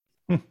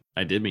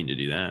I did mean to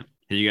do that.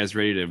 Are you guys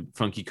ready to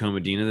funky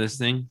comedina this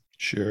thing?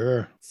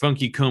 Sure.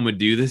 Funky coma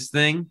do this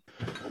thing?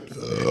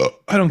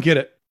 I don't get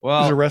it.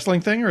 Well, is it a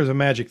wrestling thing or is it a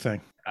magic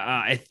thing?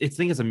 I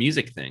think it's a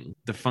music thing.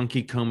 The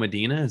funky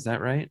comedina, is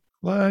that right?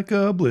 Like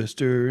a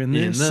blister in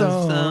this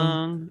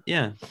song.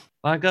 Yeah.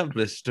 Like a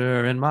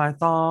blister in my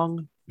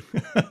thong.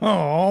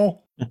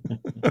 Oh.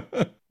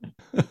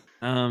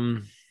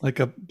 Like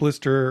a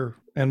blister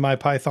and my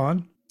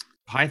python.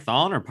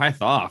 Python or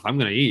pythoff? I'm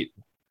gonna eat.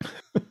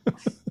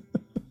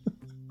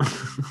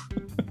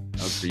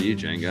 That's for you,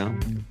 Django.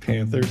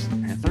 Panthers.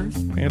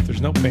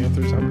 Panthers? No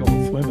Panthers. I'm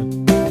going with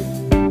women.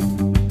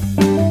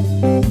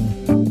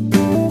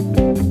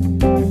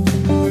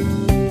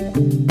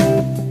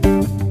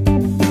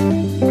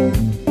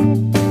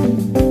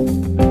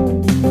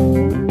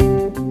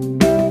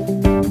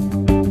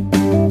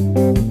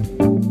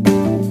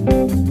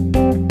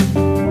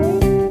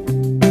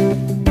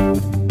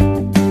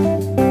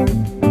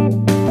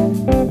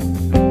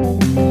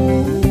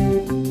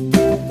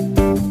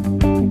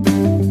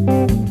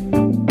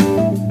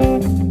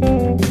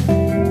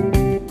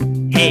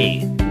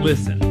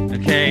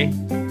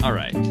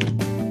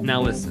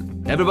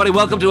 Everybody,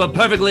 welcome to a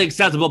perfectly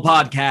acceptable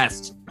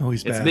podcast. Oh,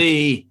 he's back. It's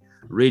me,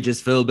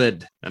 Regis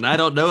Philbin, and I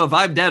don't know if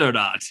I'm dead or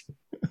not.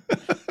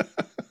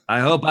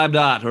 I hope I'm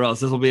not, or else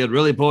this will be in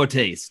really poor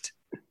taste.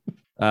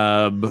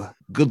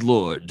 Good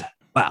Lord.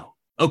 Wow.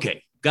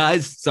 Okay,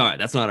 guys. Sorry,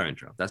 that's not our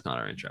intro. Back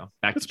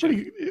that's to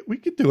pretty. We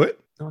could do it.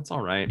 No, it's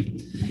all right. We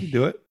can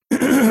do it.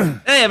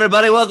 Hey,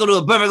 everybody, welcome to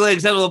a perfectly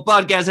acceptable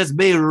podcast. It's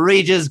me,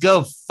 Regis.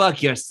 Go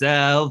fuck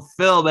yourself,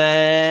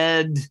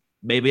 Philbin.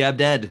 Maybe I'm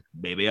dead.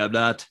 Maybe I'm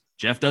not.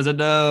 Jeff doesn't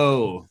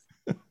know.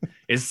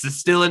 It's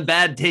still in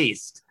bad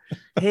taste.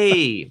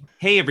 Hey,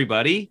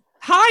 everybody.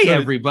 Hi,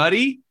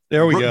 everybody.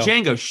 There we go.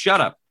 Django, shut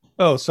up.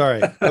 Oh,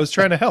 sorry. I was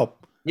trying to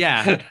help.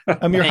 Yeah.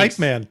 I'm your hype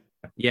man.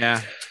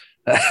 Yeah.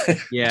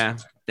 Yeah.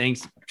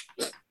 Thanks,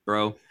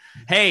 bro.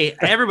 Hey,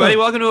 everybody.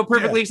 Welcome to a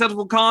perfectly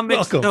acceptable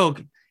comics. No.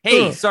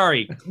 Hey,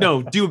 sorry.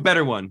 No, do a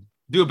better one.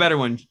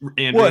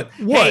 Andrew. What?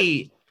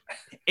 Hey,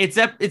 it's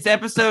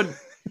episode.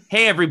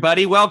 Hey,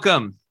 everybody.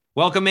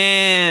 Welcome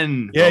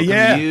in. Yeah,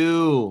 welcome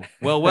you.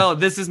 Well,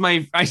 this is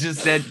I just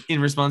said in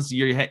response to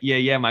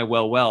your my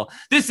well.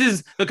 This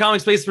is the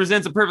Comic Space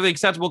presents a perfectly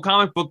acceptable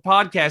comic book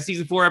podcast,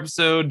 season 4,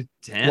 episode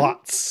 10.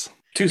 Lots.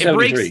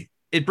 273.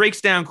 It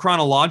breaks down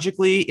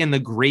chronologically in the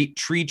great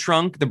tree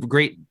trunk. The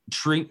great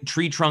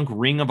tree trunk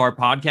ring of our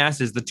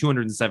podcast is the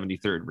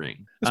 273rd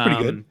ring. That's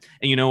pretty good.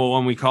 And you know what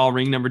one we call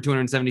ring number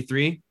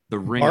 273? The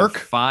Ring of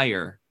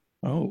Fire.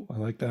 Oh, I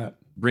like that.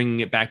 Bringing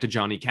it back to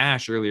Johnny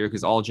Cash earlier,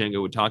 because all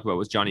Django would talk about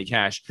was Johnny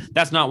Cash.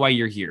 That's not why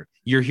you're here.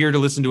 You're here to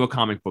listen to a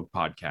comic book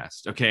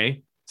podcast,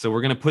 okay? So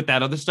we're going to put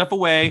that other stuff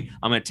away.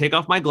 I'm going to take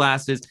off my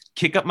glasses,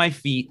 kick up my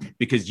feet,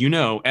 because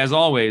as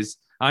always,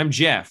 I'm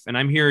Jeff, and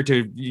I'm here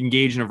to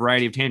engage in a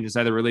variety of tangents,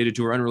 either related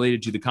to or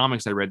unrelated to the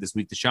comics I read this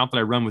week, the shop that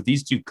I run with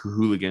these two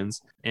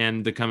hooligans,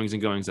 and the comings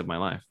and goings of my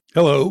life.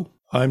 Hello,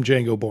 I'm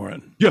Django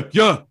Boren. Yeah.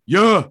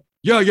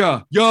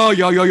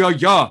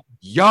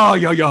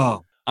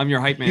 I'm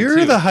your hype man.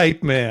 You're the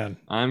hype man.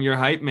 I'm your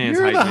hype man.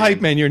 You're the hype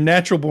man. You're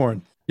natural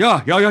born.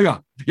 Yeah.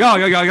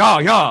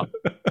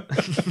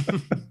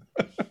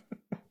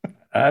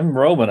 I'm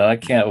Roman. And I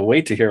can't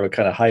wait to hear what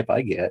kind of hype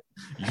I get.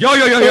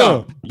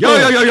 Yeah.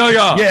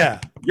 Yeah.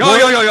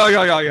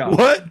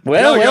 What?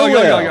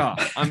 Well.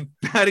 I'm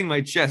patting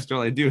my chest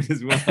while I do it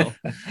as well.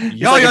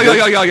 Yeah.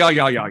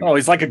 Oh,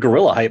 he's like a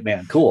gorilla hype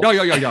man. Cool.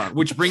 Yeah.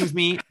 Which brings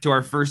me to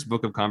our first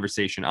book of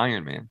conversation,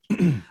 Iron Man.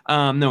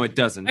 No, it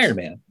doesn't. Iron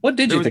Man. What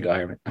did you think of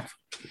Iron Man?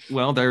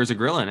 Well, there's a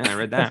gorilla in it. I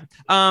read that.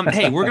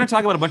 Hey, we're going to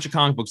talk about a bunch of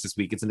comic books this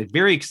week. It's a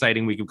very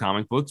exciting week of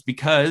comic books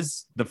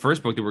because the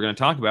first book that we're going to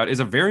talk about is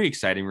a very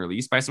exciting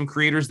release by some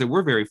creators that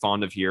we're very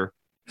fond of here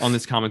on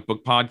this comic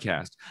book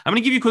podcast. I'm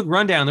going to give you a quick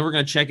rundown, then we're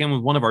going to check in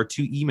with one of our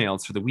 2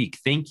 emails for the week.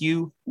 Thank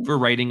you for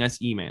writing us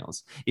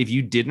emails. If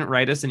you didn't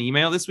write us an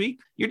email this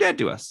week, you're dead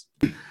to us.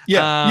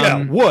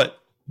 Yeah. What?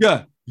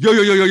 Yeah.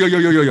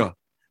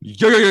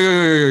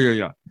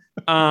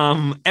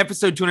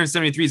 Episode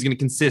 273 is going to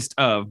consist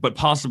of, but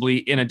possibly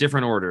in a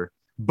different order,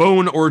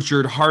 Bone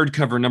Orchard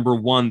hardcover number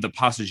 1, The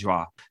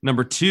Passageois.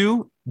 Number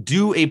 2,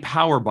 Do a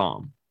Power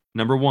Bomb.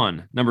 Number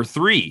 1. Number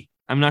 3,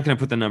 I'm not going to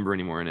put the number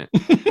anymore in it.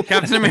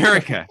 Captain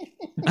America,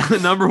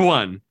 number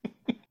 1.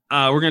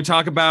 We're going to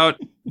talk about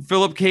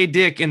Philip K.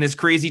 Dick and this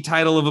crazy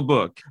title of a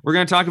book. We're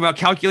going to talk about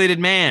Calculated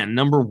Man,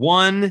 number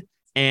 1,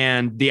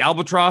 and the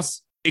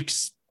Albatross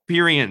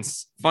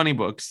Experience funny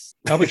books.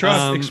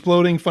 Albatross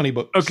Exploding Funny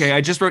Books. Okay,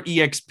 I just wrote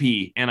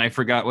EXP and I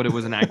forgot what it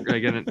was.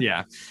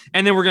 Yeah.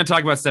 And then we're going to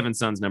talk about Seven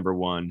Sons, number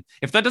 1.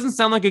 If that doesn't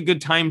sound like a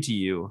good time to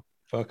you,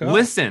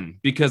 listen,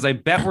 because I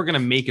bet we're going to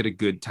make it a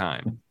good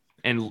time.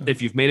 And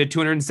if you've made it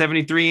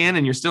 273 in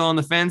and you're still on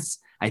the fence,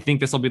 I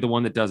think this will be the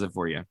one that does it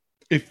for you.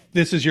 If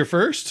this is your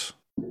first,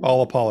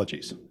 all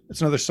apologies.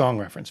 It's another song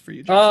reference for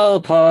you, Jeff. All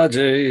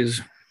apologies.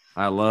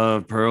 I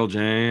love Pearl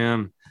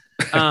Jam.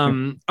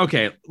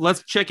 Okay,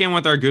 let's check in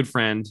with our good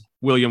friend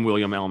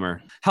William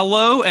Elmer.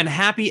 Hello and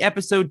happy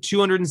episode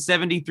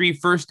 273.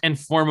 First and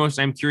foremost,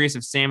 I'm curious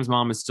if Sam's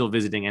mom is still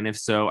visiting, and if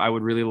so, I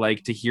would really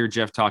like to hear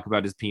Jeff talk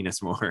about his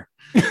penis more.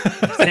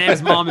 If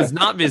Sam's mom is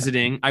not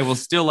visiting, I will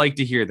still like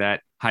to hear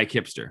that. Hi,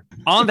 Kipster.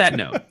 On that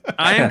note,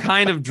 I am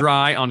kind of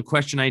dry on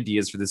question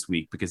ideas for this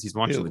week because he's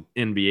watching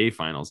the NBA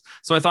finals.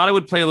 So I thought I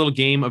would play a little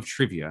game of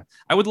trivia.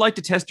 I would like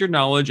to test your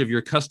knowledge of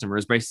your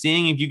customers by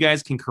seeing if you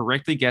guys can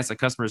correctly guess a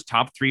customer's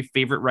top 3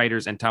 favorite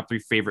writers and top 3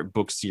 favorite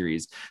book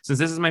series. Since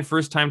this is my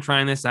first time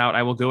trying this out,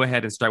 I will go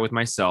ahead and start with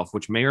myself,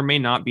 which may or may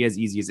not be as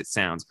easy as it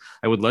sounds.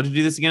 I would love to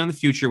do this again in the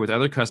future with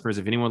other customers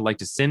if anyone would like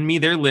to send me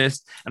their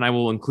list, and I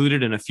will include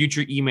it in a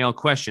future email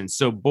question.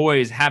 So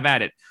boys, have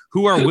at it.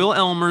 Who are Will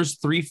Elmer's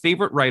 3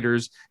 favorite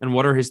writers, and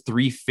what are his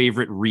 3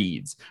 favorite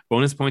reads?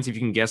 Bonus points if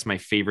you can guess my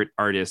favorite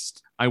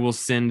artist. I will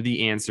send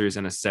the answers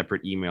in a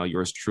separate email.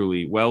 Yours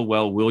truly,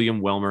 William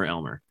Welmer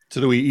Elmer.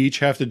 So do we each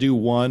have to do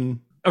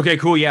one? Okay,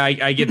 cool. Yeah,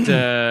 I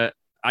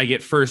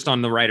get first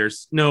on the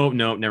writers. No,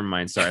 never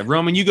mind. Sorry,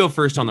 Roman, you go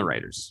first on the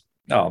writers.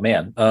 Oh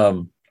man, I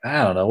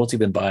don't know what's he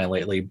been buying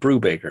lately.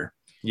 Brubaker.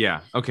 Yeah.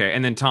 Okay,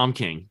 and then Tom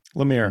King.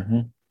 Lemire.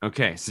 Mm-hmm.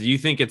 Okay, so you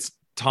think it's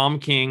Tom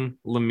King,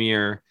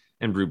 Lemire,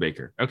 and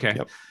Brubaker. Okay.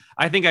 Yep.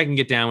 I think I can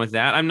get down with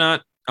that. I'm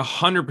not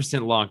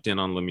 100% locked in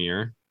on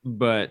Lemire,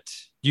 but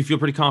you feel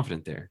pretty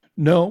confident there.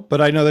 No,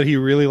 but I know that he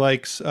really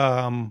likes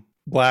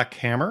Black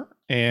Hammer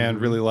and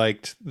Mm-hmm. really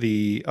liked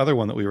the other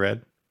one that we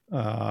read,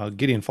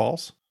 Gideon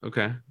Falls.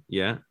 Okay.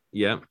 Yeah.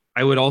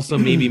 I would also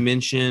maybe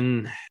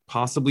mention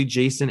possibly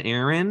Jason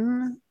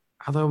Aaron,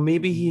 although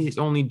maybe he's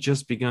only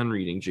just begun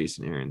reading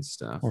Jason Aaron's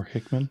stuff. Or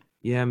Hickman.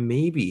 Yeah,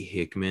 maybe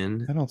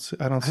Hickman. I don't see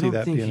I don't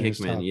that think being in his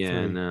Hickman. top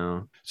Yeah, 3.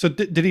 no. So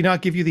did he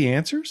not give you the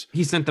answers?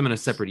 He sent them in a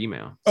separate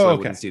email, Oh, so I okay.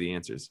 wouldn't see the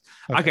answers.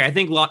 Okay, I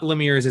think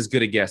Lemire is as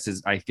good a guess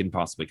as I can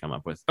possibly come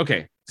up with.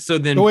 Okay, so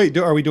then... Oh, wait,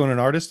 are we doing an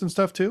artist and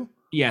stuff too?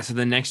 Yeah, so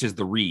the next is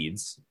the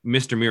reads.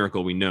 Mr.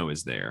 Miracle, we know,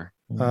 is there.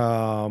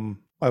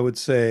 I would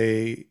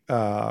say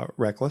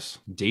Reckless.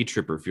 Day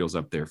Tripper feels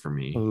up there for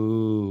me,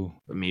 Ooh.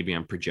 but maybe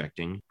I'm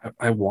projecting.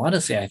 I want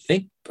to say I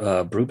think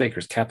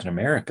Brubaker's Captain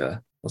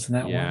America wasn't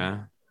that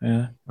one?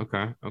 Yeah.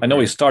 Okay. I know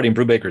he's starting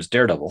Brubaker's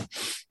Daredevil.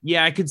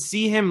 Yeah, I could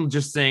see him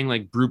just saying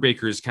like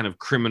Brubaker's kind of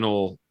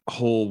criminal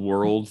whole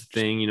world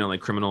thing, like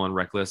criminal and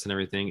reckless and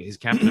everything. His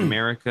Captain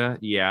America,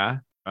 yeah.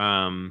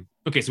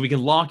 Okay, so we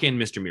can lock in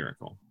Mr.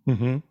 Miracle,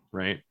 Mm-hmm.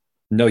 right?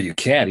 No, you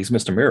can't. He's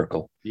Mr.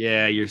 Miracle.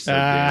 Yeah, you're so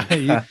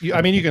good.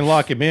 I mean, you can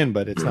lock him in,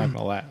 but it's not going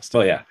to last.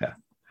 Oh yeah.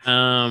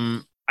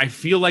 I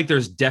feel like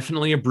there's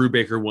definitely a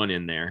Brubaker one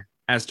in there.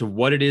 As to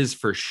what it is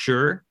for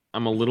sure,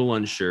 I'm a little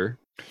unsure.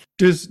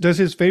 Does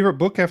his favorite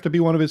book have to be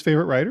one of his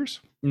favorite writers?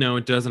 No,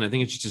 it doesn't. I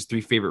think it's just his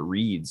 3 favorite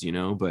reads,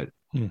 but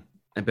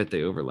I bet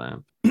they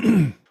overlap.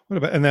 What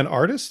about, and then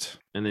artist?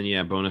 And then,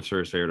 yeah, bonus for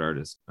his favorite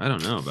artist. I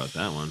don't know about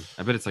that one.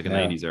 I bet it's like a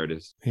 90s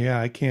artist. Yeah,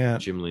 I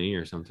can't. Jim Lee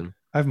or something.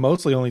 I've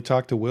mostly only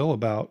talked to Will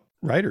about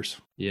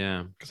writers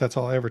Yeah. because that's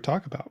all I ever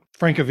talk about.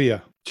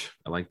 Francavilla,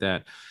 I like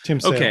that. Tim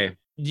Sale. Okay.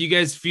 Do you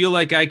guys feel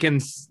like I can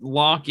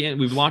lock in?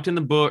 We've locked in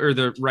the book or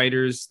the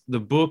writers, the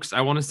books.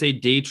 I want to say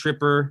Day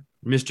Tripper,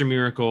 Mr.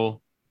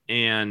 Miracle,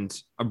 and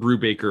a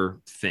Brubaker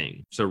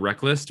thing. So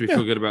Reckless. Do we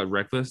feel good about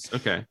Reckless?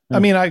 Okay. I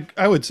mean,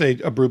 I would say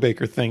a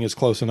Brubaker thing is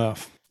close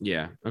enough.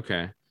 Yeah.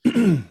 Okay.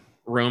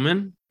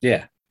 Roman?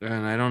 Yeah.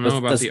 And I don't know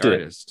about let's the do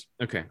it. artist.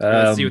 Okay.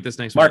 Let's see what this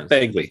next Mark one is.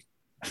 Bagley.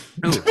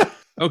 Oh,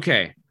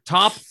 okay.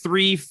 Top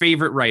 3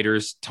 favorite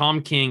writers: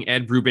 Tom King,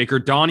 Ed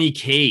Brubaker, Donny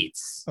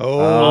Cates.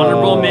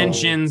 Honorable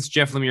mentions: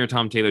 Jeff Lemire,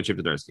 Tom Taylor, Chip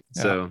Zdarsky.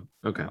 So,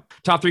 okay.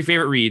 Top 3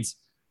 favorite reads: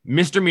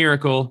 Mr.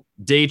 Miracle,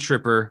 Day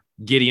Tripper,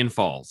 Gideon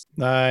Falls.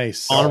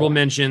 Nice. Honorable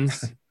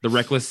mentions: the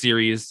Reckless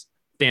series,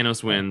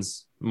 Thanos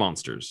Wins,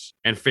 Monsters.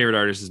 And favorite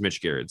artist is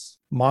Mitch Gerrits.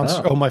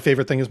 Monster. Oh, my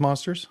favorite thing is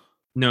Monsters.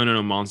 No,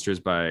 Monsters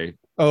by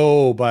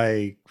Oh,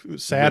 by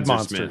Sad Winsor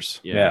Monsters.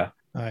 Smith. Yeah.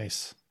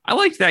 Nice. I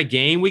liked that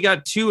game. We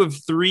got 2 of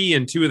 3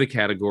 in 2 of the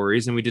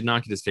categories, and we did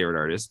not get his favorite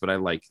artist. But I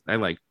like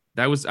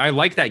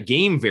that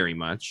game very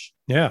much.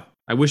 Yeah.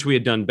 I wish we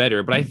had done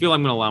better, but I feel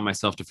I'm going to allow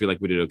myself to feel like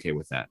we did okay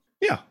with that.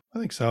 Yeah, I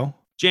think so.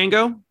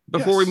 Django,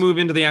 before we Yes. move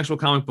into the actual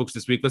comic books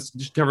this week, let's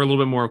just cover a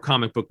little bit more of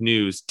comic book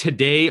news.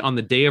 Today, on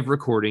the day of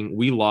recording,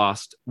 we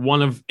lost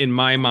one of, in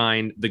my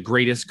mind, the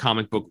greatest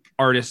comic book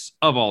artists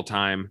of all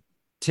time,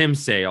 Tim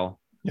Sale.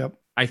 Yep.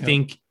 I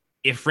think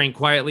if Frank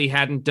Quietly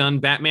hadn't done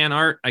Batman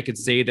art, I could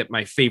say that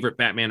my favorite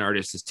Batman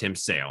artist is Tim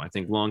Sale. I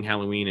think Long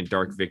Halloween and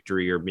Dark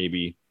Victory are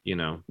maybe,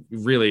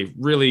 really,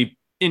 really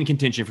in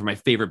contention for my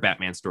favorite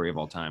Batman story of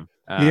all time.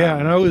 Yeah,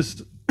 and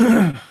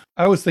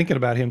I was thinking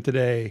about him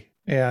today,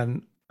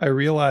 and I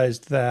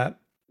realized that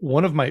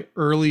one of my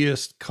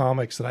earliest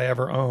comics that I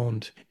ever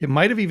owned, it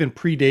might have even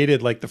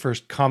predated like the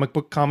first comic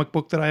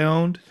book that I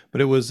owned,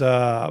 but it was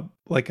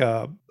like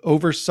a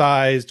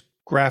oversized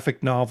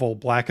graphic novel,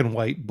 black and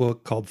white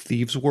book called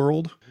Thieves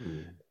World.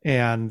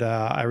 And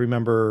I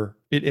remember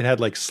it had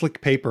like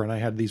slick paper, and I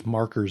had these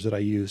markers that I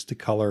used to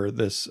color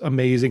this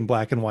amazing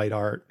black and white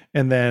art.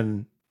 And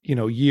then,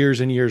 years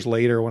and years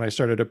later, when I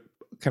started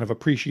kind of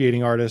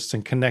appreciating artists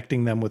and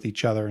connecting them with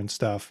each other and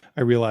stuff,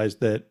 I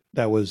realized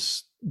that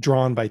was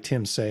drawn by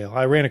Tim Sale.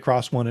 I ran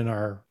across one in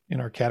our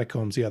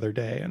catacombs the other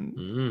day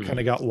and kind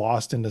of got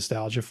lost in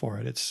nostalgia for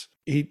it.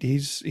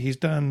 He's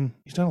done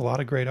a lot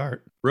of great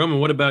art. Roman,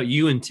 what about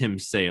you and Tim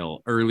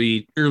Sale?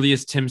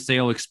 Earliest Tim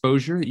Sale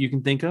exposure that you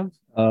can think of?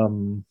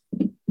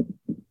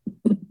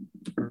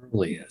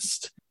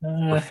 Earliest.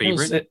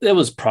 Favorite? It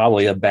was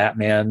probably a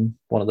Batman,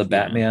 one of the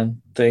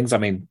Batman things. I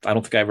mean, I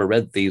don't think I ever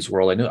read Thieves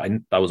World.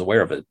 I was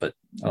aware of it, but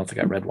I don't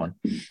think I read one.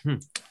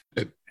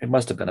 It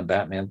must have been a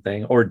Batman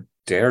thing or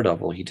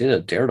Daredevil. He did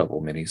a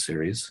Daredevil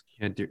miniseries.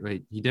 Yeah,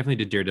 he definitely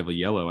did Daredevil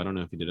Yellow. I don't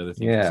know if he did other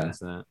things besides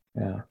that.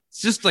 Yeah,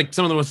 it's just like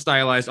some of the most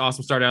stylized,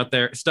 awesome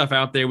stuff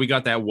out there. We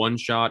got that one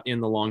shot in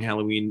the Long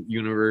Halloween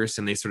universe,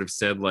 and they sort of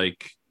said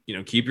like,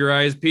 keep your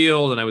eyes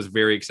peeled. And I was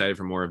very excited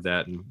for more of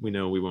that. And we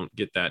know we won't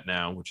get that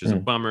now, which is a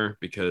bummer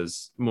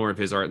because more of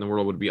his art in the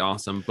world would be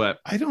awesome. But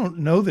I don't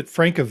know that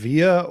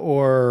Francavilla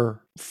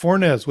or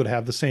Fornes would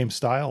have the same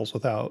styles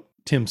without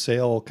Tim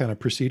Sale kind of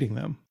preceding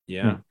them.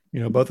 Yeah.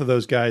 Both of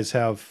those guys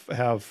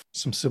have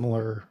some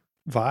similar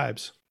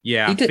vibes.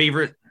 Yeah.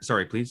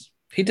 Sorry, please.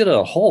 He did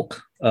a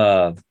Hulk,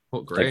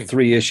 Gray. like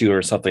 3-issue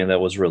or something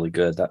that was really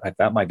good.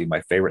 That might be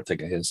my favorite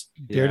thing of his.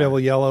 Daredevil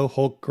Yellow,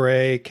 Hulk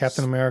Gray,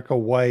 Captain America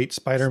White,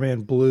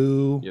 Spider-Man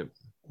Blue. Yep.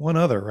 One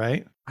other,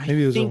 right?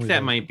 Maybe I think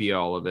that might be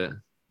all of it.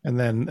 And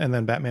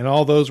then Batman.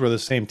 All those were the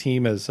same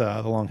team as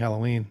the Long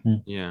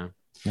Halloween. Yeah.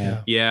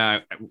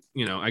 I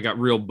got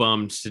real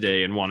bummed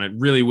today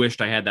and really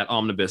wished I had that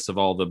omnibus of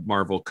all the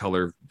Marvel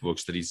color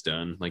books that he's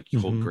done, like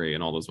Hulk Gray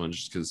and all those ones,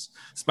 just because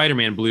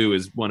Spider-Man Blue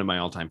is one of my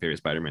all-time favorite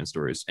Spider-Man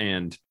stories.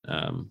 And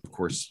of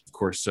course,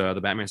 the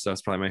Batman stuff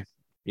is probably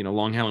my,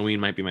 Long Halloween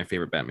might be my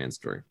favorite Batman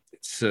story.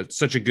 It's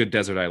such a good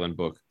desert island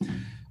book.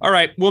 All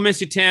right, we'll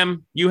miss you,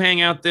 Tim. You hang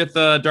out with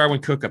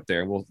Darwin Cook up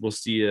there. We'll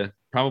see you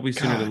probably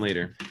sooner than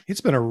later.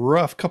 It's been a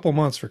rough couple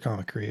months for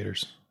comic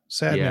creators.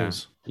 Sad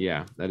news.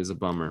 Yeah, that is a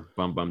bummer.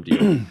 Bum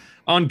deal.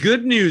 On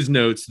good news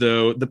notes,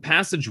 though, the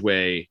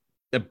Passageway,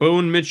 the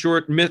Bone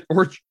Orchard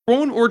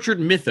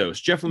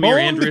Mythos, Jeff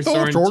Lemire, Andrea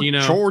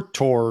Sorrentino,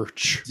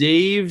 Torch,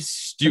 Dave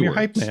Stewart. I'm your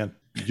hype man.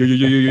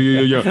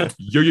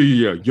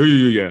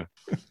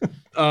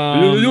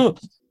 Yeah.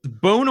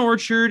 Bone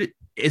Orchard,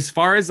 as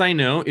far as I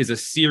know, is a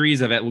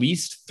series of at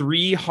least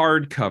 3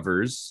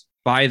 hardcovers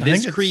by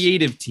this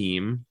creative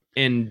team.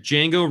 And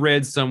Django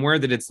read somewhere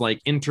that it's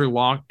like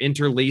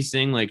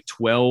interlacing like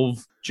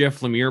 12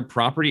 Jeff Lemire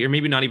property, or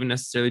maybe not even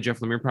necessarily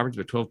Jeff Lemire properties,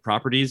 but 12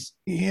 properties.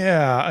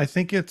 Yeah, I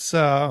think it's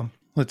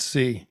let's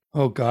see.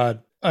 Oh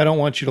God, I don't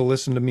want you to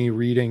listen to me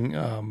reading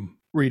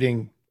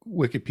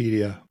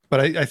Wikipedia, but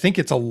I think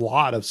it's a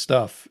lot of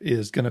stuff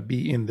is going to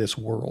be in this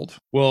world.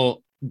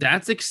 Well,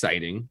 that's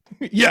exciting.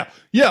 Yeah.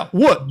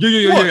 What?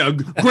 Yeah.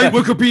 Great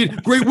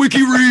Wikipedia, great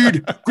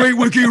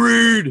wiki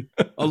read.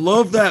 I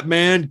love that,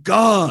 man.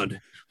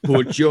 God.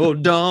 Put your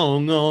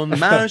dong on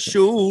my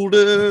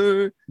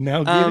shoulder.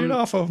 Now get it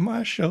off of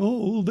my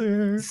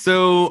shoulder.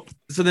 So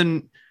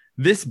then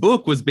this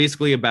book was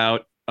basically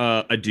about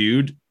a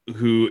dude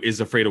who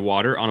is afraid of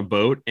water on a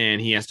boat,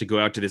 and he has to go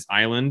out to this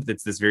island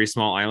that's this very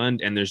small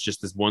island, and there's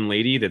just this one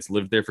lady that's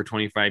lived there for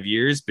 25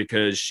 years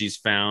because she's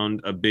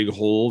found a big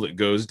hole that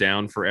goes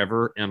down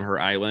forever on her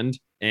island,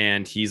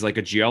 and he's like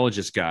a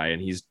geologist guy, and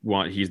he's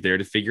there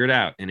to figure it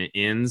out, and it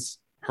ends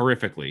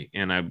horrifically.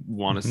 And I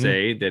want to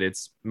say that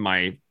it's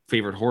my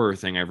favorite horror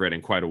thing I've read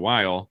in quite a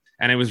while.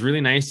 And it was really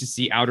nice to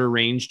see Outer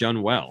Range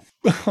done well.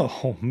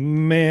 Oh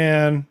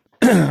man.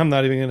 I'm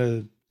not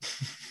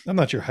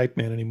your hype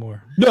man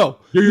anymore. No.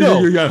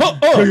 Yeah.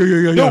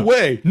 No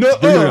way.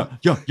 No.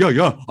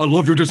 Yeah. I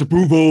love your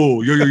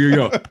disapproval.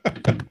 Yeah.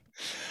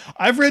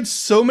 I've read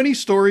so many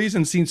stories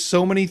and seen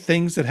so many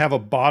things that have a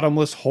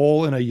bottomless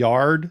hole in a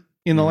yard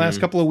in the last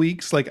couple of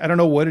weeks. Like, I don't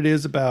know what it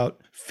is about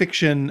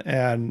fiction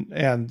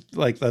and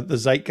like the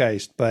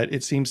zeitgeist, but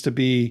it seems to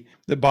be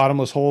that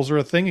bottomless holes are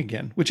a thing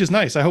again, which is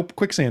nice. I hope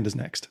quicksand is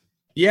next.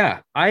 Yeah,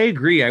 I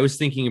agree. I was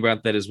thinking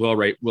about that as well,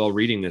 right? While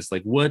reading this,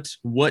 like what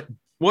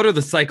are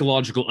the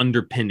psychological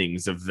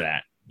underpinnings of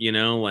that?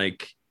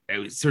 Like I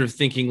was sort of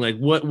thinking like,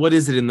 what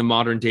is it in the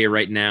modern day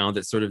right now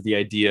that's sort of the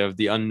idea of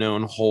the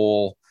unknown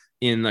hole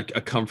in like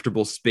a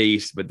comfortable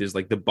space, but there's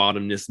like the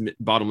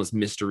bottomless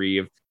mystery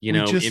of,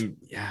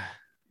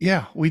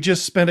 we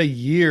just spent a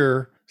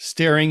year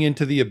staring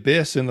into the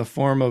abyss in the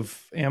form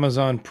of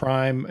Amazon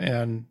Prime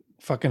and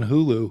fucking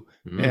Hulu.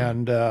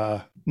 And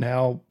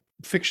now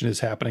fiction is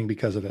happening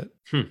because of it.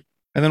 And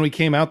then we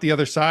came out the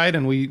other side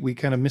and we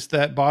kind of missed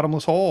that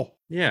bottomless hole.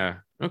 Yeah.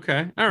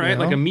 Okay. All right.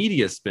 Like a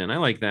media spin. I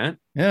like that.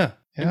 Yeah.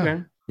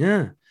 Okay.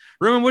 Yeah.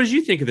 Roman, what did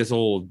you think of this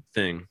old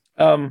thing?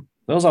 That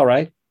was all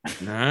right.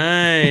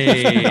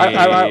 Nice.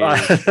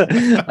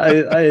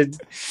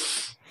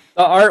 The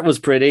art was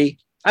pretty.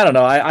 I don't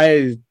know.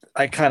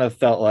 I kind of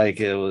felt like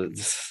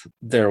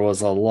there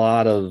was a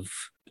lot of,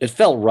 it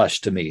felt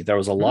rushed to me. There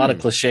was a lot of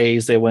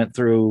cliches they went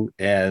through,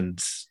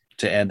 and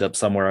to end up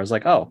somewhere, I was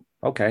like, oh,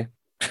 okay.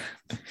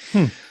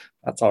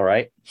 That's all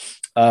right.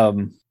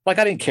 like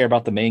I didn't care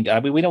about the main guy. I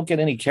mean, we don't get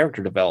any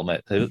character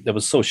development. It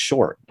was so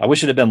short. I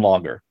wish it had been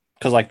longer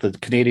because, like the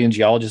Canadian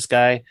geologist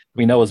guy,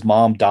 we know his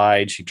mom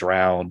died. She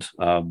drowned.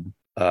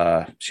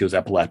 She was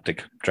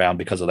epileptic, drowned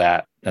because of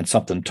that, and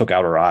something took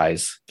out her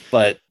eyes.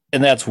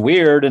 And that's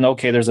weird. And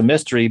okay, there's a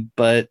mystery,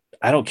 but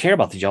I don't care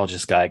about the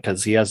geologist guy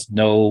because he has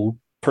no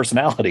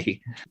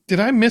personality. Did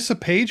I miss a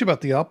page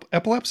about the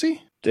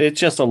epilepsy? It's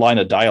just a line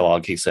of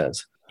dialogue, he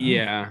says.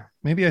 Yeah.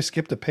 Maybe I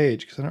skipped a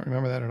page because I don't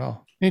remember that at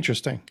all.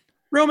 Interesting.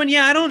 Roman,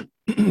 yeah,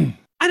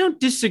 I don't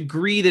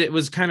disagree that it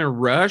was kind of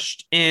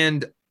rushed.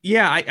 And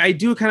yeah, I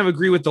do kind of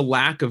agree with the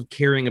lack of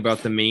caring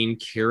about the main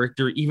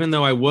character, even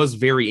though I was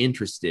very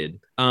interested.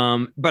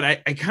 But I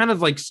kind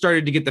of like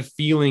started to get the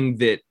feeling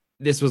that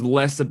this was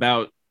less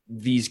about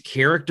these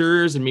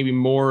characters and maybe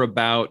more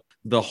about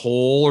the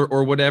whole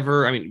or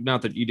whatever. I mean,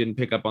 not that you didn't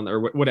pick up on that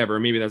or whatever,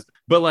 maybe that's,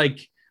 but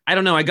like, I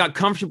don't know. I got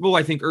comfortable,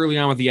 I think, early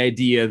on with the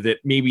idea that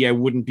maybe I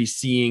wouldn't be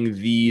seeing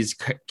these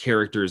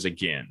characters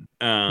again.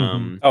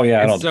 Oh,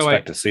 yeah. I don't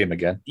expect to see him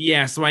again.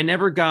 Yeah. So I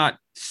never got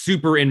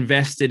super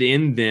invested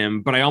in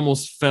them, but I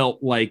almost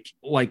felt like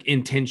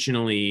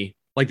intentionally,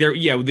 like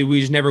we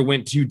just never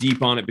went too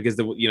deep on it because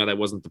that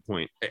wasn't the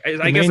point.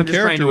 I guess I'm just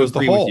trying to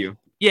agree with you.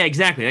 Yeah,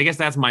 exactly. I guess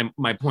that's my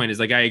point is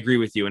like, I agree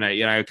with you. And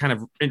I kind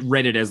of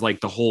read it as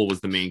like the whole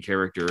was the main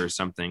character or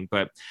something.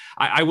 But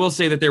I will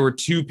say that there were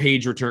 2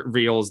 page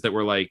reveals that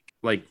were like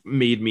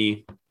made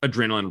me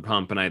adrenaline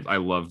pump. And I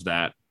loved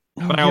that.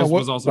 But I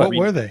was also what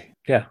were they?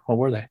 Yeah. What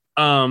were they?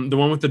 The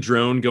one with the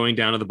drone going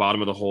down to the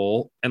bottom of the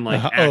hole and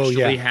like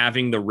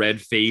having the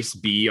red face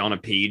be on a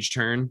page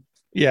turn.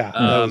 Yeah,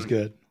 that was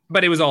good.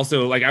 But it was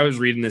also like, I was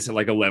reading this at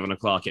like 11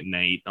 o'clock at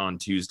night on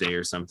Tuesday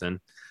or something.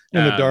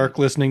 In the dark,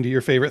 listening to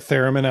your favorite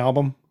Theremin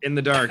album. In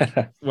the dark,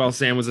 while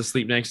Sam was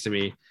asleep next to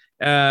me.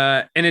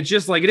 And it's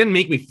just like, it didn't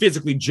make me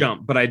physically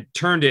jump, but I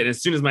turned it. And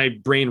as soon as my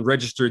brain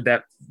registered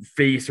that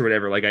face or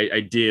whatever, like I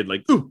did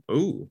like,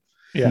 ooh.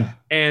 Yeah.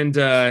 And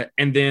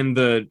then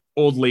the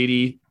old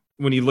lady,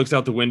 when he looks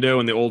out the window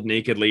and the old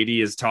naked lady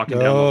is talking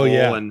down the hole.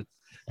 Yeah. And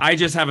I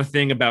just have a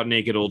thing about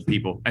naked old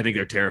people. I think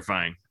they're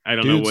terrifying. I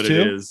don't know what it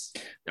is.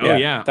 Oh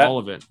yeah. All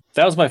of it.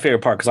 That was my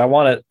favorite part.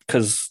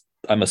 Because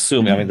I'm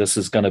assuming, I mean, this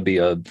is going to be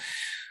in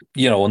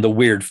the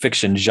weird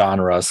fiction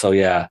genre. So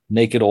yeah,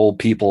 naked old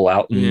people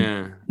out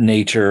in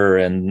nature.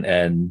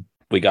 And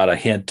we got a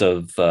hint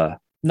of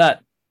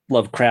not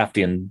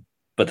Lovecraftian,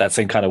 but that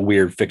same kind of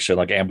weird fiction,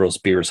 like Ambrose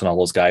Bierce and all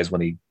those guys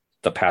when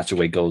the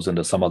passageway goes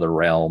into some other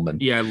realm.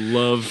 And yeah, I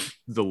love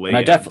the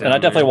layout. And I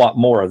definitely want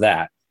more of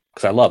that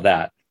because I love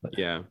that.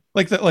 Yeah.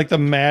 Like the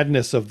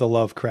madness of the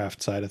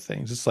Lovecraft side of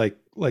things. It's like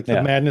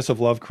the madness of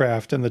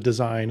Lovecraft and the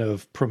design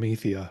of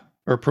Prometheus.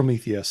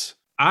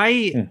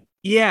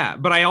 Yeah,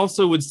 but I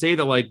also would say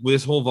that like with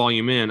this whole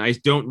volume I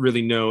don't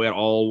really know at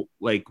all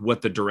like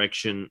what the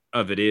direction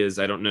of it is.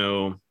 I don't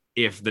know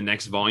if the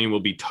next volume will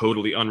be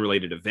totally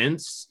unrelated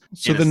events.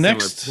 So the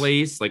next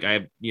place, like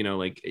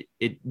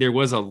there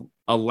was a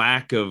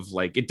lack of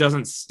like, it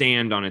doesn't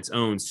stand on its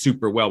own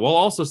super well, while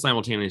also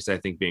simultaneously I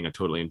think being a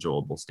totally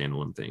enjoyable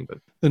standalone thing. But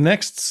the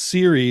next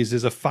series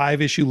is a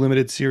 5-issue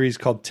limited series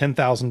called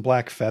 10,000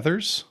 Black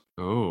Feathers.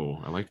 Oh,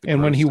 I like that.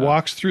 And when he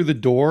walks through the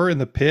door in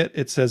the pit,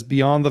 it says,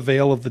 "Beyond the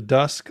veil of the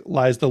dusk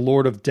lies the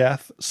Lord of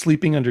Death,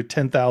 sleeping under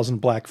 10,000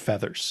 black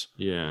feathers."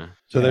 Yeah.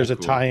 So there's a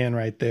tie-in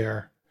right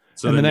there.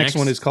 So and the next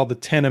one is called The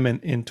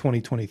Tenement in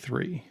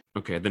 2023.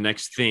 Okay, the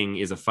next thing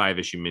is a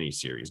 5-issue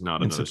miniseries,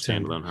 not another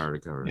standalone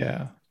hardcover.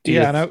 Yeah.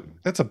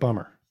 That's a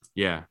bummer.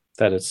 Yeah,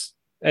 that is.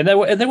 And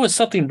there was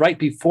something right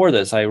before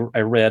this. I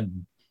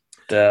read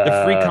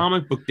the free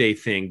comic book day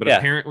thing, but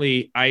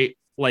apparently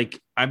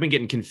I've been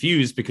getting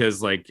confused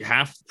because like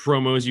half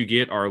promos you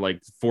get are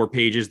like 4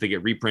 pages that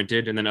get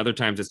reprinted, and then other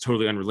times it's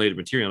totally unrelated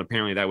material. And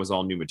apparently that was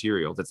all new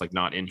material that's like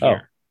not in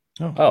here.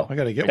 Oh, I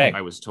gotta get one.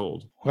 I was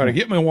told. I gotta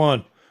get me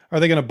one. Are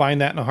they going to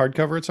bind that in a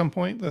hardcover at some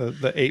point? The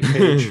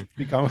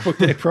 8-page comic book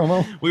day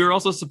promo. We were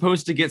also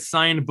supposed to get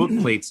signed book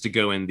plates to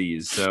go in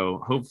these,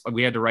 so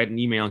we had to write an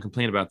email and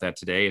complain about that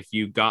today. If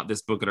you got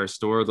this book at our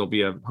store, there'll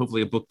be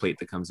hopefully a book plate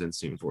that comes in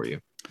soon for you.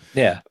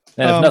 Yeah,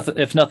 and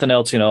if nothing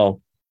else, I'll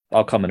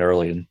come in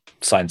early and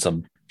sign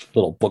some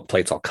little book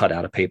plates I'll cut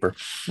out of paper.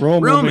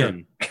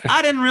 Roman.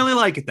 I didn't really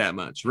like it that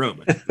much,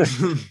 Roman.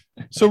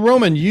 So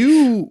Roman,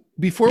 you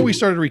before we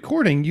started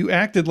recording, you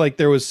acted like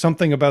there was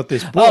something about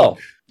this book. Oh.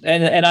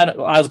 And I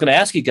was going to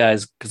ask you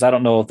guys, because I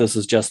don't know if this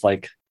is just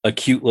like a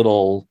cute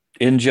little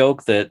in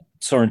joke that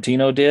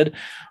Sorrentino did,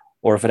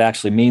 or if it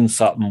actually means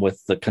something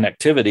with the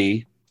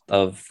connectivity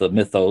of the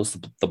mythos,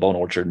 the Bone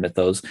Orchard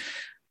mythos.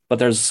 But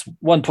there's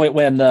one point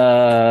when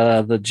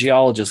the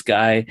geologist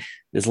guy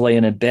is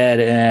laying in bed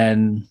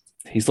and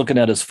he's looking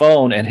at his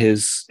phone, and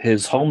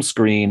his home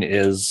screen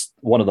is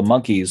one of the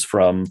monkeys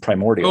from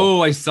Primordial.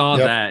 Oh, I saw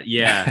that.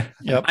 Yeah.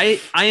 Yep.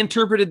 I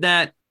interpreted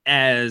that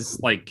as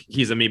like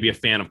he's maybe a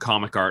fan of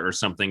comic art or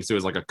something, so it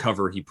was like a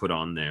cover he put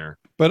on there.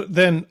 But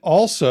then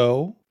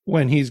also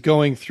when he's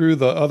going through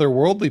the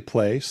otherworldly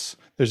place,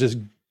 there's this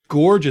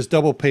gorgeous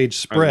double page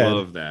spread. I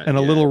love that. And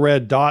a yeah. little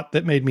red dot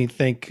that made me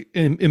think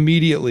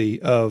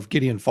immediately of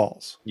Gideon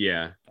Falls.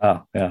 Yeah.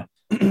 Oh, yeah.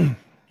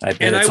 I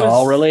bet it's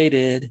all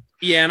related.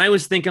 Yeah, and I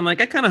was thinking,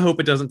 like, I kind of hope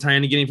it doesn't tie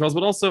into Gideon Falls,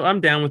 but also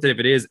I'm down with it if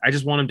it is. I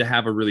just want him to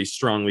have a really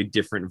strongly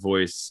different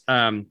voice.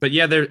 But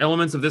yeah, there are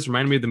elements of this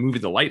reminded me of the movie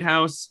The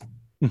Lighthouse.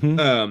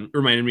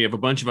 Reminded me of a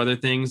bunch of other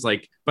things.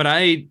 But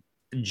I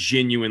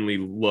genuinely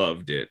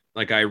loved it.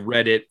 Like, I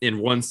read it in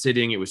one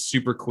sitting. It was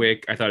super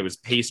quick. I thought it was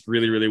paced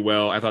really, really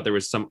well. I thought there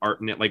was some art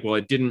in it. Like, well,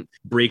 it didn't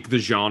break the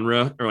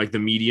genre or like the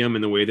medium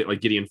in the way that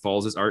like Gideon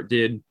Falls' art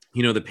did.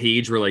 You know, the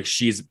page where like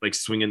she's like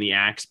swinging the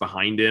axe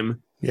behind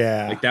him.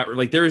 Yeah. Like that,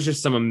 like there was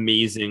just some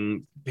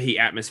amazing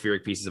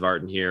atmospheric pieces of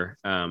art in here.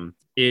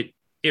 It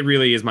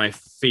really is my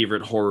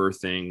favorite horror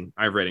thing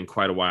I've read in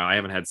quite a while. I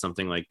haven't had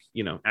something like,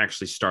 you know,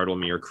 actually startle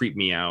me or creep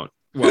me out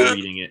while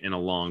reading it in a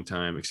long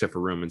time, except for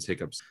Roman's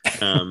hiccups.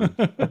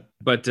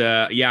 But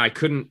yeah, I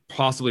couldn't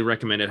possibly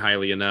recommend it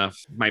highly enough,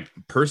 my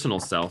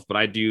personal self, but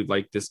I do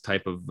like this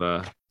type of,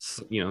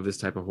 this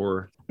type of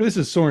horror. This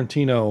is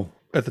Sorrentino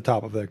at the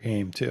top of their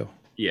game too.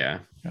 Yeah.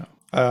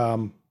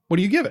 What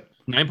do you give it?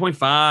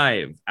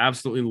 9.5.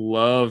 Absolutely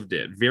loved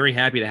it. Very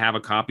happy to have a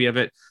copy of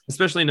it,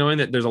 especially knowing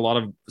that there's a lot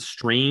of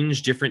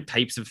strange, different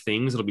types of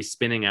things that'll be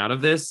spinning out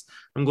of this.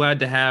 I'm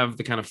glad to have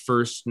the kind of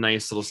first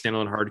nice little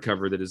standalone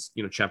hardcover that is,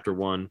 you know, chapter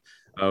 1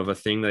 of a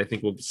thing that I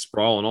think will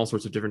sprawl in all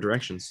sorts of different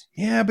directions.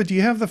 Yeah, but do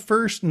you have the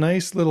first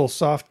nice little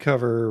soft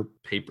cover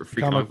paper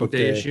free comic book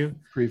day issue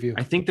preview?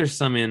 I think there's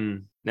some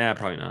in. Nah,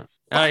 probably not.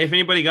 If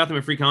anybody got them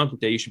at Free Comic Book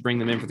Day, you should bring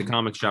them in for the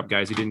comic shop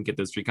guys who didn't get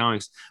those free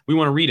comics. We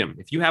want to read them.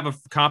 If you have a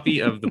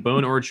copy of the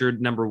Bone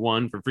Orchard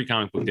 #1 for Free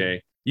Comic Book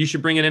Day, you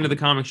should bring it into the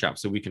comic shop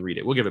so we can read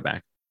it. We'll give it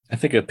back. I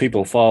think if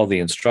people follow the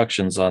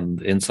instructions on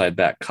the inside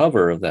back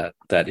cover of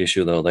that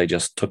issue, though, they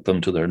just took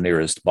them to their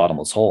nearest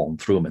bottomless hole and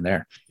threw them in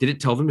there. Did it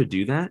tell them to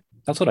do that?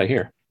 That's what I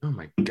hear. Oh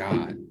my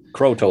God.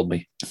 Crow told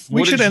me.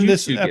 We should end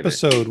this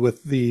episode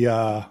with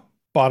the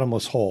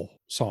Bottomless Hole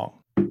song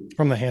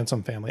from the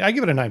Handsome Family. I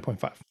give it a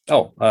 9.5.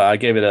 Oh, I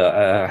gave it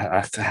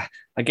a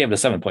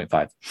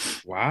 7.5.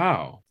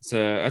 Wow.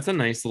 That's a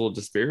nice little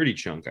disparity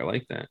chunk. I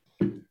like that.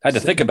 I had to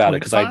think about it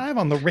because I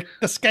on the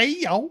Richter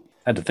scale.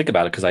 I had to think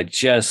about it because I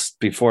just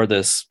before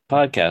this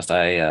podcast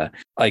I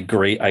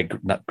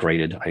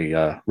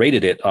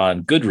rated it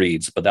on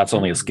Goodreads, but that's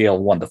only a scale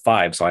of 1 to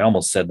 5, so I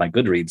almost said my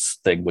Goodreads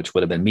thing, which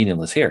would have been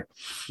meaningless here.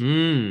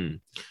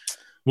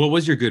 What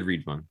was your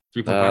Goodread one?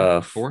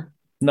 3.5? 4?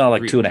 No,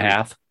 like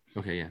 2.5.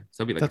 Okay, yeah.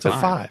 So it'll be like that's a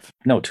 5.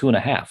 No,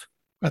 2.5.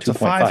 That's 2. a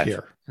 5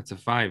 here. That's a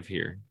 5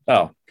 here.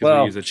 Oh,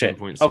 well, shit.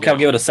 Okay, I'll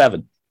give it a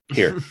 7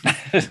 here.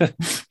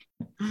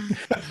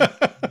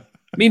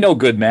 Me no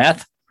good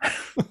math.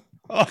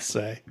 I'll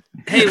say.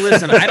 Hey,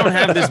 listen, I don't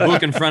have this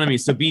book in front of me,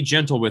 so be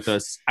gentle with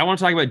us. I want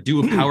to talk about Do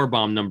a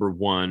Powerbomb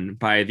 #1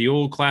 by the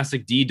old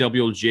classic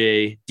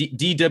DWJ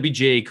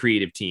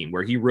creative team,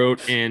 where he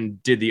wrote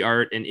and did the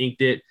art and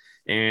inked it.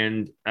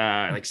 And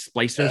like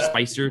Spicer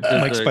Mike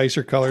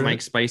Spicer colored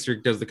Mike Spicer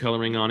does the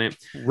coloring on it.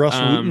 Russ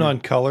Wooten on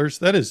colors.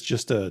 That is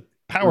just a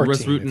power Russ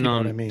team. Wooten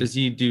on, I mean. Does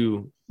he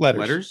do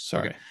letters?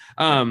 Sorry.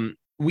 Okay.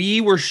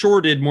 We were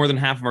shorted more than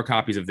half of our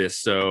copies of this,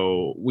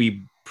 so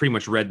we pretty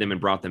much read them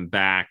and brought them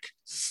back.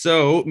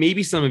 So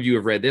maybe some of you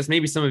have read this,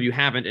 maybe some of you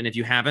haven't. And if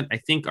you haven't, I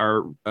think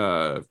I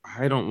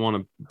don't want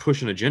to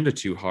push an agenda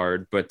too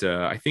hard, but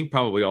I think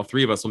probably all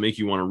three of us will make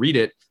you want to read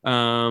it.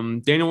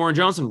 Daniel Warren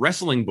Johnson,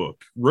 wrestling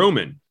book,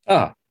 Roman.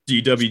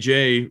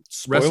 DWJ.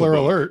 Spoiler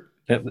alert.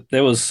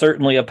 There was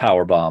certainly a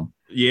power bomb.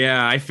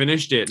 Yeah, I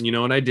finished it. And you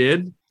know what I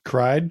did?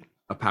 Cried.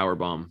 A power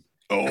bomb.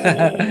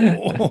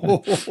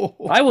 Oh.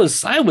 I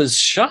was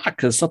shocked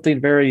because something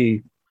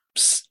very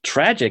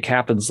tragic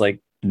happens like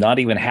not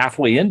even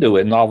halfway into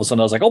it, and all of a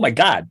sudden I was like, oh my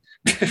God,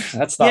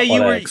 that's not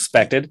what I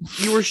expected.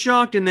 You were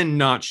shocked and then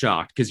not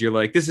shocked because you're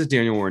like, this is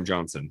Daniel Warren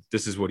Johnson.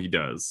 This is what he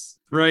does,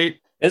 right?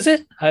 Is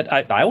it?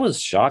 I was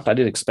shocked. I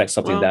didn't expect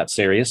something that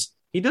serious.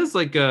 He does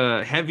like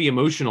heavy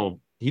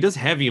emotional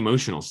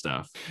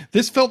stuff.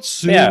 This felt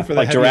soon for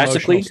the heavy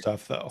emotional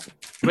stuff, though.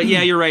 But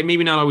yeah, you're right.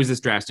 Maybe not always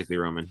this drastically,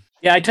 Roman.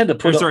 Yeah, I tend to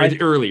put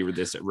early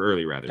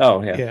rather.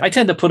 Oh yeah. I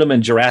tend to put him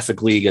in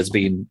Jurassic League as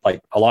being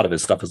like a lot of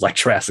his stuff is like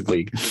Jurassic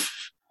League.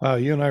 Wow,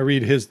 you and I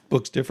read his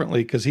books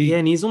differently because he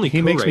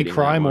makes me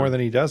cry more than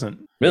he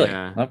doesn't. Really?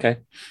 Yeah. Okay.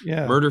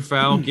 Yeah. Murder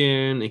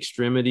Falcon,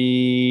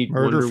 Extremity,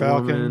 Murder Wonder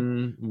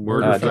Falcon, Woman,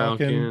 Murder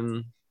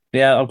Falcon.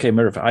 Yeah. Okay.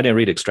 Murder. I didn't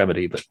read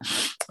Extremity, but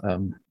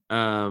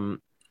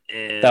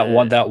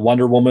that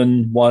Wonder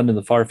Woman one in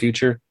the far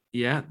future.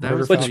 Yeah, that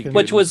was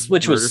which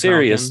was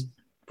serious, Falcon.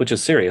 Which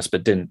was serious,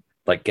 but didn't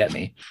like get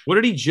me. What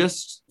did he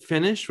just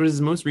finish? What is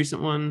his most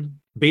recent one?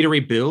 Beta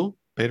Ray Bill.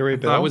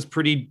 That was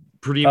pretty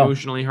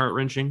emotionally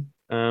heart-wrenching.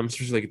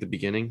 Especially like at the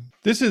beginning.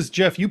 This is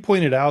Jeff. You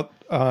pointed out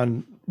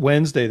on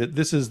Wednesday that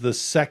this is the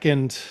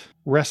second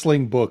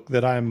wrestling book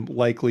that I'm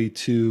likely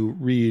to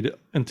read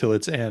until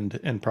its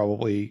end and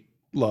probably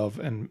love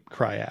and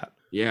cry at.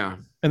 Yeah,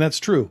 and that's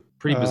true.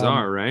 Pretty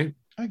bizarre, right?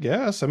 I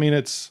guess. I mean,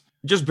 it's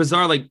just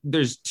bizarre. Like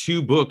there's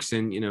 2 books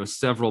in,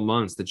 several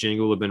months that Django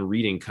will have been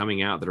reading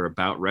coming out that are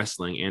about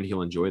wrestling, and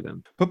he'll enjoy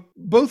them. But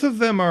both of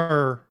them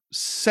are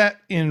set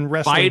in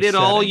wrestling. Fight it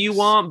all settings. you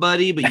want,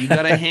 buddy, but you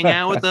got to hang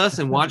out with us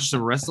and watch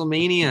some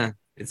WrestleMania.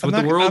 It's what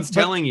the world's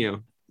telling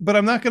you. But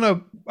I'm not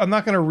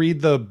gonna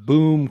read the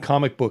Boom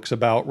comic books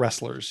about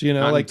wrestlers.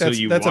 Not like that's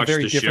a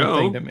very different show.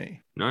 thing to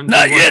me.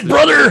 Not yet,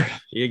 brother.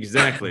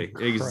 Exactly.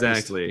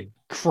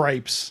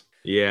 Cripes.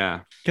 Yeah.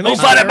 Can they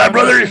fight it, my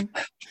brother.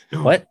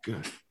 What?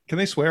 God. Can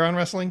they swear on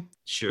wrestling?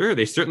 Sure,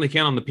 they certainly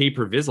can on the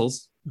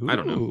pay-per-vizzles. I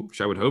don't know.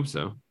 I would hope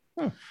so.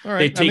 Oh, all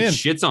right. They take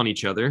shits on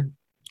each other.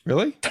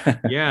 Really?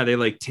 Yeah, they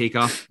like take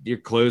off your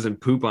clothes and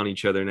poop on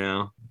each other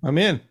now. I'm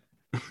in.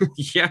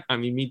 Yeah, I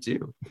mean, me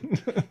too.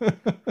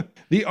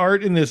 The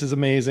art in this is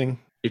amazing.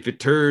 If it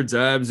turds,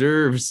 I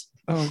observes.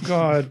 Oh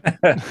God.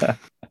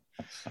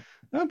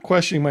 I'm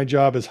questioning my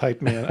job as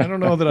hype man. I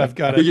don't know that I've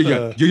got it.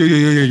 Yeah.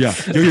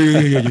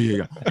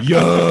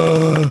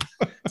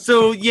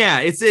 So yeah,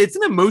 it's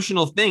an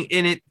emotional thing,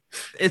 and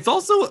it's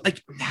also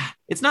like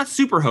it's not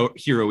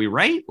superhero-y,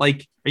 right?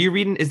 Like, are you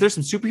reading? Is there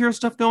some superhero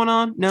stuff going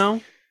on?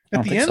 No.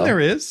 At the end, there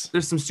is.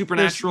 There's some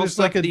supernatural stuff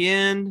like at the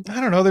end.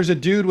 I don't know. There's a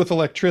dude with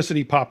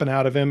electricity popping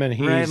out of him, and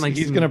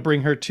he's going to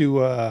bring her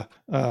to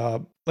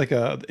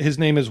his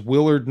name is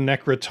Willard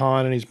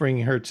Necroton, and he's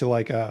bringing her to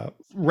like a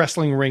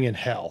wrestling ring in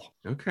hell.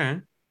 Okay.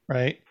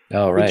 Right.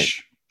 Oh, right.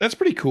 That's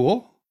pretty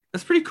cool.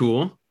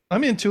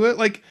 I'm into it.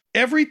 Like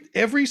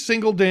every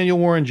single Daniel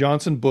Warren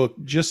Johnson book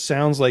just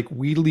sounds like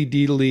wheedly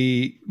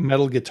deedly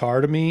metal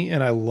guitar to me,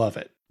 and I love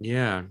it.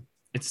 Yeah.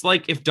 It's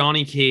like if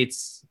Donny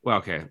Cates. Well,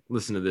 okay,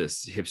 listen to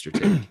this hipster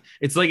take.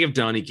 It's like if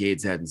Donny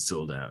Cates hadn't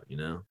sold out,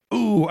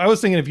 Ooh, I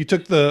was thinking if you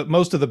took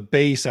most of the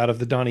bass out of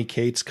the Donny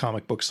Cates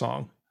comic book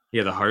song.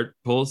 Yeah, the heart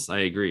pulse.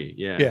 I agree.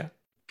 Yeah. Yeah.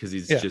 Because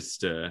he's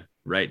just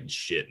writing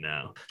shit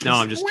now. No,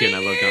 I'm just kidding. I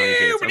love Donny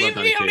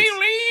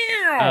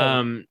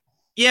Cates.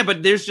 Yeah,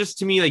 but there's just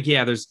to me like,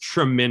 there's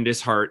tremendous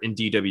heart in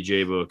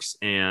DWJ books,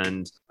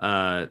 and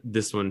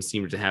this one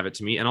seemed to have it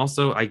to me. And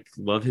also, I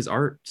love his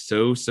art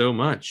so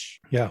much.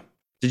 Yeah.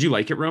 Did you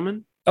like it,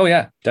 Roman? Oh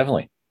yeah,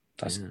 definitely.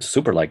 I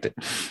super liked it.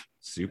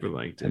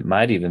 It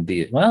might even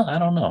be, well, I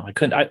don't know. I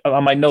couldn't,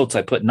 on my notes,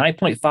 I put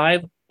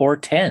 9.5 or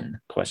 10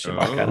 question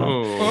mark.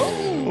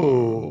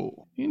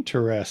 Oh,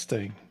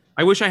 interesting.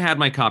 I wish I had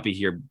my copy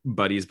here,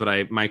 buddies,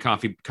 but my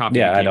copy became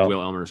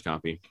Will Elmer's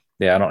copy.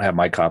 Yeah, I don't have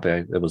my copy.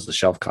 It was the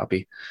shelf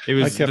copy.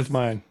 I kept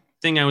mine.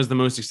 Thing I was the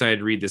most excited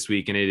to read this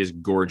week, and it is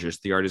gorgeous.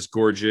 The art is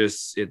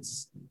gorgeous.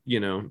 It's,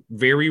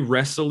 very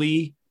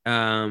wrestly.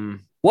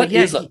 What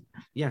is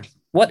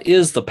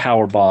the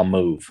power bomb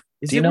move?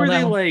 Is it where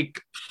they like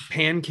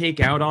pancake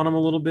out on him a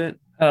little bit?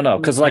 I don't know,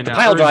 because like the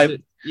pile driver.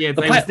 I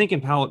was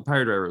thinking pile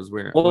driver was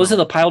where. Well, was it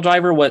the pile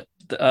driver? What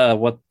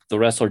the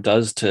wrestler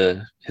does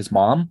to his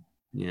mom?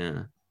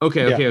 Yeah.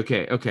 Okay.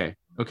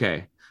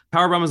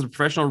 Powerbomb is a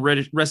professional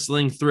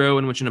wrestling throw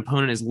in which an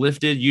opponent is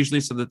lifted,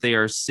 usually so that they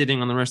are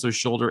sitting on the wrestler's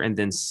shoulder and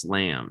then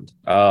slammed.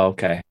 Oh,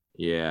 okay.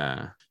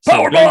 Yeah.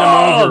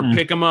 Powerbomb!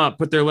 Pick them up,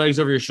 put their legs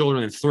over your shoulder,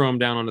 and then throw them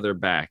down onto their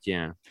back.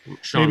 Yeah.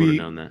 Sean would have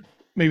known that.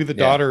 Maybe the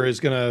daughter is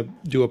going to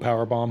do a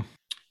power bomb.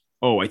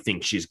 Oh, I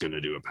think she's going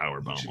to do a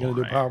power bomb. She's going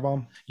to do a power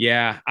bomb.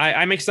 Yeah,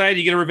 I'm excited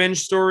to get a revenge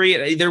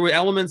story. There were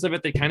elements of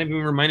it that kind of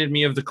even reminded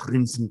me of the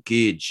Crimson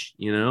Cage,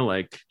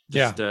 how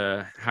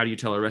do you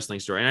tell a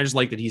wrestling story? And I just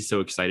like that he's so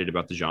excited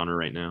about the genre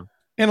right now.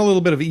 And a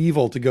little bit of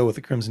evil to go with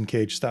the Crimson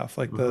Cage stuff.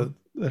 Like that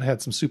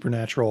had some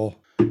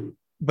supernatural,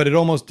 but it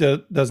almost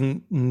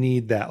doesn't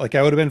need that. Like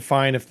I would have been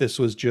fine if this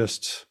was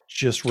just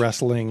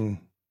wrestling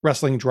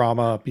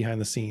drama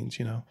behind the scenes,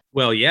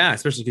 Well, yeah,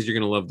 especially because you're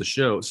going to love the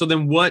show. So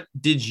then what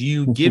did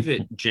you give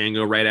it,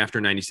 Django, right after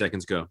 90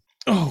 seconds go?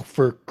 Oh,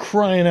 for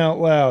crying out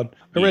loud.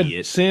 I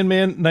read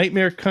Sandman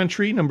Nightmare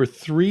Country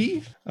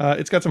 #3.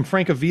 It's got some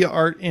Francavilla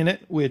art in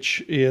it,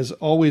 which is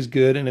always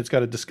good. And it's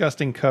got a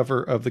disgusting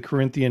cover of the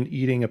Corinthian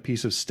eating a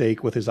piece of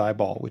steak with his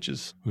eyeball, which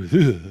is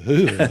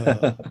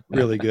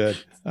really good.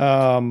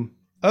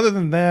 Other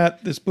than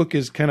that, this book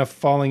is kind of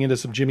falling into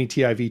some Jimmy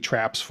TIV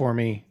traps for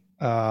me.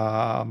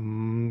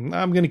 I'm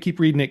going to keep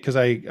reading it because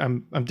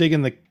I'm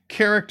digging the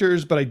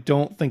characters, but I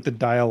don't think the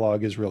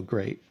dialogue is real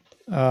great.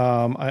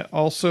 I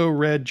also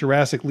read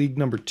Jurassic League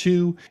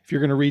 #2. If you're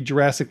going to read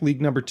Jurassic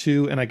League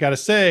 #2, and I got to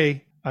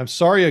say, I'm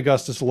sorry,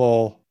 Augustus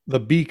Lowell, the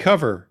B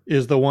cover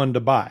is the one to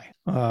buy.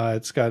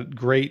 It's got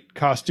great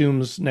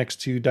costumes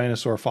next to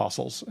dinosaur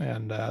fossils,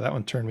 and that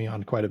one turned me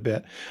on quite a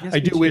bit. Yes, I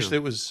do wish that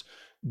it was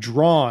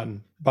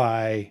drawn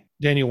by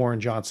Daniel Warren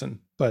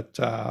Johnson, but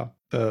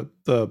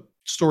the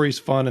story's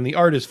fun and the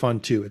art is fun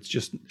too.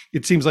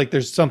 It seems like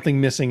there's something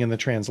missing in the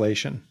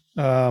translation.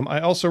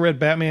 I also read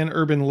Batman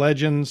Urban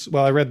Legends.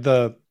 Well, I read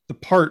the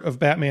part of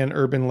Batman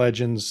Urban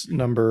Legends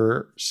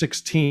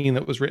 #16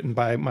 that was written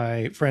by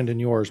my friend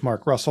and yours,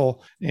 Mark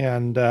Russell.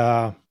 And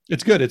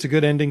it's good. It's a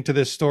good ending to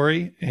this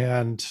story.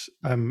 And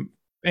I'm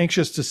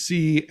anxious to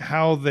see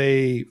how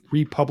they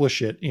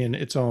republish it in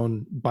its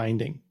own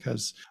binding,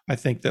 because I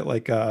think that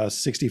like a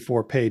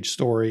 64-page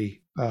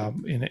story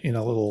in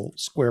a little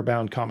square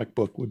bound comic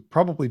book would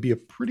probably be a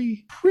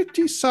pretty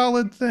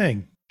solid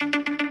thing.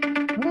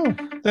 Oh,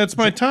 that's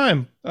my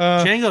time.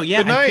 Django, yeah,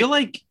 good night. I feel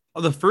like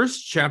the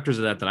first chapters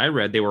of that I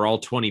read, they were all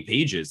 20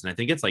 pages, and I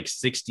think it's like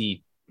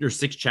 60 or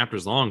 6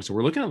 chapters long. So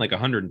we're looking at like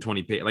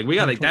 120 pages. Like we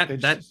got like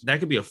that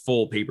could be a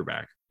full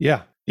paperback.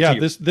 Yeah.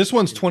 This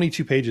one's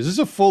 22 pages. This is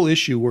a full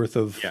issue worth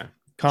of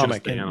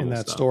comic in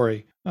that stuff.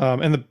 Story.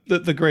 And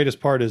the greatest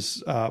part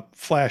is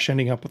Flash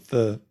ending up with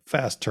the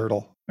fast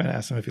turtle and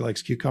ask him if he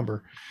likes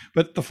cucumber.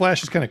 But the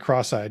Flash is kind of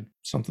cross-eyed.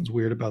 Something's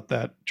weird about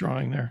that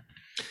drawing there.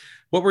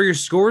 What were your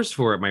scores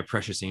for it, my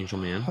precious angel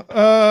man?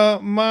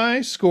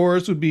 My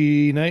scores would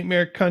be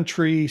Nightmare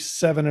Country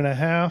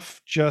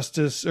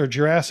 7.5,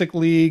 Jurassic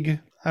League,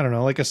 I don't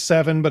know, like a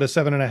 7, but a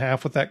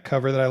 7.5 with that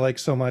cover that I like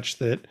so much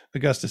that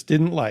Augustus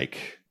didn't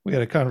like. We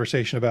had a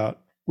conversation about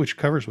which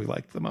covers we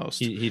liked the most.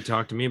 He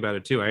talked to me about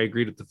it too. I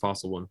agreed with the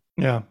fossil one.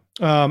 Yeah.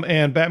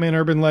 And Batman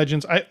Urban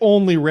Legends, I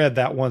only read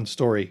that one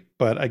story,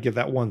 but I give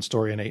that one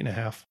story an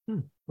 8.5.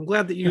 I'm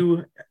glad that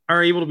you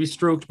are able to be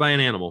stroked by an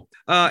animal.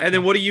 And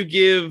then what do you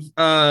give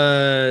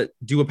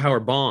Do a Power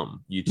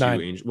Bomb? You two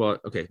 9. Angel. Well,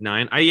 okay,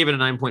 9. I gave it a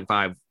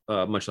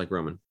 9.5, much like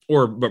Roman.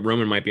 But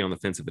Roman might be on the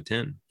fence of a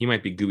 10. He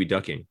might be gooey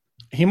ducking.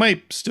 He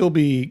might still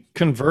be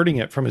converting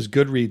it from his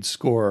Goodreads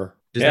score.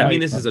 Does that mean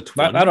this is a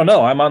 20? I don't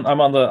know.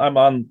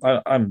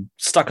 I'm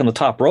stuck on the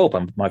top rope.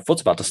 My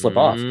foot's about to slip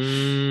off.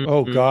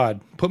 Oh God,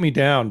 put me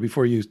down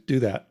before you do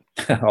that.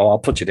 Oh, I'll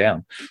put you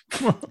down.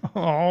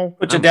 Oh,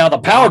 put you down. The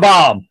power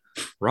bomb.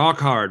 Rock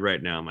hard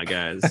right now, my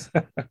guys.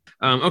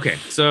 Okay,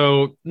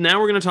 so now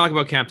we're going to talk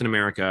about Captain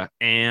America,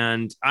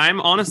 and I'm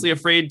honestly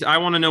afraid. I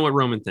want to know what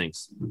Roman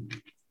thinks.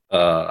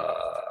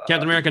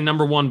 Captain America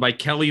 #1 by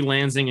Kelly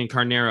Lansing and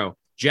Carnero.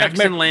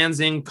 Jackson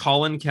Lansing,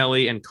 Colin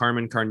Kelly, and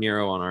Carmen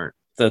Carnero on art.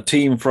 The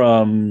team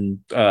from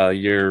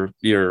your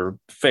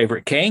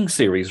favorite Kang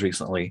series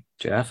recently,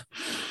 Jeff.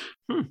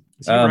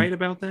 Is he right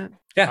about that?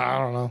 Yeah, I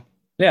don't know.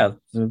 Yeah,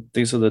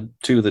 these are the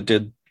two that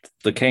did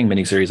the Kang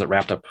miniseries that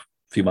wrapped up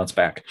a few months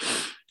back.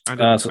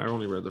 I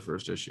only read the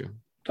first issue.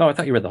 Oh, I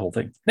thought you read the whole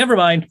thing. Never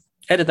mind.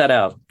 Edit that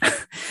out.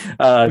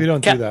 We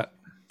don't do that.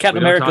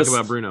 Captain America. America's Talk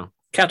about Bruno.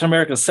 Captain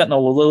America's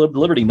Sentinel of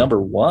Liberty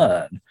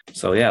 #1.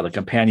 So yeah, the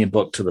companion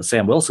book to the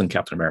Sam Wilson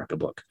Captain America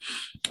book.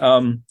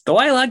 Though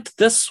I liked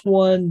this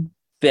one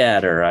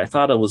better. I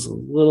thought it was a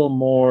little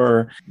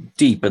more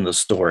deep in the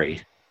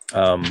story.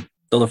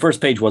 Though the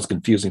first page was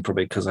confusing for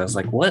me because I was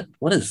like, what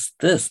is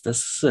this?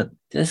 This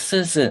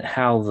isn't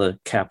how the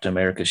Captain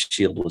America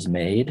shield was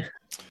made.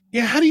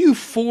 Yeah, how do you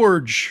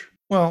forge?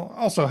 Well,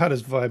 also, how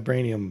does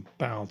vibranium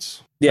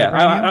bounce?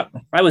 Yeah,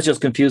 I was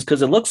just confused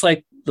because it looks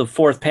like the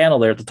fourth panel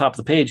there at the top of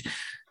the page.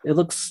 It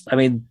looks,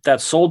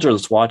 that soldier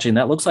that's watching,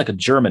 that looks like a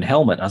German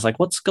helmet. I was like,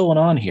 what's going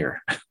on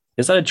here?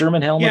 Is that a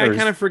German helmet? Yeah, I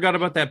kind of forgot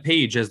about that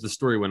page as the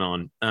story went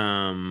on.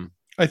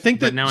 I think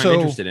that now I'm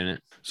interested in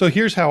it. So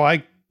here's how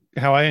I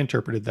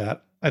interpreted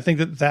that. I think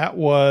that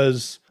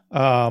was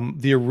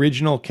the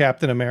original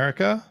Captain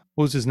America.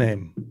 What was his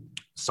name?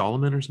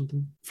 Solomon or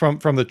something?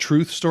 From the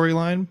Truth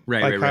storyline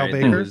by Kyle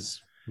Baker. That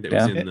was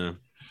in the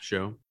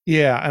show.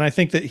 Yeah, and I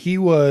think that he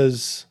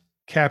was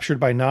captured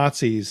by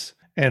Nazis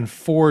and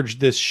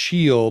forged this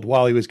shield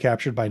while he was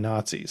captured by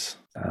Nazis.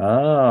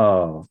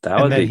 Oh,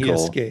 that would be cool. And then he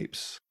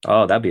escapes.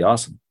 Oh, that'd be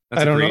awesome.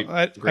 I don't know.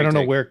 I don't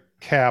know where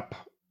Cap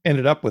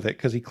ended up with it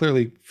because he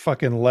clearly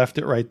fucking left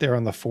it right there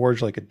on the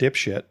forge like a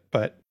dipshit.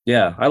 But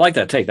yeah, I like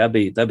that take. That'd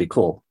be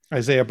cool.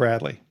 Isaiah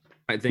Bradley.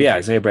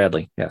 Isaiah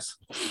Bradley. Yes.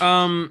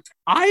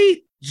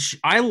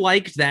 I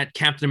liked that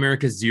Captain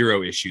America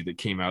 0 issue that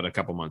came out a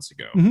couple months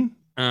ago. Mm-hmm.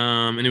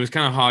 And it was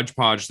kind of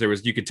hodgepodge.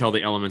 You could tell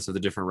the elements of the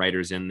different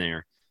writers in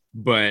there,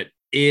 but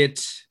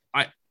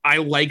I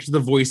liked the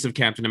voice of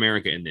Captain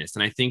America in this.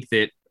 And I think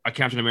that a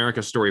Captain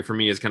America story for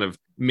me is kind of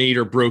made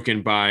or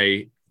broken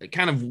by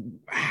kind of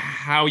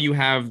how you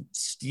have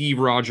Steve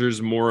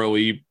Rogers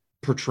morally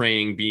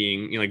portraying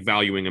being,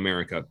 valuing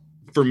America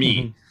for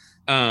me.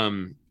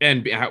 Mm-hmm.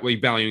 And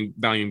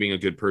valuing being a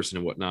good person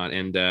and whatnot.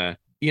 And,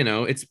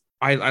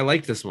 I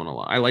like this one a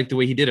lot. I like the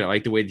way he did it. I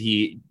like the way that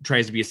he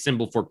tries to be a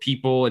symbol for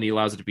people and he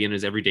allows it to be in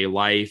his everyday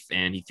life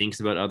and he thinks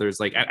about others.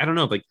 Like, I don't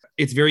know, like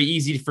it's very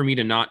easy for me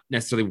to not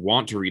necessarily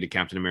want to read a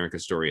Captain America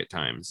story at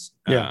times.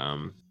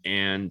 Yeah.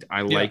 And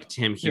I liked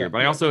him here, but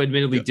I also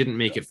admittedly didnn't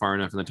make it far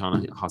enough in the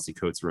Ta-Nehisi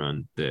Coates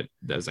run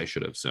as I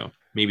should have. So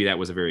maybe that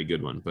was a very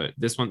good one, but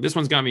this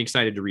one's got me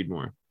excited to read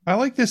more. I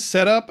like this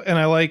setup and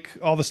I like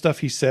all the stuff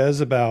he says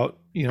about,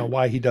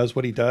 why he does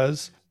what he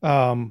does.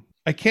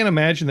 I can't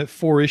imagine that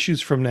 4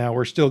 issues from now,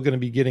 we're still going to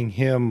be getting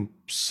him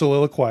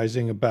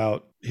soliloquizing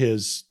about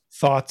his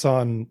thoughts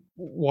on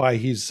why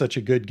he's such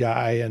a good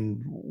guy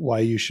and why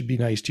you should be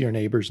nice to your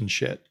neighbors and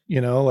shit.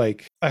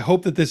 I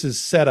hope that this is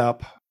set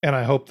up and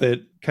I hope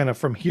that kind of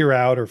from here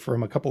out or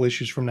from a couple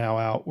issues from now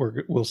out,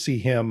 we'll see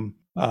him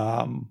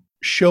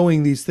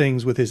showing these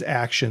things with his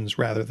actions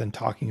rather than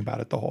talking about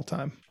it the whole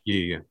time.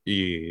 Yeah.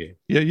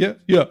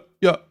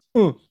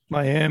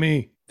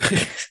 Miami.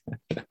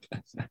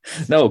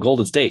 No,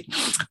 Golden State.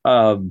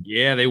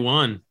 Yeah, they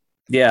won.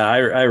 Yeah,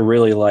 I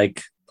really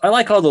like I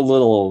like all the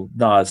little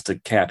nods to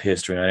Cap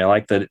history. I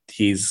like that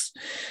he's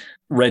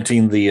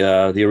renting the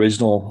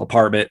original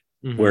apartment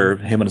where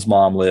him and his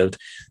mom lived.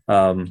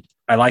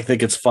 I like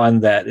think it's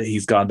fun that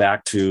he's gone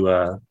back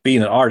to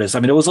being an artist. I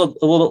mean, it was a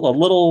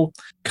little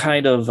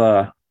kind of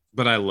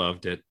but I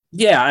loved it.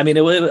 Yeah, I mean,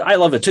 I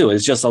love it too.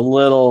 It's just a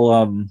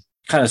little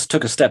kind of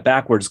took a step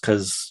backwards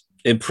because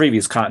in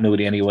previous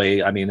continuity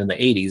anyway, I mean, in the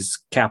 80s,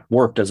 Cap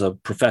worked as a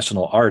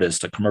professional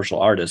artist, a commercial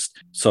artist.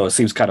 So it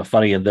seems kind of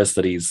funny in this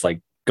that he's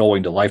like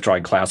going to life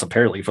drawing class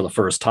apparently for the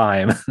first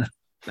time.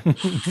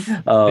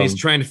 He's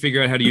trying to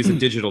figure out how to use a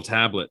digital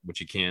tablet, which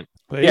he can't.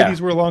 The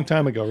 80s were a long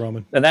time ago,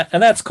 Roman. And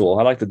that's cool.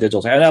 I like the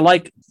digital, and I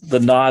like the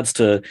nods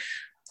to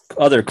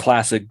other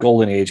classic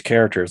Golden Age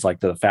characters, like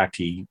the fact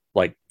he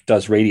like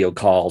does radio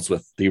calls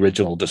with the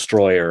original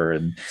Destroyer.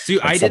 And see,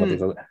 I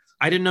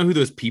didn't know who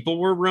those people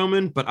were,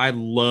 Roman, but I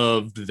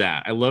loved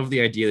that. I love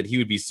the idea that he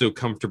would be so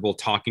comfortable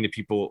talking to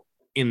people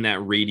in that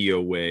radio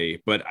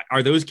way. But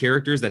are those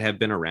characters that have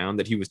been around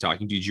that he was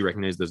talking to? Did you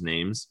recognize those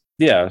names?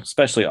 Yeah,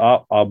 especially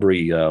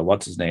Aubrey.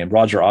 What's his name?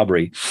 Roger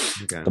Aubrey,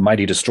 the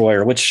Mighty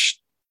Destroyer. Which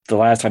the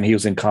last time he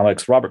was in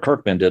comics, Robert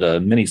Kirkman did a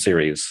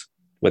miniseries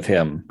with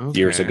him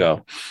years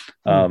ago.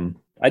 I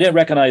didn't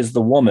recognize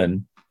the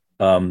woman.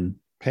 Pam.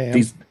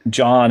 These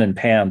John and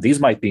Pam. These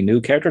might be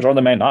new characters, or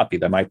they might not be.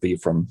 They might be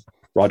from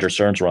Roger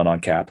Stern's run on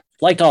Cap.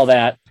 Liked all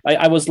that.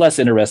 I was less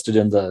interested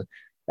in the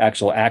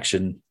actual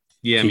action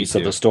piece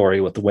of the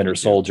story with the Winter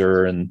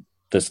Soldier and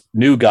this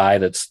new guy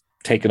that's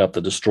taken up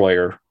the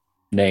Destroyer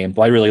name.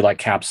 But I really like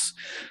Cap's,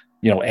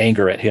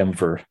 anger at him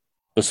for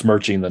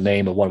besmirching the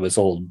name of one of his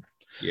old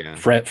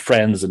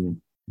friends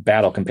and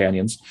battle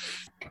companions.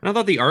 I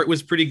thought the art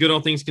was pretty good, all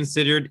things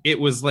considered. It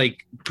was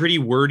like pretty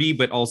wordy,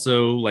 but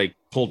also like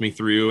pulled me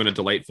through in a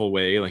delightful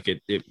way. Like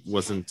it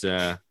wasn't.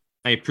 I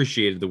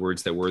appreciated the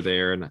words that were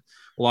there, and a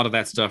lot of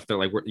that stuff that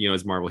like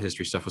as Marvel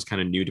history stuff was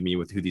kind of new to me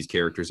with who these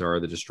characters are,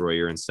 the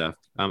Destroyer and stuff.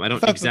 I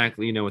don't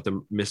exactly know what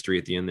the mystery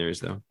at the end there is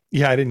though.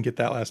 Yeah, I didn't get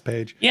that last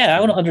page. Yeah, I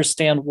want to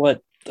understand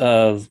what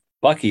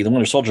Bucky, the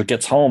Winter Soldier,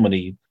 gets home and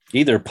he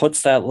either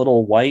puts that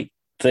little white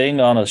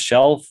thing on a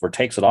shelf or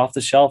takes it off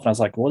the shelf, and I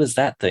was like, what is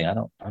that thing? I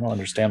don't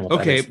understand what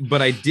that is.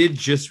 But I did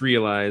just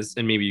realize,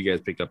 and maybe you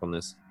guys picked up on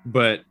this,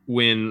 but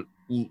when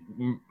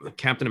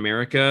Captain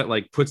America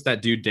like puts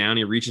that dude down,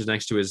 he reaches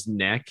next to his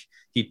neck,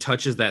 he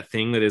touches that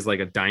thing that is like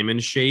a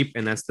diamond shape,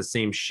 and that's the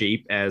same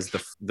shape as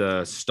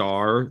the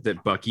star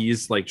that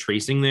Bucky's like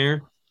tracing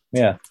there.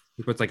 Yeah,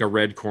 he puts like a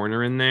red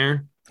corner in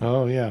there.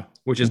 Oh yeah,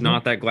 which is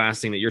not that glass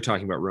thing that you're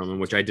talking about, Roman,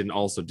 which I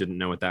didn't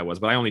know what that was,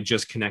 but I only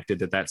just connected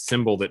that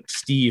symbol that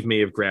Steve may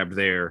have grabbed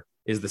there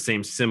is the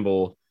same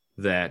symbol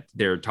that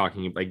they're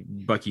talking, like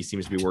Bucky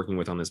seems to be working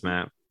with on this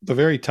map. The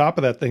very top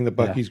of that thing that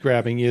Bucky's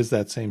grabbing is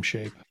that same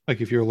shape, like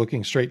if you're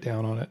looking straight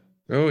down on it.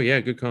 Oh yeah,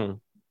 good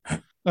call.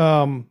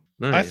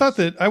 Nice. I thought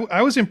that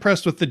I was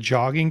impressed with the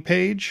jogging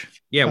page.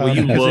 Yeah, well,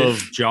 you love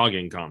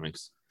jogging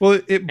comics.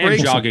 Well, it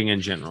breaks, and jogging in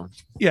general.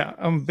 Yeah,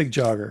 I'm a big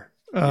jogger.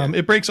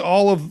 It breaks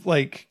all of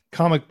like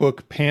comic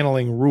book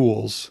paneling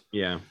rules.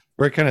 Yeah,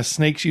 where it kind of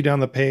snakes you down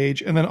the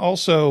page, and then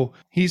also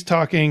he's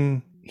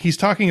talking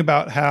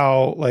about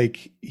how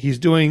like he's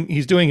doing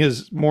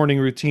his morning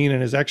routine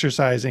and his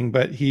exercising,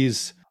 but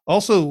he's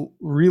also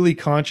really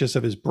conscious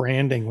of his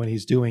branding when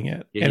he's doing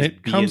it, and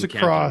it comes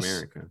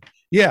across.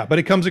 Yeah, but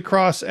it comes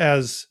across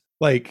as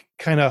like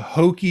kind of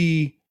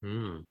hokey,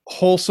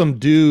 wholesome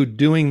dude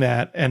doing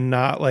that, and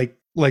not like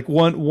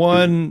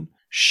one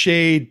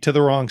shade to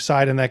the wrong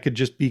side, and that could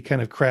just be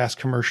kind of crass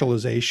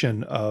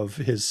commercialization of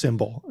his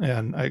symbol.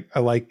 And I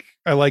like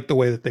the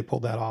way that they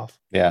pulled that off.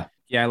 Yeah,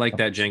 I like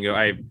that, Django.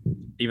 I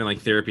even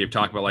like therapy. I've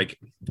talked about like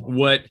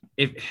what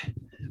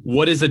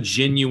is a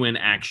genuine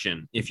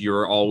action if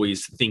you're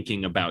always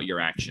thinking about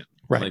your action.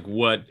 Right. Like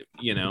what,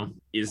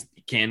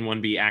 can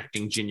one be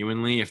acting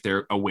genuinely if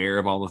they're aware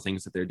of all the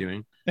things that they're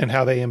doing and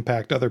how they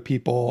impact other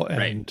people?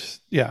 And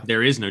yeah,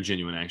 there is no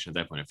genuine action at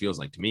that point. It feels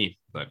like to me,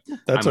 but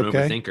that's I'm an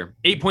okay. overthinker.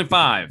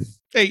 8.5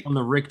 8 on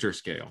the Richter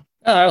scale.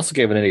 I also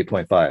gave it an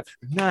 8.5.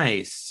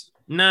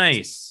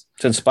 Nice.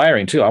 It's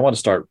inspiring too. I want to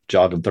start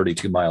jogging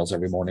 32 miles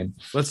every morning.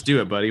 Let's do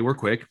it, buddy. We're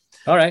quick.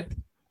 All right.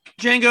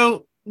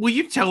 Django, will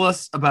you tell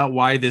us about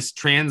why this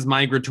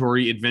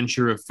transmigratory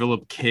adventure of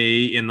Philip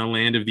K. in the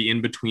land of the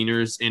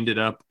In-Betweeners ended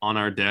up on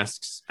our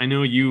desks? I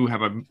know you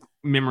have a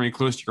memory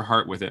close to your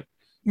heart with it.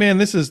 Man,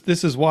 this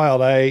is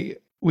wild.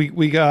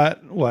 We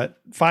got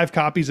 5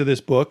 copies of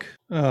this book,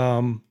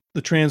 The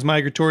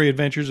Transmigratory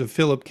Adventures of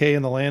Philip K.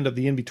 in the Land of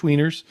the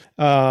In-Betweeners.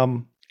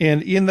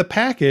 And in the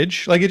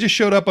package, like it just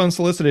showed up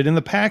unsolicited. In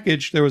the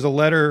package, there was a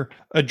letter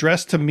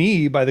addressed to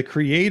me by the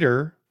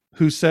creator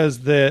who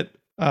says that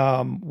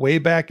way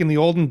back in the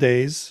olden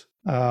days,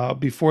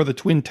 before the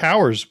Twin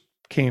Towers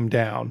came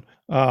down,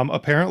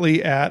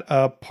 apparently at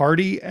a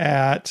party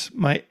at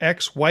my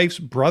ex-wife's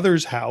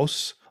brother's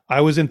house,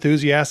 I was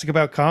enthusiastic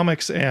about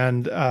comics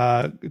and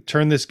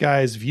turned this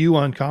guy's view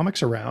on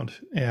comics around.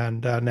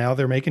 And now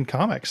they're making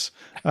comics.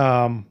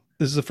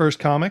 This is the first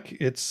comic.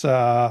 It's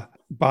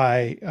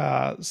by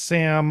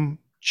Sam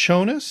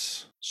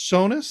Sonis.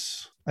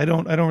 I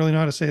don't really know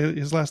how to say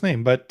his last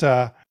name, but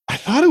I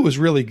thought it was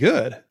really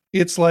good.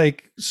 It's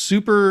like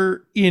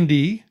super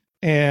indie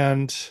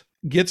and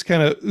gets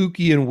kind of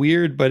ooky and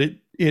weird, but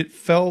it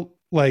felt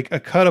like a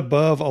cut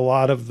above a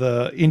lot of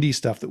the indie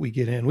stuff that we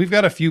get in. We've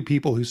got a few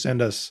people who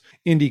send us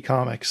indie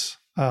comics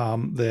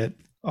that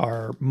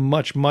are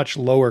much, much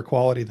lower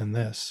quality than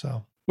this.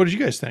 So what did you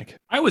guys think?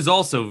 I was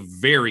also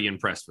very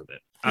impressed with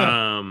it.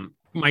 Yeah.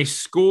 My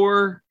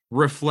score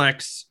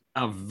reflects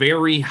a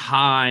very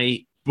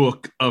high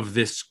book of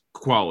this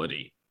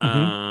quality.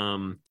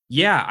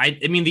 Yeah, I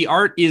mean, the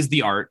art is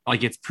the art.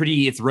 Like,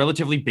 it's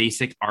relatively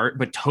basic art,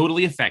 but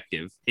totally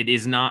effective. It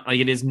is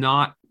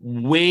not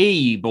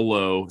way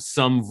below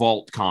some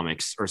Vault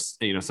comics or,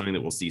 something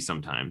that we'll see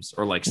sometimes,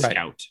 or like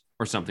Scout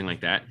or something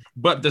like that.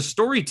 But the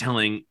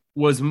storytelling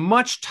was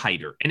much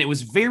tighter, and it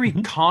was very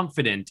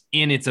confident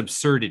in its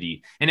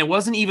absurdity. And it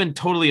wasn't even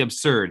totally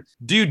absurd.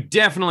 Dude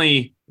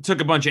definitely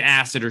took a bunch of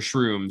acid or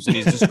shrooms, and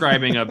he's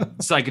describing a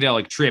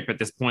psychedelic trip at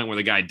this point where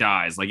the guy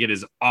dies. Like, it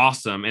is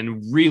awesome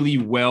and really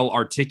well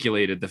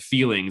articulated the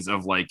feelings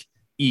of like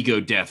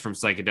ego death from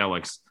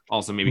psychedelics.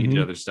 Also, maybe he did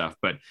other stuff,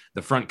 but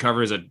the front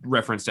cover is a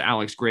reference to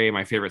Alex Gray,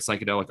 my favorite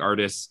psychedelic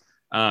artist.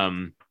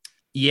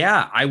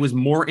 Yeah, I was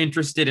more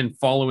interested in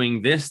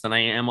following this than I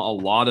am a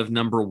lot of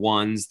number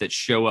ones that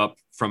show up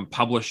from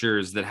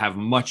publishers that have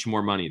much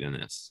more money than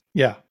this.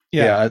 Yeah.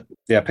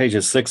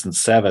 Pages 6 and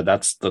 7.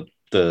 That's the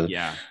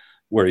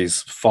where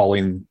he's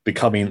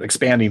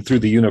expanding through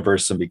the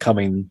universe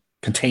and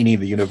containing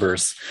the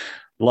universe.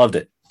 Loved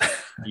it.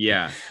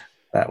 Yeah.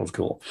 That was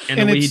cool. And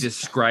the way he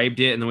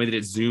described it and the way that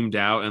it zoomed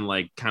out and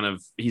like kind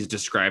of he's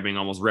describing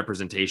almost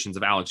representations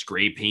of Alex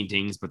Gray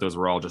paintings, but those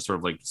were all just sort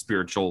of like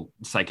spiritual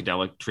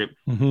psychedelic trip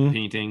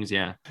paintings.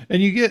 Yeah.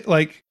 And you get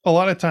like a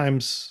lot of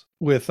times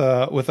with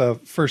a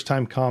first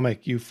time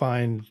comic, you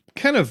find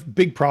kind of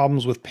big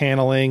problems with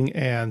paneling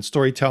and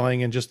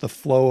storytelling and just the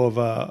flow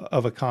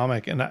of a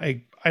comic. And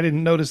I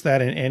didn't notice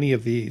that in any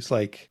of these.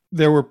 Like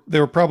there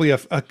were probably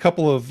a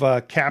couple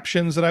of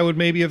captions that I would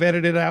maybe have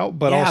edited out,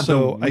 but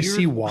also I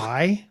see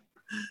why.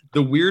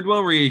 The weird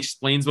one where he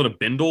explains what a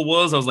bindle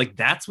was. I was like,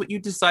 that's what you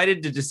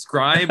decided to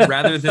describe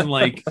rather than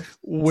like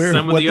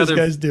some of the other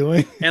guy's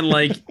doing. And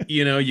like,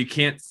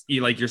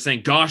 you're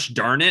saying, gosh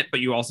darn it, but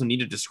you also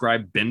need to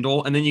describe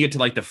bindle. And then you get to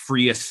like the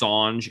free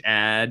Assange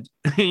ad.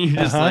 You're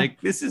just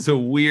like, this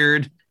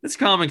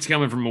comic's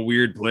coming from a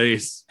weird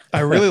place.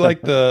 I really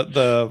like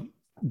the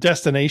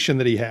destination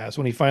that he has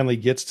when he finally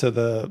gets to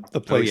the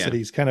place that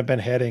he's kind of been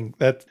heading.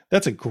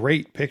 That's a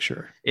great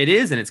picture. It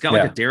is, and it's got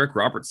like a Derek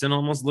Robertson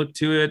almost look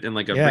to it, and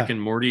like a Rick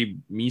and Morty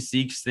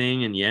Meeseeks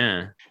thing, and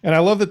and I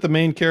love that the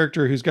main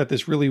character, who's got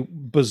this really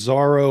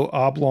bizarro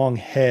oblong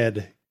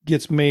head,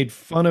 gets made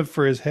fun of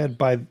for his head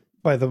by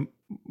the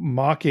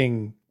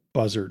mocking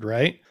buzzard,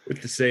 right?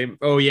 With the same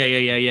With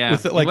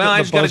the, like, I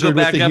just gotta go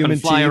back up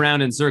and fly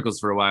around in circles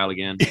for a while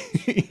again.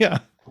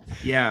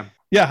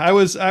 Yeah, I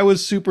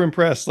was super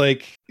impressed.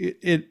 Like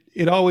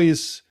it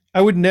always,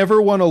 I would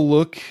never want to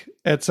look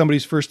at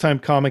somebody's first time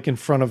comic in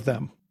front of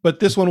them, but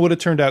this one would have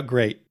turned out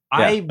great.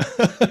 I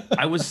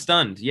was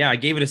stunned. Yeah, I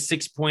gave it a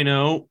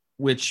 6.0,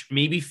 which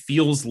maybe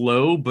feels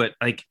low, but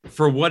like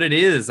for what it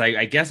is,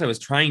 I guess I was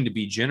trying to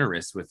be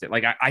generous with it.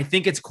 Like I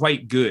think it's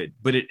quite good,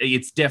 but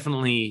it's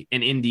definitely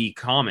an indie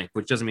comic,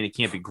 which doesn't mean it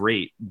can't be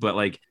great. But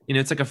like,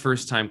 it's like a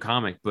first time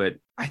comic, but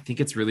I think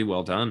it's really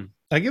well done.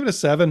 I give it a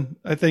 7.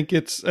 I think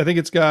it's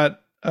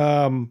got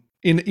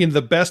in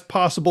the best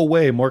possible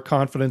way more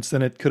confidence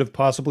than it could have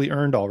possibly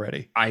earned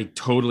already. I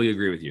totally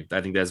agree with you.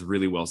 I think that's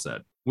really well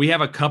said. We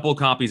have a couple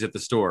copies at the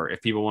store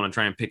if people want to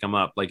try and pick them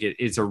up. Like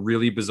it's a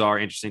really bizarre,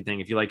 interesting thing.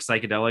 If you like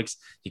psychedelics,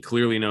 he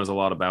clearly knows a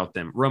lot about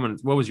them. Roman,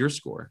 what was your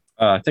score?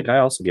 I think I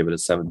also give it a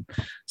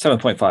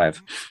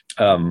 7.5.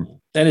 And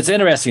it's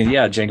interesting,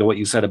 Django, what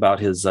you said about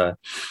his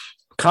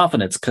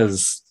confidence,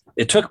 because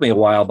it took me a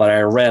while, but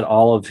I read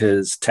all of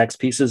his text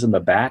pieces in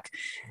the back.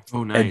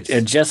 Oh, nice.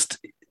 And just,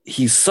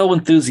 he's so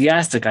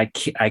enthusiastic. I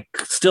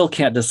still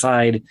can't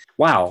decide,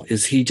 wow,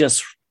 is he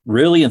just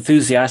really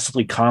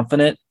enthusiastically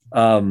confident?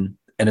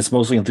 And it's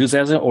mostly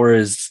enthusiasm, or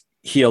is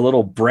he a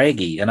little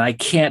braggy? And I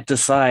can't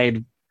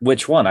decide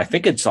which one. I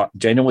think it's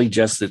genuinely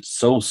just, it's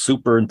so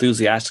super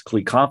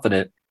enthusiastically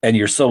confident, and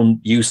you're so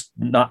used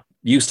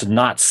to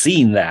not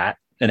seeing that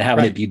and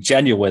having it be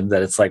genuine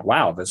that it's like,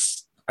 wow,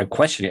 I'm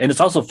questioning it. And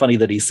it's also funny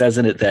that he says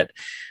in it that,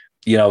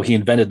 he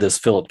invented this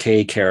Philip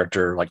K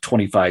character like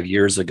 25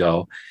 years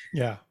ago.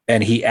 Yeah.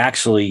 And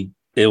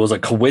it was a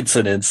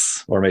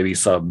coincidence, or maybe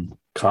some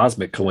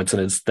cosmic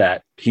coincidence,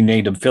 that he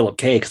named him Philip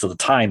K, because at the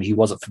time he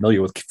wasn't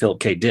familiar with Philip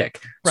K. Dick.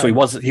 Right.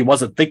 So he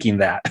wasn't thinking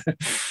that.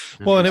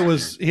 Well, and it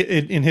was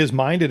in his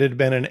mind, it had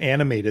been an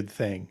animated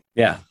thing.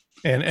 Yeah.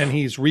 And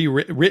he's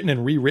written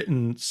and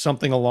rewritten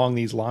something along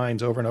these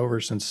lines over and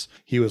over since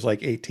he was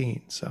like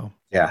 18. So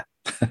yeah.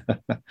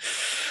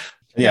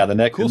 The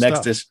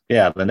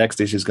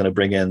next issue is going to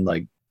bring in,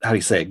 like, how do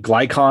you say it?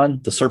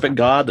 Glycon, the serpent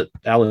god that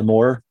Alan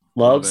Moore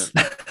loves.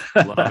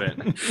 Love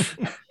it.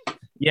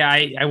 Yeah,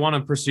 I want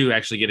to pursue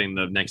actually getting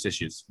the next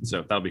issues.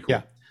 So that'll be cool.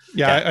 Yeah.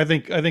 Yeah, I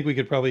think we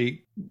could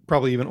probably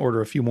even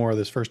order a few more of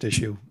this first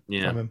issue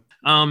from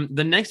him.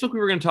 The next book we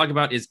were going to talk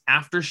about is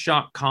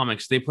Aftershock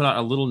Comics. They put out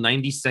a little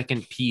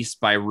 90-second piece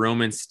by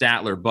Roman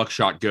Statler,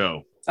 Buckshot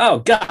Go. Oh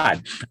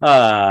God.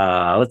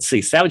 Let's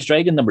see. Savage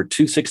Dragon number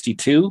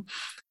 262.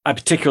 I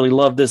particularly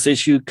love this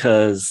issue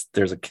because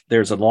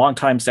there's a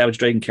longtime Savage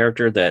Dragon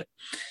character that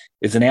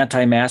is an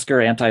anti-masker,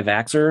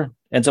 anti-vaxxer,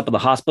 ends up in the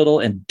hospital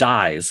and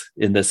dies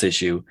in this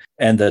issue.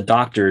 And the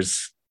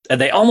doctors, and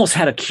they almost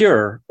had a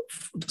cure,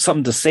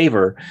 something to save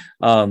her,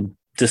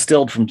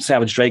 distilled from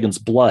Savage Dragon's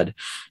blood.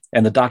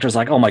 And the doctor's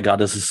like, oh my God,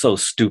 this is so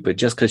stupid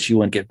just because she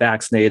wouldn't get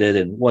vaccinated,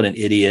 and what an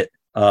idiot.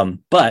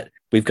 But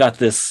we've got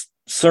this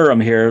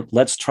serum here.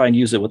 Let's try and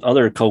use it with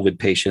other COVID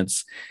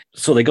patients.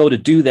 So they go to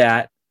do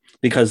that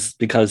because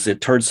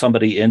it turns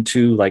somebody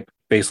into like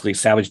basically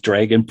Savage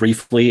Dragon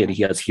briefly, and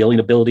he has healing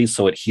abilities.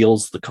 So it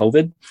heals the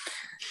COVID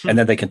and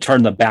then they can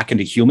turn them back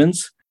into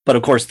humans. But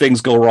of course,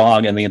 things go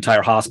wrong and the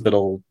entire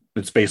hospital,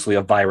 it's basically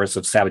a virus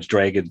of Savage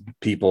Dragon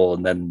people.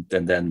 And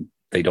then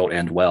they don't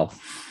end well.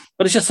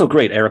 But it's just so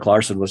great. Eric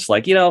Larson was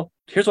like,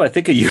 here's what I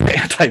think of you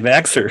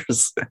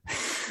anti-vaxxers.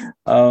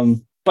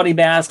 Bunny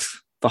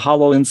Masks, The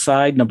Hollow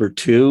Inside, number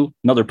 2,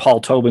 another Paul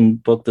Tobin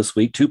book this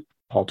week, 2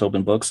 Paul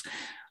Tobin books.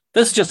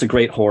 This is just a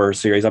great horror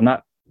series.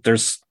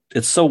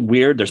 It's so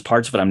weird. There's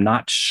parts of it I'm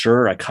not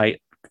sure I'm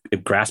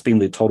grasping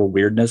the total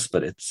weirdness,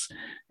 but it's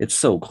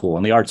so cool.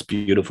 And the art's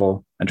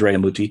beautiful. Andrea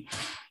Muti.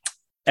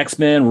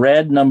 X-Men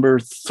Red, number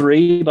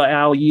 3 by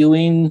Al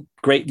Ewing.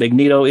 Great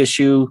Magneto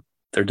issue.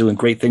 They're doing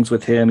great things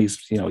with him. He's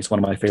one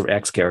of my favorite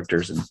X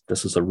characters, and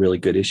this is a really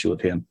good issue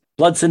of him.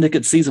 Blood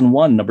Syndicate season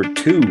 1, number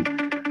 2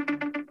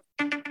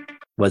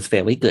 was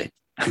very good.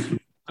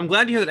 I'm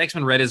glad to hear that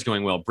X-Men Red is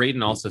going well.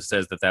 Braden also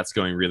says that that's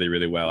going really,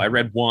 really well. I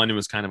read 1 and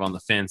was kind of on the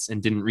fence and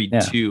didn't read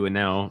 2, and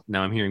now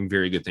I'm hearing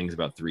very good things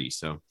about 3.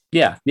 So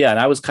yeah, and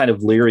I was kind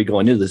of leery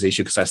going into this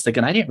issue because I was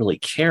thinking I didn't really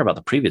care about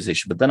the previous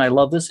issue, but then I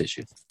love this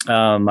issue.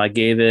 I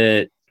gave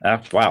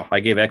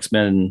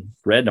X-Men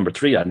Red number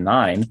 3 a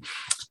 9.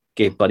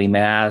 Gave Buddy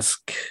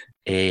Mask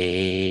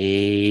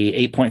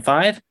a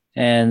 8.5,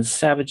 and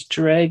Savage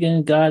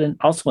Dragon got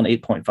also an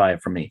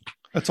 8.5 from me.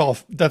 That's all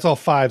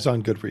 5s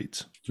on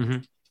Goodreads. Mm-hmm.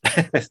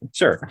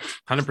 Sure.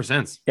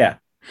 100%. Yeah.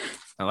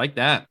 I like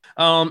that.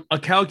 A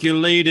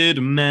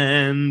calculated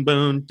man.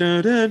 Boom,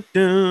 da, da,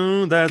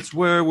 da. That's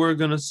where we're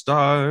going to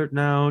start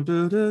now.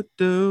 Da, da,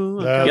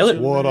 da. That's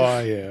what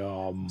I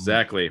am.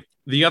 Exactly.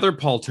 The other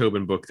Paul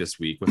Tobin book this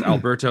week was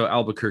Alberto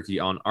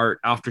Albuquerque on art,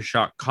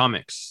 Aftershock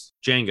Comics,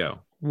 Django.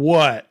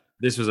 What?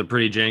 This was a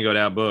pretty Django'd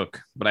out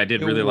book, but I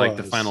did really like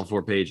the final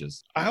 4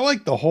 pages. I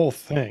like the whole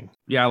thing.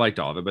 Yeah, I liked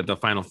all of it, but the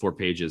final 4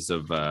 pages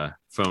of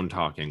phone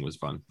talking was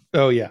fun.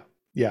 Oh, yeah.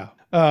 Yeah.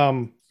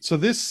 So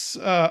this,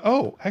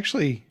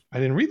 actually, I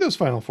didn't read those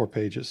final 4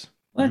 pages.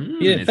 What? You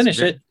didn't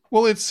finish it?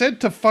 Well, it said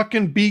to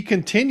fucking be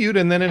continued,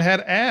 and then it had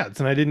ads,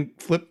 and I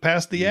didn't flip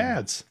past the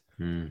ads.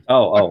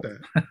 Oh.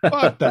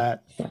 Fuck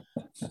that.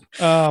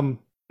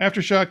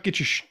 Aftershock,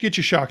 get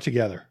your shock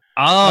together.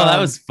 Oh, that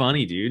was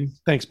funny, dude.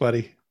 Thanks,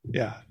 buddy.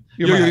 Yeah.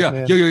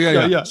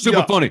 Yeah.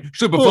 Super funny.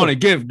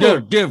 Give.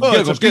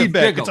 It's a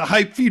feedback. It's a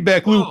hype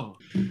feedback loop.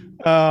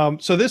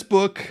 So this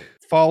book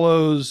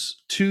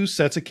follows 2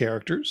 sets of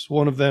characters.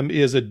 One of them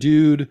is a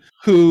dude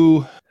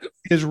who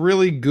is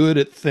really good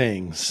at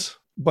things,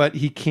 but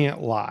he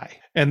can't lie.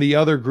 And the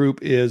other group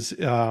is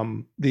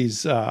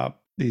these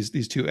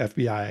 2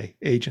 FBI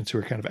agents who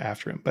are kind of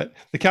after him. But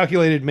the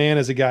calculated man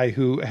is a guy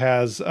who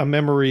has a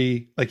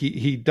memory, like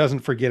he doesn't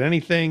forget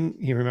anything.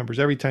 He remembers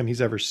every time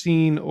he's ever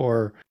seen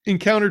or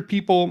encountered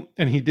people.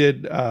 And he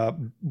did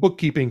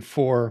bookkeeping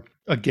for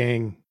a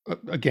gang.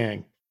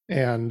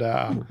 And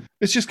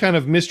it's just kind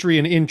of mystery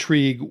and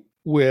intrigue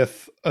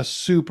with a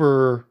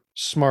super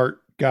smart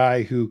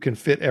guy who can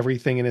fit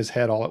everything in his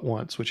head all at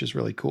once, which is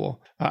really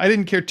cool. I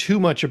didn't care too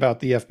much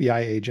about the FBI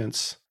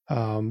agents.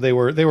 They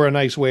were a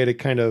nice way to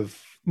kind of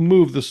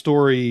move the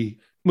story,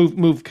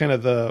 move kind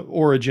of the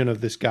origin of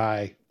this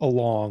guy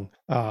along.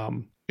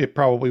 It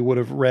probably would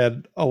have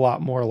read a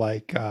lot more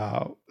like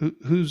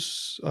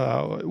who's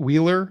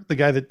Wheeler, the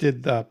guy that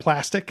did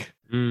Plastic.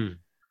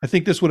 I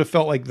think this would have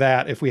felt like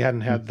that if we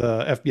hadn't had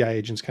the FBI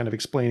agents kind of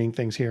explaining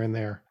things here and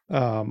there.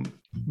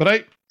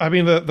 But I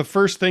mean, the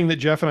first thing that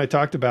Jeff and I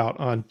talked about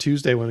on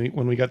Tuesday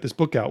when we got this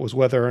book out was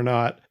whether or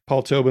not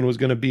Paul Tobin was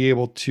going to be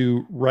able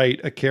to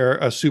write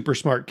a super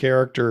smart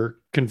character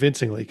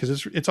convincingly,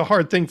 because it's a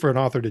hard thing for an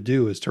author to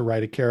do, is to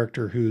write a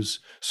character who's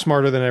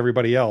smarter than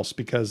everybody else,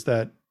 because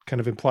that kind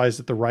of implies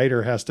that the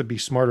writer has to be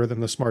smarter than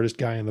the smartest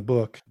guy in the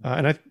book.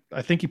 And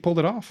I think he pulled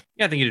it off.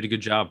 Yeah, I think he did a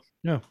good job.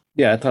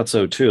 Yeah, I thought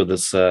so too.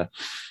 This oh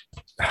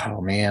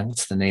man,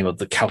 what's the name of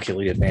the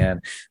calculated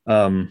man?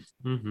 I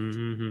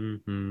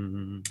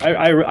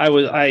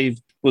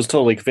was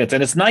totally convinced,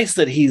 and it's nice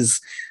that he's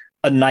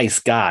a nice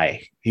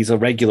guy. He's a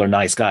regular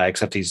nice guy,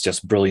 except he's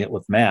just brilliant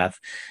with math,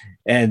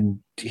 and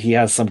he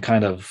has some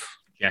kind of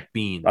Jack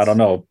Beans. I don't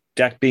know,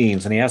 Jack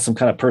Beans, and he has some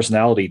kind of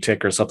personality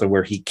tick or something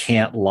where he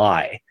can't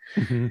lie,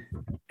 and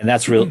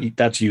that's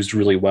used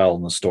really well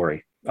in the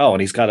story. Oh,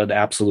 and he's got an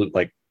absolute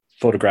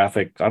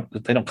photographic.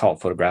 They don't call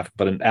it photographic,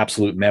 but an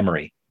absolute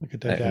memory. Like a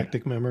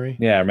didactic memory.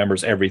 Yeah,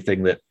 remembers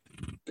everything that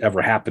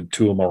ever happened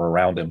to him or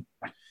around him.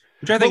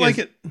 Which I think like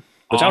is it.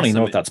 Which I don't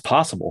even know if that's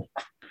possible.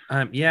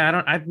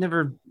 Yeah, I've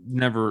never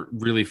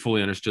really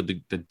fully understood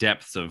the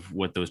depths of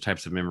what those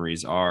types of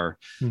memories are.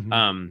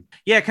 Mhm.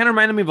 Yeah, it kind of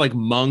reminded me of like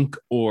Monk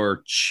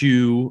or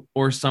Chew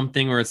or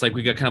something, where it's like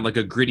we got kind of like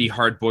a gritty,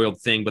 hard-boiled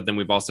thing, but then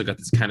we've also got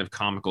this kind of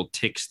comical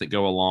ticks that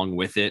go along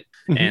with it.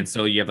 Mhm. And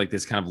so you have like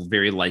this kind of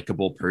very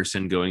likable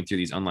person going through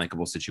these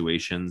unlikable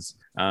situations.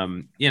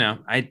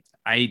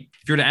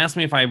 If you were to ask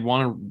me if I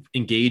want to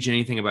engage in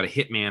anything about a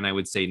hitman, I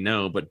would say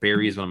no, but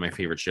Barry is one of my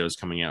favorite shows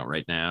coming out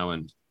right now.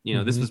 And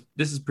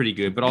this is pretty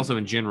good, but also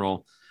in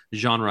general,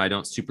 genre I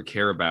don't super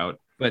care about.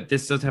 But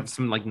this does have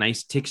some like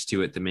nice ticks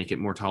to it that make it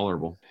more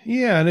tolerable.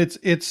 Yeah, and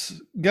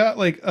it's got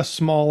like a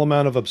small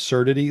amount of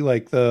absurdity.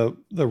 Like the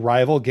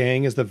rival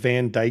gang is the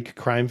Van Dyke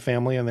crime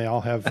family, and they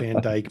all have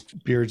Van Dyke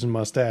beards and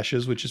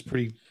mustaches, which is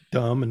pretty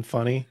dumb and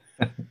funny.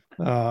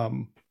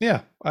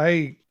 Yeah,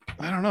 I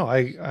don't know.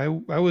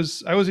 I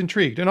was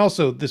intrigued, and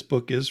also this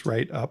book is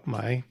right up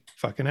my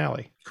fucking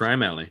alley.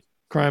 Crime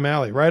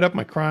Alley, right up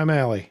my crime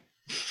alley.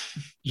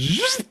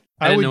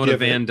 I didn't know what a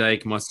Van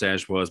Dyke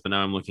mustache was, but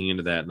now I'm looking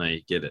into that and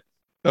I get it.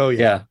 Oh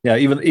yeah.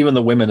 Even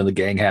the women in the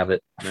gang have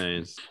it.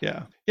 Nice.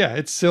 Yeah.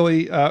 It's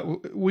silly.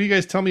 Will you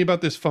guys tell me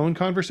about this phone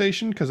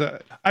conversation? Because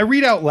I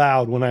read out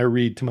loud when I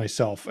read to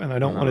myself, and I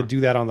don't want to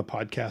do that on the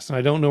podcast, and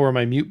I don't know where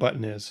my mute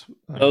button is.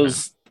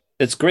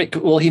 It's great.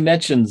 Well,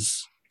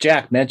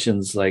 Jack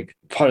mentions like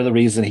part of the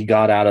reason he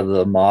got out of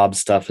the mob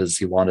stuff is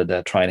he wanted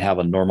to try and have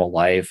a normal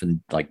life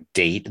and like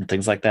date and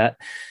things like that.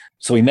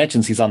 So he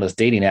mentions he's on this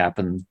dating app,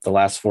 and the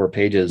last 4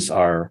 pages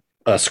are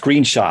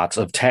screenshots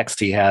of text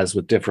he has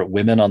with different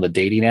women on the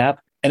dating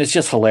app. And it's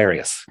just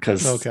hilarious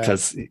because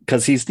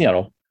he's,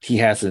 he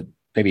hasn't,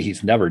 maybe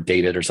he's never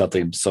dated or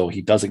something. So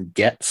he doesn't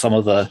get some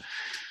of the,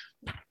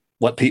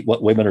 what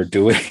women are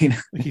doing.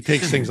 He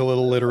takes things a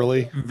little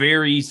literally.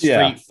 Very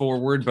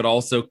straightforward, but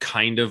also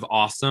kind of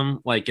awesome.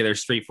 Like they're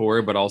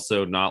straightforward, but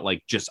also not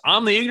like just,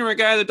 I'm the ignorant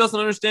guy that doesn't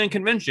understand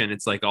convention.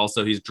 It's like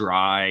also he's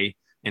dry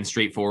and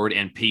straightforward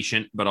and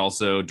patient, but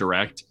also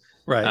direct.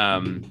 Right.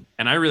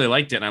 And I really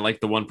liked it. And I like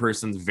the one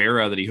person's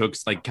Vera that he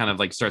hooks, like kind of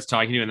like starts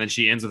talking to, and then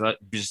she ends with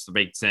just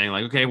like saying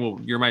like, okay, well,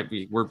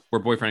 we're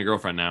boyfriend and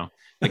girlfriend now.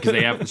 Like, cause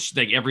they have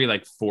like every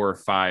like 4 or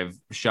 5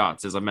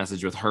 shots is a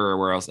message with her,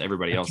 where else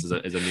everybody else is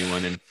a new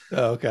one. And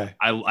okay.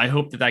 I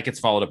hope that gets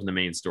followed up in the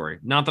main story.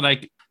 Not that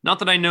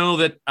I know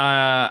that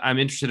I'm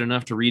interested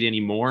enough to read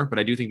any more, but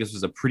I do think this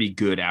was a pretty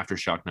good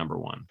Aftershock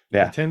 #1.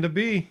 Yeah. They tend to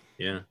be.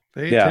 Yeah.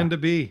 They tend to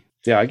be.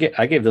 Yeah,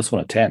 I gave this one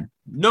a 10.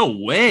 No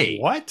way.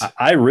 What?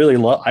 I really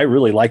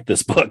like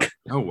this book.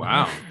 Oh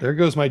wow. There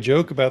goes my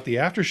joke about the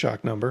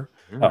Aftershock number.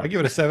 Yeah. I give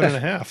it a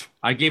 7.5.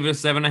 I gave it a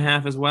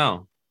 7.5 as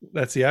well.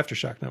 That's the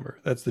Aftershock number.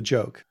 That's the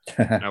joke.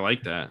 I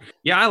like that.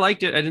 Yeah, I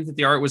liked it. I didn't think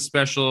the art was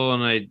special,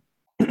 and I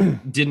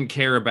didn't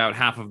care about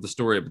half of the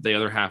story, but the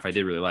other half I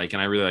did really like,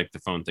 and I really liked the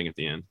phone thing at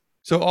the end.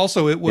 So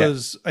also it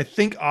was, I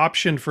think,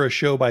 optioned for a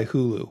show by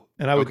Hulu,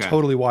 and I would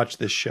totally watch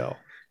this show.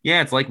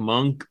 Yeah, it's like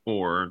Monk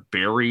or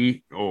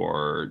Barry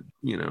or,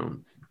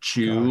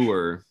 Chew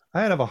or...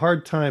 I'd have a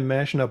hard time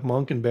mashing up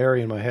Monk and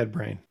Barry in my head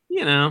brain.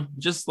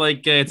 Just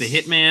like it's a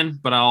hitman,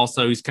 but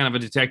also he's kind of a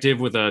detective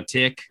with a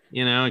tick,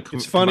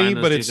 It's funny,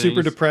 but it's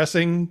super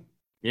depressing.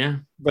 Yeah.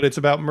 But it's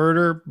about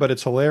murder, but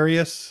it's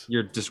hilarious.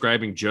 You're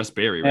describing just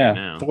Barry right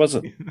now. There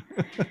wasn't.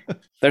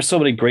 There's so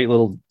many great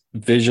little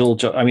visual.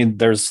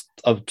 There's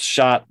a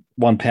shot,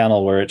 one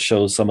panel where it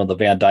shows some of the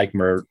Van Dyke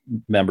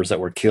members that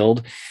were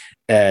killed,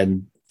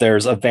 and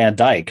there's a Van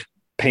Dyke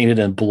painted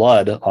in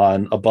blood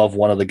on above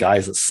one of the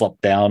guys that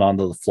slumped down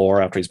onto the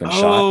floor after he's been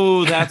shot.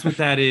 Oh, that's what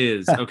that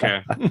is.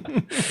 Okay.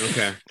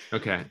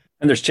 Okay.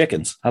 And there's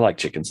chickens. I like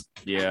chickens.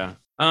 Yeah.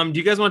 Do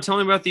you guys want to tell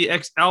me about the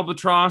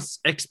Albatross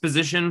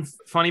Exposition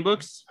funny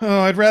books?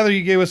 Oh, I'd rather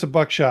you gave us a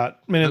buckshot.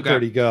 Minute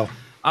 30, go.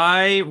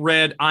 I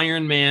read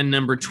Iron Man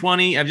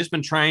 #20. I've just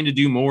been trying to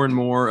do more and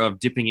more of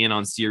dipping in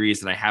on series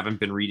that I haven't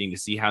been reading to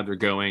see how they're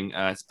going.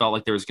 It felt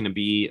like there was going to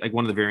be, like,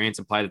 one of the variants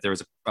implied that there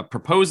was a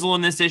proposal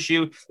in this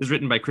issue. It was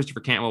written by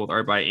Christopher Cantwell with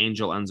art by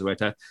Angel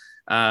Unzueta.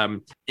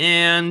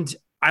 And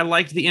I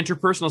liked the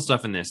interpersonal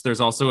stuff in this. There's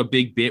also a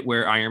big bit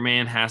where Iron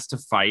Man has to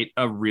fight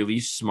a really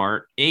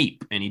smart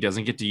ape, and he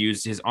doesn't get to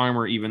use his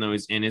armor even though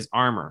he's in his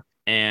armor.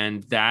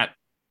 And that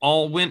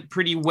all went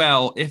pretty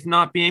well, if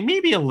not being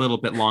maybe a little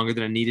bit longer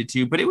than it needed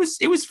to, but it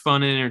was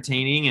fun and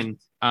entertaining.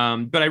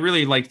 And but I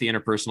really liked the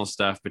interpersonal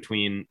stuff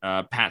between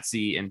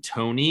Patsy and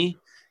Tony.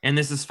 And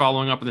this is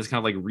following up with this kind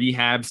of like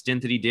rehab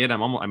stint that he did.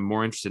 I'm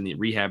more interested in the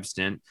rehab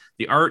stint.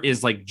 The art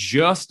is like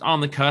just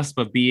on the cusp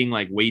of being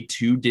like way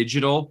too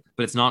digital,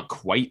 but it's not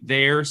quite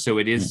there. So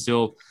it is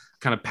still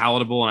kind of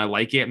palatable, and I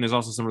like it. And there's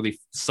also some really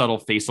subtle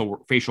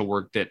facial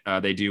work that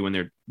they do when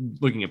they're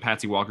looking at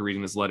Patsy Walker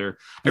reading this letter.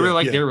 I really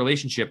like their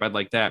relationship. I'd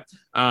like that.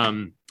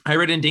 I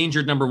read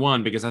Endangered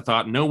 #1 because I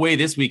thought, no way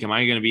this week am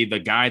I going to be the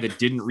guy that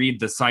didn't read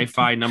the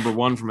sci-fi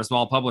 #1 from a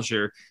small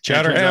publisher.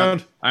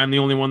 Chatterhound. I'm the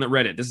only one that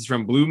read it. This is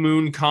from Blue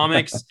Moon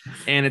Comics,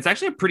 and it's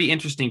actually a pretty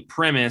interesting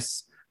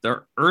premise.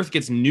 The Earth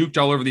gets nuked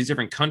all over these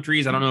different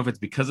countries. I don't know if it's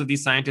because of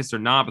these scientists or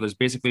not, but there's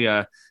basically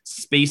a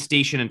space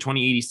station in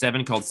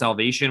 2087 called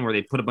Salvation where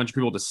they put a bunch of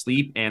people to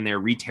sleep and they're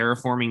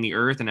re-terraforming the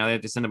Earth. And now they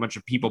have to send a bunch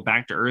of people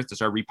back to Earth to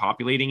start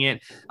repopulating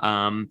it.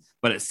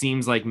 But it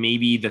seems like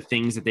maybe the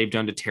things that they've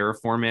done to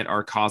terraform it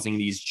are causing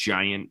these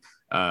giant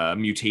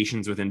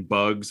mutations within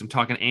bugs. I'm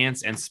talking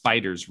ants and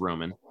spiders,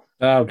 Roman.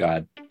 Oh,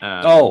 God.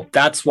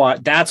 That's why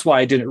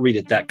I didn't read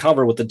it. That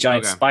cover with the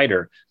giant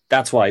spider.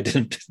 That's why I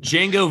didn't.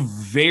 Django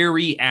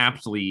very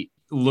aptly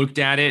looked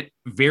at it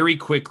very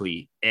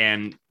quickly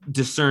and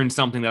discerned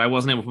something that I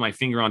wasn't able to put my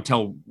finger on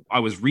until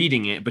I was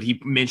reading it. But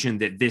he mentioned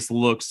that this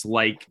looks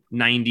like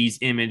 90s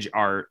image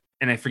art.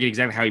 And I forget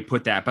exactly how he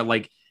put that, but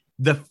like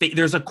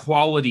there's a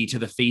quality to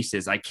the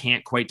faces I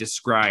can't quite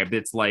describe.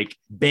 It's like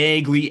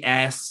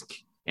Bagley-esque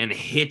and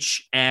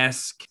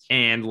Hitch-esque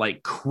and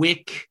like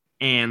quick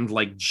and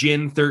like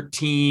Gin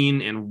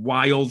 13 and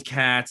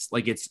Wildcats.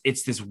 Like it's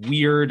this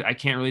weird, I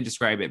can't really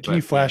describe it. Can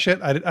you flash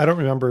it? I don't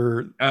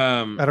remember.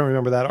 I don't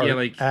remember that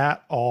art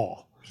at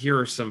all. Here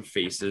are some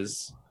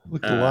faces.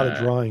 Looked at a lot of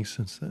drawings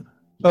since then.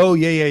 Oh,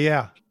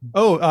 yeah.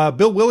 Oh,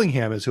 Bill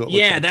Willingham is who it looks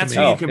like. Yeah, that's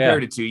who you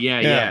compared it to.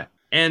 Yeah.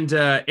 And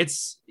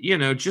it's,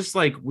 just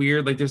like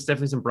weird. Like there's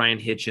definitely some Brian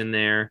Hitch in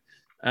there.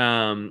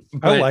 I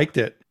liked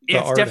it.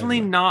 It's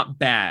definitely not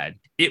bad.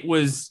 It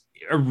was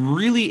a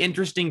really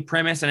interesting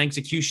premise and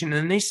execution,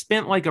 and they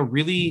spent like a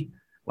really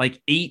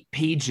 8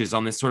 pages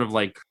on this sort of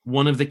like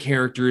one of the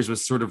characters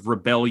was sort of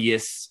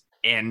rebellious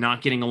and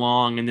not getting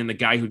along, and then the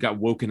guy who got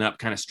woken up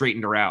kind of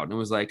straightened her out and it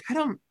was like, I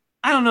don't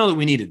know that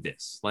we needed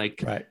this.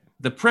 Like, right.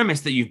 The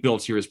premise that you've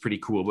built here is pretty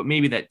cool, but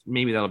maybe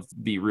that'll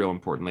be real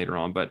important later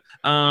on. But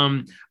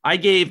I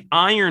gave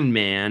Iron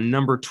Man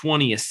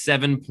 #20 a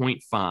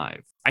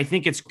 7.5. I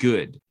think it's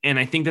good. And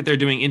I think that they're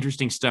doing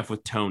interesting stuff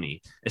with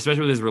Tony,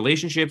 especially with his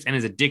relationships and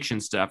his addiction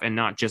stuff, and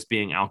not just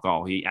being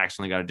alcohol. He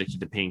accidentally got addicted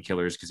to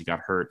painkillers because he got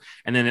hurt.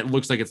 And then it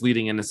looks like it's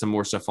leading into some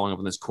more stuff following up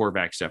on this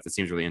Korvac stuff that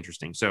seems really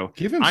interesting. So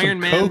give him Iron some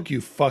Man, coke,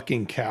 you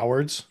fucking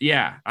cowards.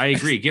 Yeah, I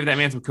agree. Give that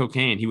man some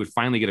cocaine. He would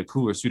finally get a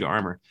cooler suit of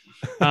armor.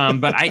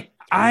 But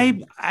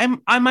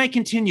I might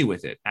continue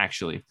with it,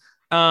 actually.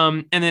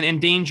 And then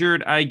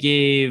Endangered, I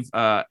gave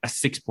a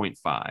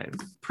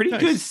 6.5. Pretty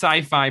good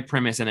sci-fi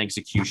premise and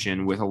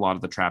execution with a lot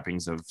of the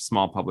trappings of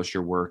small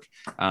publisher work.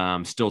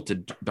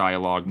 Stilted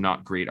dialogue,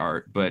 not great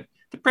art, but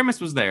the premise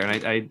was there,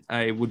 and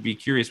I would be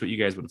curious what you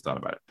guys would have thought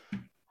about it.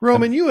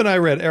 Roman, you and I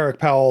read Eric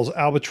Powell's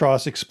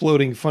Albatross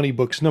Exploding Funny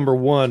Books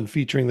 #1,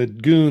 featuring the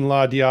Goon,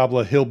 La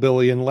Diabla,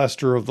 Hillbilly, and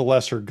Lester of the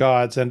Lesser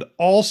Gods, and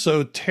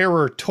also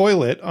Terror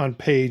Toilet on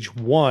page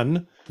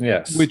 1.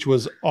 Yes. Which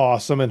was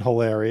awesome and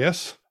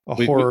hilarious.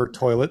 Horror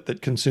toilet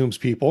that consumes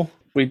people.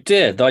 We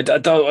did.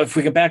 If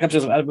we can back up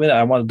just a minute,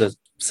 I wanted to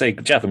say,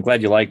 Jeff, I'm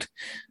glad you liked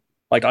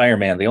Iron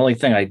Man. The only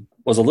thing I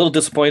was a little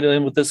disappointed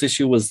in with this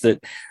issue was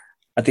that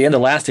at the end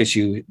of last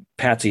issue,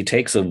 Patsy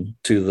takes him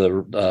to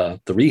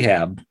the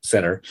rehab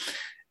center.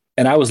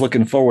 And I was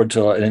looking forward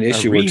to an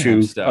issue or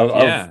two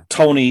of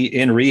Tony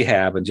in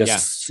rehab and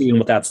just seeing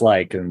what that's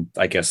like. And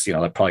I guess,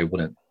 that probably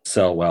wouldn't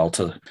sell well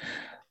to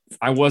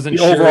the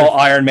overall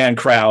Iron Man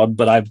crowd,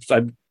 but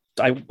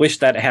I wish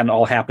that hadn't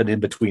all happened in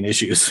between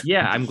issues.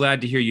 Yeah, I'm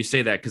glad to hear you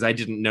say that because I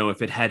didn't know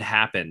if it had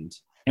happened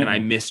and I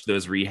missed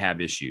those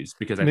rehab issues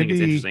because I think it's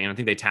interesting. And I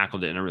think they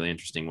tackled it in a really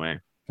interesting way.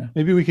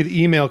 Maybe we could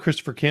email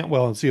Christopher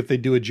Cantwell and see if they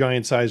do a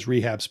giant-sized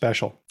rehab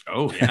special.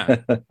 Oh,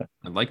 yeah.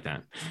 I'd like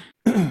that.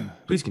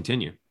 Please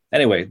continue.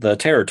 Anyway, the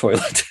Terror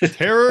Toilet.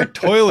 Terror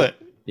Toilet.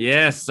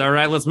 Yes. All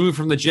right. Let's move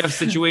from the Jeff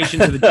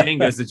situation to the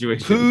Django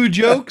situation. Poo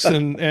jokes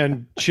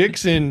and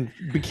chicks in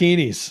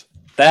bikinis.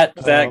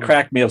 That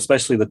cracked me up,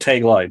 especially the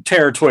tagline,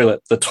 Terror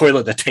Toilet, the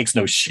toilet that takes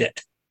no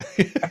shit.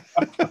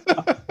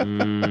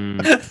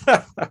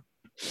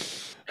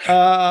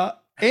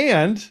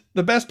 And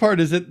the best part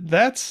is that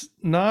that's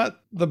not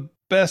the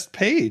best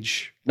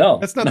page. No,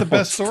 that's not the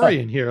best story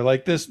in here.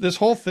 Like this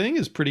whole thing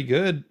is pretty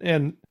good.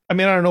 And I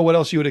mean, I don't know what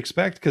else you would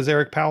expect because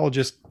Eric Powell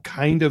just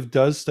kind of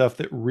does stuff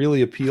that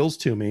really appeals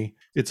to me.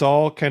 It's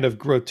all kind of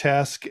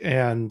grotesque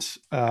and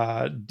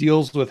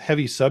deals with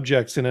heavy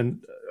subjects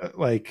in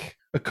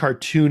a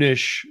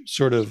cartoonish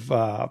sort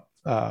of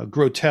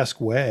grotesque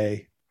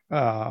way.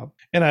 And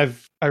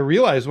I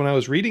realized when I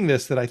was reading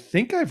this that I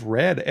think I've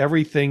read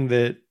everything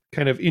that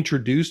kind of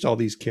introduced all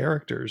these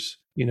characters.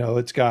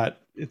 It's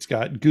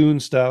got Goon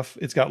stuff.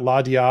 It's got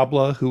La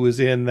Diabla, who was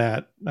in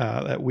that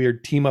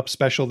weird team up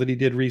special that he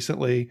did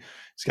recently.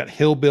 It's got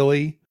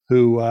Hillbilly,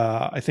 who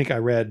I think I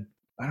read.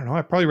 I don't know.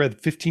 I probably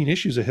read 15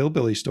 issues of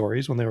Hillbilly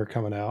stories when they were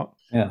coming out.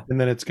 Yeah. And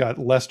then it's got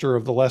Lester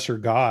of the Lesser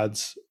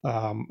Gods.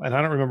 And I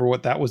don't remember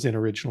what that was in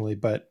originally,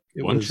 but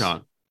it was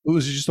shot. It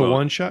was just a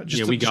one shot.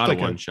 We got a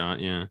one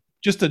shot. Yeah.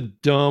 Just a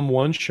dumb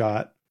one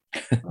shot.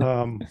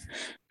 And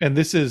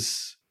this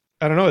is,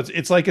 I don't know.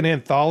 It's like an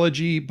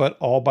anthology, but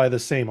all by the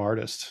same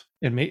artist.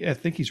 And I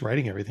think he's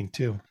writing everything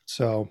too.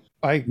 So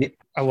I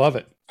love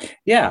it.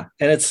 Yeah,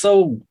 and it's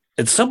so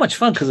much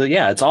fun because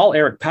it's all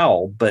Eric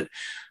Powell, but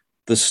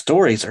the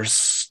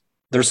stories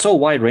they're so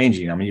wide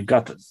ranging. I mean, you've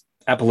got the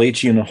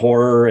Appalachian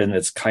horror, and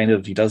it's kind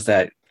of, he does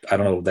that, I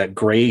don't know, that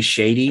gray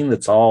shading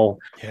that's all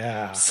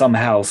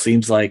somehow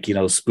seems like,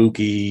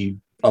 spooky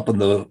up in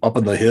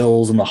the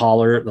hills and the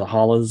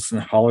hollers.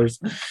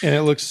 And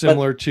it looks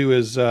similar to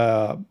his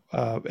Ed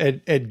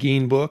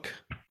Gein book.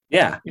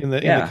 Yeah. In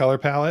the color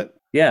palette.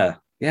 Yeah.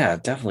 Yeah,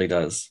 it definitely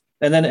does.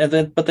 But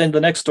then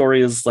the next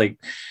story is like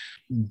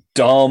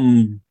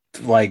dumb,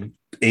 like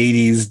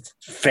 80s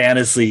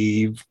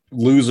fantasy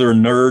loser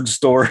nerd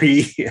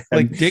story.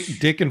 Like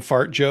dick and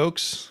fart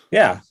jokes.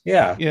 Yeah.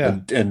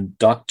 And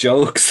duck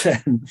jokes.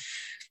 And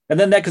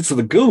then that gets to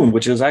the Goon,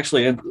 which is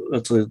actually,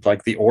 it's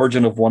like the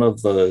origin of one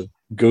of the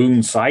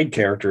Goon side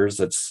characters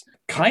that's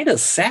kind of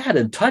sad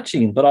and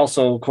touching, but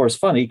also, of course,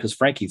 funny because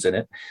Frankie's in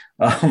it.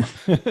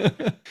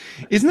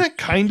 Isn't that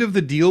kind of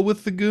the deal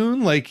with the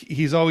Goon? Like,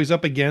 he's always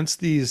up against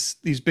these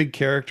big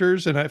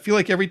characters, and I feel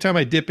like every time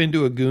I dip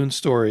into a Goon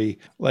story,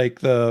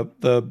 like the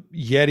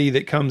Yeti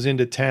that comes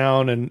into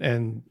town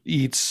and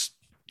eats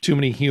too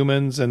many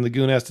humans, and the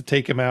Goon has to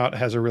take him out,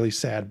 has a really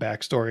sad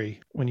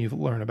backstory when you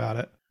learn about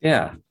it.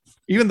 Yeah.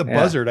 Even the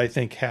Buzzard, I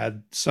think,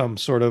 had some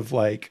sort of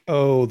like,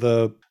 oh,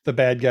 the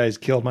bad guys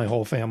killed my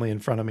whole family in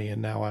front of me,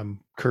 and now I'm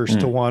cursed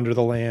to wander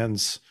the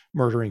lands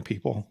murdering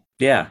people.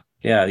 Yeah.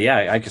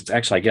 I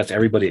guess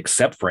everybody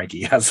except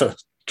Frankie has a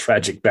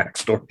tragic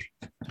backstory.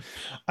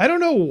 I don't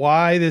know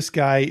why this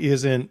guy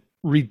isn't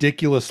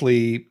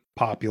ridiculously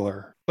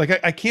popular.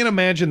 Like, I can't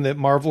imagine that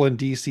Marvel and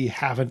DC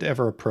haven't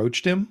ever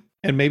approached him,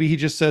 and maybe he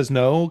just says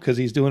no because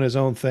he's doing his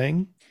own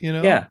thing.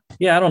 Yeah.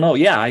 I don't know.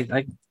 Yeah,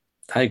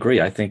 I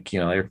agree. I think,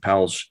 Eric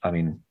Powell,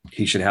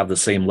 he should have the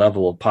same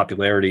level of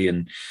popularity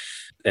and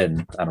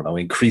I don't know,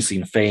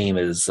 increasing fame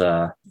as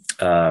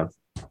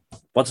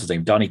what's his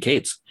name? Donny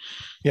Cates.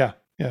 Yeah.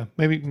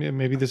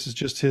 Maybe this is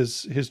just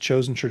his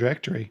chosen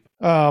trajectory.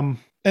 And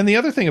the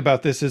other thing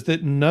about this is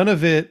that none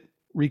of it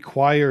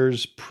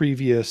requires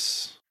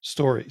previous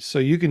stories. So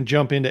you can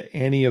jump into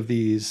any of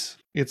these.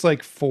 It's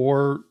like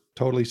 4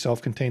 totally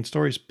self-contained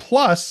stories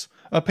plus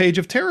a page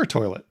of Terror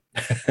Toilet.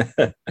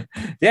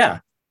 Yeah.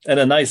 And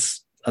a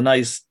nice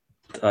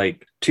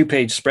like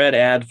 2-page spread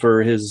ad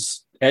for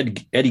his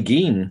Ed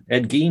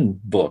Gein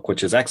book,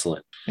 which is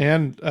excellent.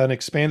 And an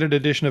expanded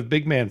edition of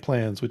Big Man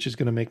Plans, which is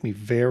going to make me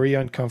very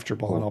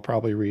uncomfortable, and I'll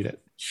probably read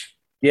it.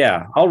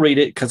 Yeah, I'll read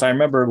it because I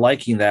remember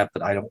liking that,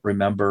 but I don't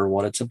remember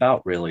what it's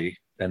about really.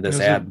 And this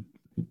ad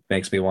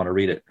makes me want to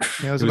read it.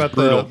 Yeah, it was about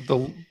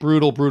the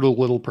brutal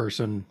little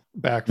person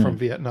back from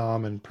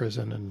Vietnam and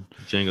prison and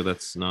Django.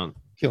 That's not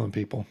killing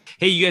people.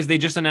 Hey, you guys, they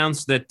just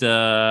announced that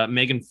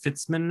Megan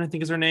Fitzman, I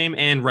think is her name,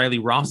 and Riley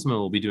Rossmo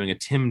will be doing a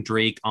Tim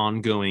Drake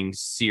ongoing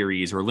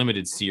series or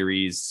limited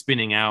series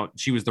spinning out.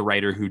 She was the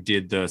writer who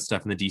did the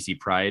stuff in the DC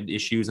Pride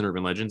issues and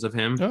Urban Legends of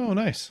him. Oh,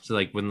 nice. So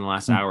like within the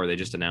last hour, they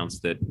just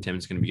announced that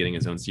Tim's going to be getting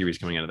his own series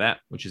coming out of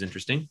that, which is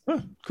interesting.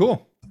 Oh,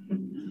 cool.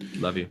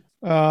 Love you.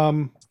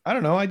 I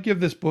don't know. I'd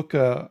give this book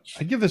an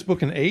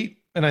 8.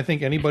 And I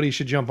think anybody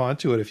should jump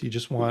onto it if you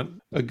just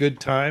want a good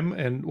time.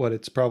 And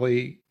it's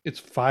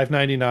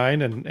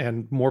 $5.99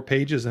 and more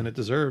pages than it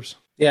deserves.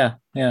 Yeah.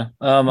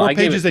 More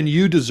pages than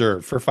you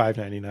deserve for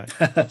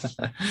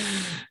 $5.99.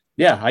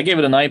 Yeah, I gave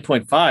it a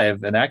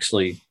 9.5, and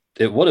actually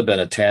it would have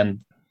been a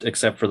 10,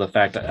 except for the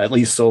fact that at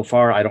least so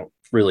far I don't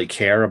really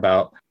care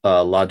about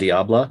La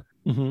Diabla,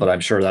 but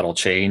I'm sure that'll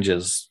change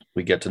as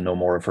we get to know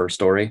more of her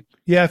story.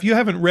 Yeah, if you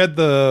haven't read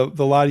the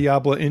La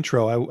Diabla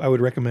intro, I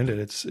would recommend it.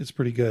 It's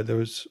pretty good. It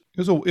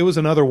was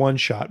another one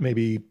shot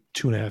maybe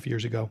 2.5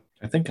 years ago.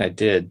 I think I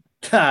did.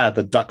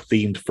 The duck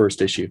themed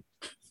first issue.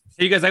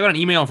 Hey, you guys, I got an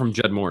email from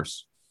Judd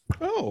Morse.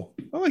 Oh,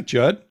 I like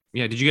Judd.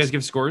 Yeah, did you guys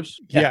give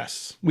scores?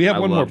 Yes, we have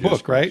one more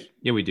book, right?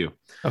 Yeah, we do.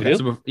 Okay.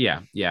 So,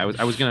 yeah.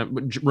 I was gonna.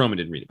 Roman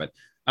didn't read it, but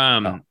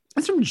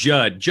that's from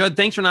Judd. Judd,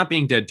 thanks for not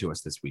being dead to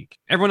us this week.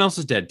 Everyone else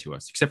is dead to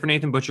us except for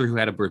Nathan Butcher, who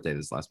had a birthday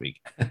this last week.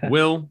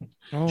 Will,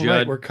 Judd,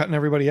 right. We're cutting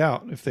everybody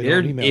out if they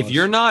don't email us.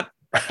 You're not.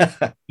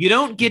 You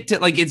don't get to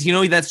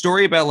it's that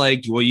story about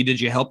did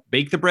you help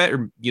bake the bread,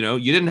 or you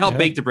didn't help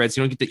bake the bread,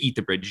 so you don't get to eat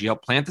the bread. Did you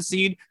help plant the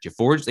seed? Did you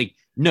forage?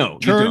 No.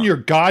 Turn your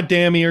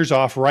goddamn ears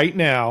off right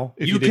now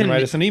if you didn't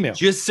write us an email.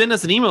 Just send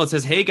us an email that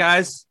says, "Hey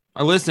guys,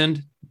 I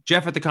listened.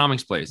 Jeff at the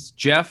Comics Place.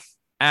 Jeff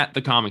at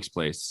the Comics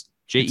Place.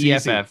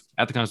 JEFF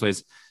at the Comics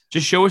Place.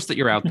 Just show us that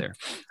you're out there."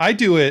 I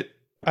do it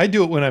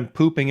when I'm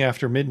pooping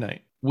after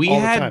midnight.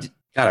 God,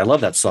 I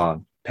love that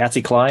song.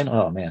 Patsy Cline.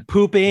 Oh man.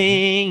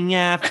 Pooping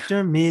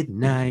after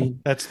midnight.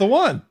 That's the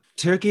one.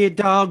 Turkey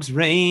dogs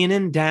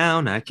raining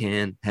down. I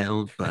can't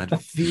help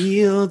but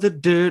feel the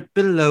dirt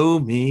below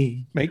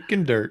me.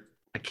 Making dirt.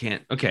 I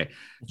can't. Okay.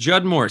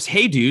 Judd Morse.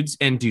 Hey, dudes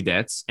and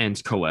dudettes and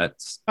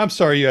Colettes. I'm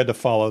sorry you had to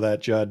follow that,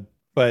 Judd,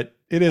 but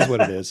it is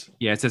what it is.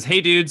 Yeah, it says,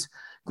 "Hey, dudes.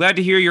 Glad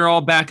to hear you're all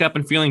back up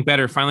and feeling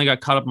better. Finally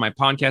got caught up in my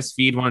podcast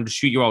feed. Wanted to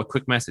shoot you all a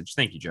quick message."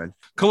 Thank you, Judd.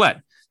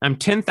 Colette, I'm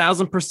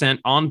 10,000%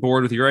 on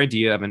board with your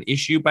idea of an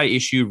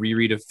issue-by-issue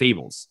reread of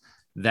Fables.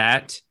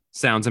 That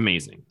Sounds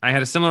amazing. I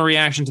had a similar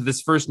reaction to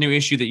this first new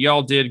issue that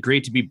y'all did.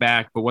 Great to be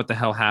back, but what the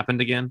hell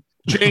happened again?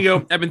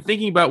 Django, I've been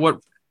thinking about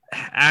what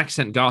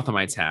accent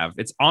Gothamites have.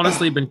 It's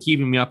honestly been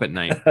keeping me up at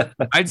night.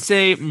 I'd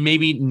say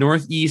maybe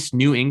Northeast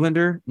New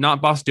Englander,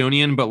 not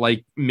Bostonian, but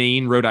like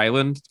Maine, Rhode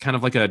Island, kind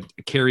of like a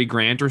Cary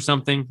Grant or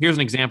something. Here's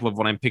an example of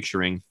what I'm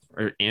picturing.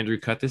 Or Andrew,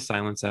 cut this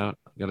silence out.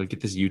 I gotta get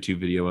this YouTube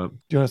video up.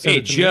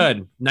 Hey,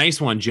 Judd, nice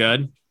one,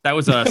 Judd. That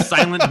was a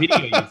silent video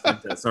you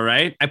sent us, all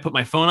right? I put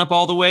my phone up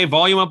all the way,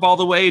 volume up all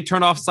the way,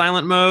 turn off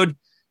silent mode.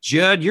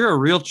 Judd, you're a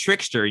real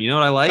trickster. You know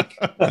what I like?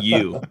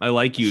 I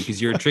like you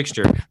because you're a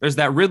trickster. There's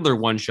that Riddler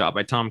one shot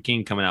by Tom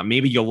King coming out.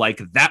 Maybe you'll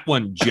like that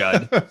one,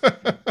 Judd.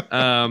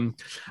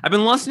 I've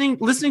been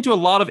listening to a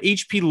lot of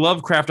H.P.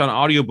 Lovecraft on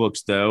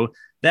audiobooks, though.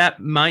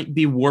 That might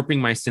be warping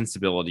my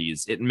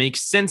sensibilities. It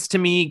makes sense to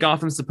me.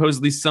 Gotham's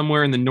supposedly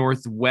somewhere in the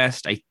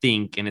Northwest, I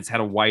think, and it's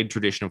had a wide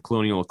tradition of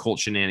colonial occult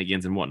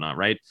shenanigans and whatnot,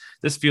 right?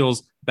 This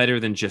feels better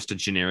than just a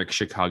generic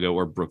Chicago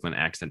or Brooklyn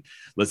accent.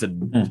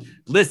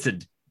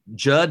 Listen,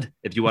 Judd,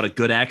 if you want a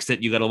good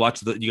accent, you got to watch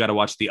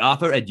the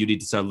author, and you need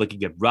to start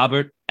looking at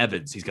Robert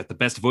Evans. He's got the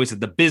best voice in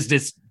the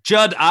business.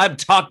 Judd,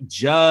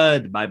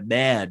 Judd, my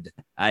man.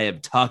 I am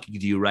talking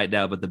to you right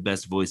now about the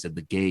best voice in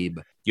the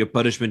game. Your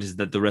punishment is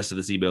that the rest of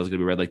this email is going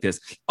to be read like this.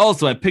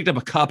 Also, I picked up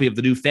a copy of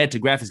the new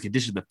Fantagraphics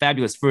edition of the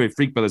Fabulous Furry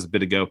Freak Brothers a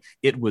bit ago.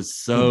 It was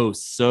so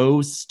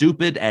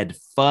stupid and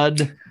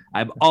fun.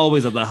 I'm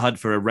always on the hunt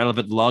for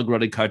irrelevant,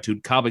 long-running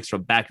cartoon comics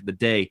from back in the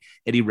day.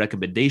 Any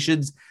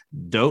recommendations?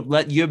 Don't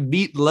let your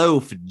meat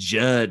loaf,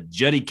 Judd.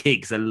 Juddy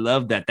Cakes, I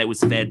love that. That was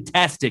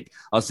fantastic.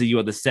 I'll see you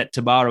on the set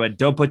tomorrow, and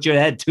don't put your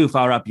head too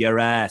far up your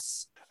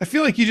ass. I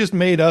feel like you just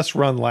made us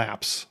run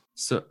laps.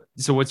 So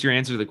what's your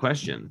answer to the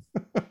question?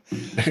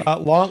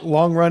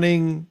 Long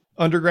running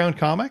underground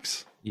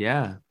comics?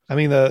 Yeah. I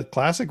mean, the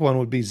classic one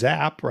would be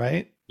Zap,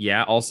 right?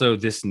 Yeah. Also,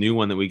 this new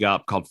one that we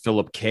got called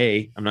Philip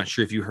K. I'm not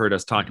sure if you heard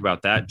us talk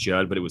about that,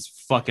 Judd, but it was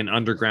fucking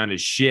underground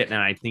as shit. And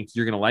I think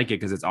you're going to like it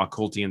because it's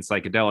occulty and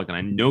psychedelic. And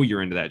I know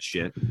you're into that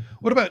shit.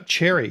 What about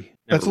Cherry?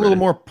 That's a little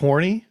more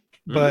porny,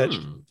 but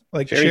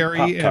like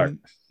Cherry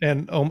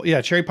and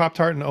Cherry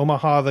Pop-Tart and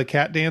Omaha the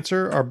Cat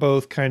Dancer are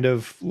both kind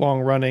of long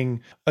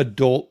running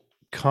adult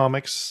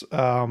comics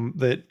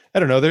that I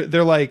don't know,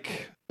 they're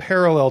like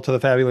parallel to the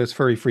Fabulous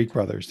Furry Freak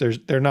Brothers.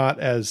 They're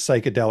not as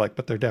psychedelic,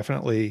 but they're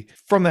definitely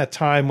from that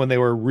time when they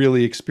were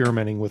really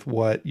experimenting with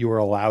what you were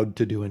allowed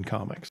to do in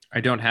comics.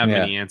 I don't have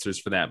many answers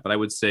for that, but I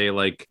would say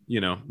like,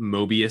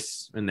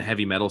 Mobius and the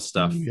heavy metal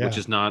stuff, which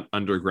is not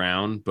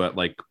underground, but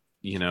like,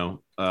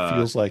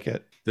 feels like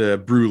it.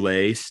 The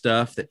Brûlé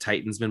stuff that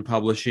Titan's been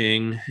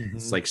publishing.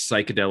 It's like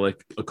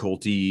psychedelic,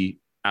 occulty,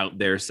 out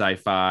there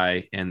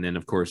sci-fi, and then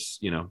of course,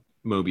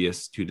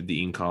 Mobius, who did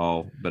the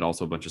Inkall, but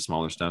also a bunch of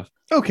smaller stuff.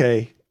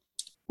 Okay.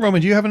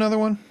 Roman, do you have another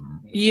one?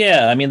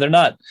 Yeah, I mean they're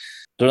not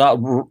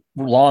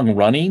long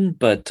running,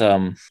 but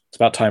it's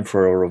about time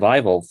for a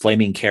revival.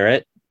 Flaming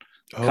Carrot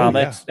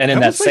comics, and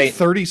in that same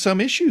 30 some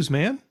issues,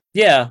 man.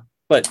 Yeah,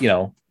 but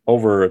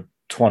over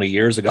 20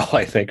 years ago,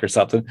 I think, or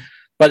something.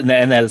 But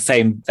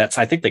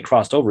I think they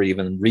crossed over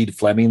even Reed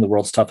Fleming, the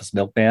world's toughest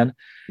milkman.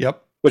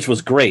 Yep. Which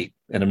was great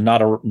and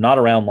not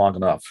around long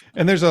enough.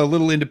 And there's a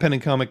little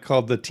independent comic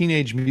called the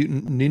Teenage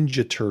Mutant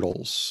Ninja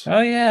Turtles.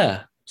 Oh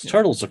yeah,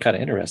 turtles are kind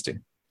of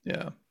interesting.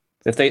 Yeah,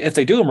 if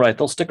they do them right,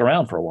 they'll stick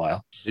around for a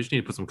while. They just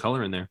need to put some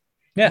color in there.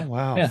 Yeah. Oh,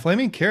 wow. Yeah.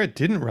 Flaming Carrot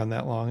didn't run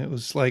that long. It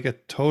was like a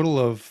total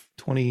of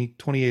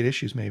 28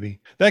 issues, maybe.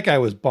 That guy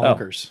was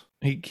bonkers.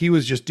 Oh. He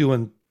was just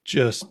doing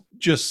just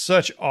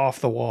such off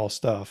the wall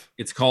stuff.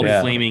 It's called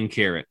Flaming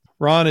Carrot.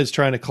 Ron is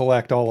trying to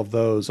collect all of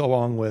those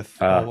along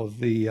with all of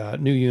the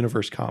New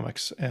Universe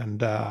comics.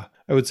 And I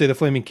would say the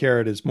Flaming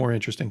Carrot is more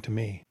interesting to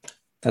me.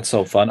 That's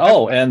so fun.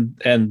 Oh,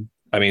 and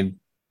I mean,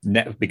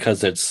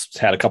 because it's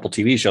had a couple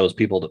TV shows,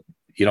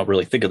 you don't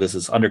really think of this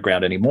as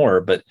underground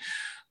anymore, but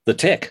The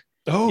Tick.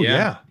 Oh,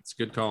 yeah. It's a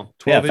good call.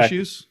 12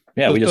 issues?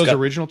 Yeah, those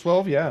original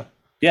 12? Yeah.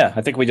 Yeah,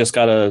 I think we just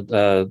got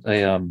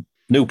a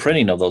new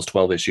printing of those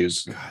 12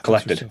 issues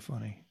collected. So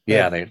funny.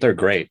 Yeah, they're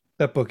great.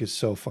 That book is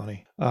so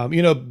funny.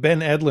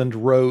 Ben Edlund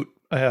wrote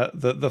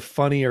the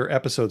funnier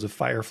episodes of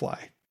Firefly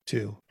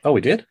too. Oh,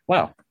 we did?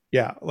 Wow.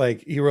 Yeah,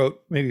 like he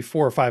wrote maybe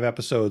 4 or 5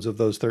 episodes of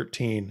those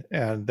 13,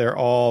 and they're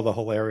all the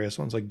hilarious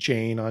ones, like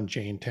Jane on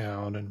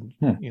Janetown, and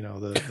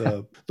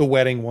the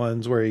wedding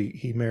ones where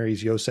he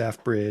marries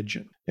Yosef Bridge.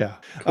 Yeah,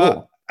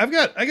 cool. I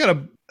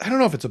don't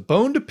know if it's a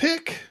bone to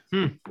pick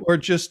or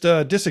just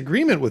a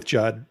disagreement with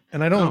Judd,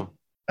 and I don't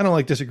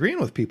like disagreeing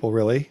with people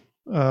really.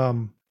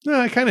 No,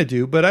 I kind of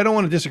do, but I don't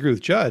want to disagree with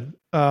Judd.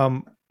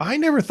 I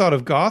never thought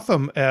of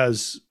Gotham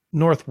as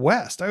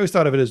Northwest. I always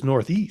thought of it as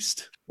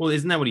Northeast. Well,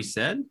 isn't that what he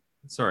said?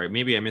 Sorry,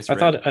 maybe I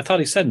misread. I thought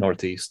he said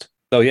Northeast.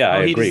 Oh yeah,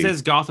 I agree. He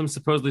says Gotham's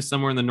supposedly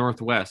somewhere in the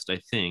Northwest,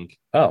 I think.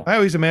 Oh, I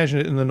always imagine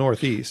it in the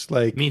Northeast,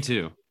 like me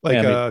too, like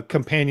a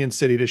companion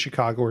city to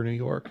Chicago or New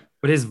York.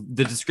 But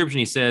the description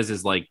he says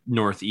is like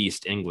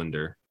Northeast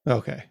Englander.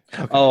 Okay.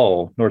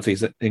 Oh,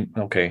 Northeast.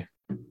 Okay.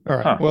 All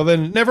right. Well,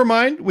 then never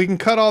mind. We can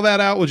cut all that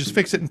out. We'll just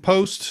fix it in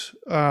post.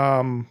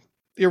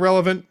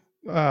 Irrelevant.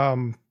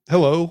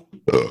 Hello,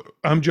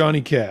 I'm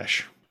Johnny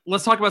Cash.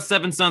 Let's talk about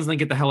Seven Sons and then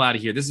get the hell out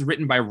of here. This is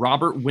written by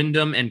Robert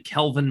Wyndham and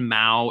Kelvin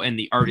Mao, and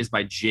the art is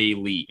by Jay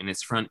Lee, and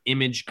it's from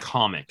Image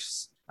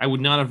Comics. I would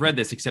not have read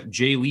this except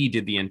Jay Lee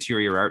did the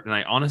interior art, and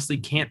I honestly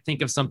can't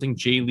think of something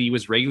Jay Lee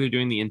was regularly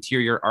doing the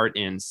interior art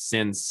in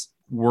since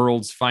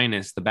World's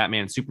Finest, the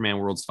Batman and Superman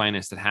World's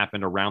Finest that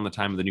happened around the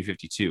time of the New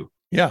 52.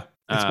 Yeah,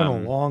 it's been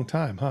a long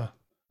time, huh?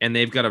 And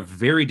they've got a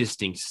very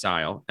distinct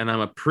style, and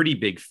I'm a pretty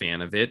big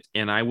fan of it,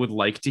 and I would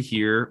like to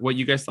hear what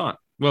you guys thought.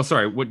 Well,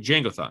 sorry, what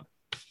Django thought.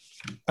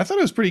 I thought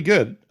it was pretty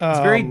good. It's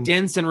very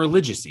dense and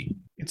religious-y.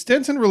 It's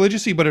dense and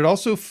religious-y, but it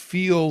also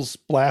feels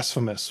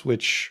blasphemous,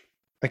 which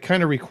I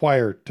kind of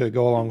require to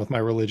go along with my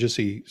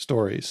religious-y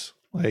stories.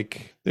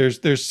 Like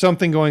there's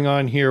something going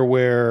on here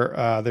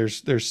where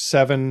there's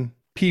 7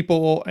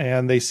 people,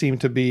 and they seem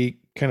to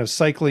be kind of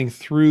cycling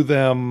through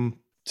them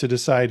to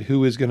decide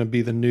who is going to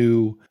be the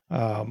new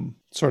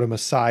sort of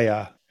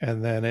Messiah.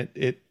 And then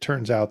it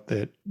turns out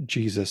that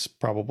Jesus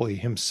probably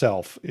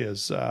himself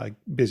is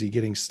busy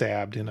getting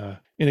stabbed in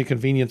a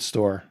convenience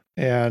store.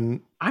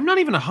 And I'm not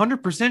even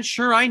 100%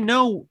 sure I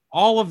know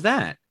all of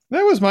that.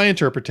 That was my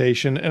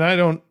interpretation, and I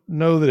don't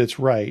know that it's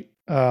right.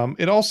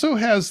 It also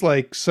has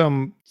like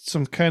some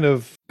kind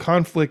of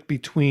conflict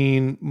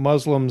between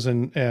Muslims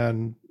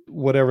and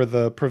whatever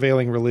the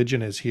prevailing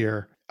religion is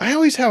here. I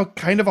always have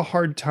kind of a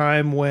hard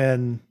time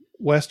when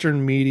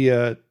Western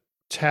media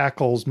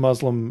tackles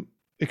Muslim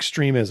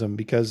extremism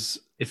because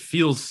it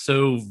feels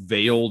so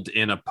veiled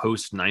in a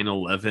post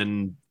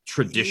 9/11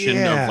 tradition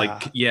of like,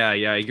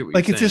 I get what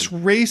like, you're is this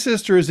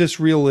racist or is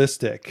this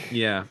realistic?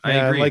 Yeah, I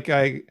agree. Like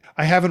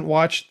I haven't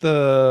watched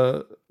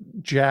the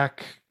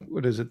Jack,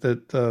 what is it?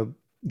 The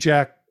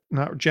Jack,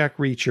 not Jack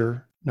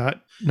Reacher,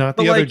 not the but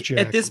other like, Jack.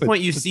 at this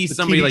point, you see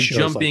somebody TV like shows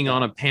jumping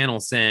on a panel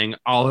saying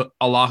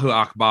Allahu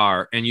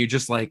Akbar, and you're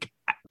just like,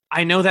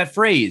 I know that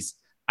phrase.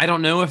 I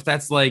don't know if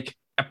that's like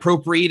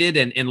appropriated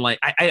and like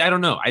I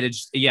don't know. I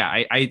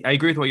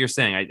agree with what you're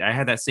saying. I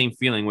had that same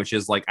feeling, which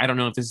is like, I don't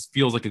know if this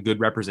feels like a good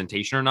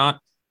representation or not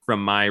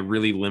from my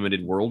really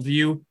limited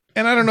worldview.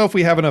 And I don't know if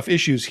we have enough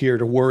issues here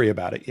to worry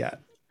about it yet.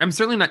 I'm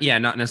certainly not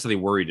necessarily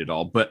worried at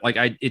all, but like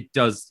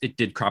it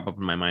did crop up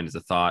in my mind as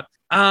a thought.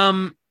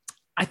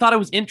 I thought it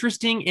was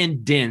interesting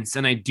and dense,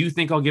 and I do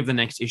think I'll give the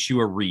next issue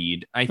a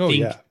read. I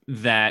think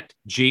that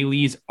Jay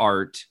Lee's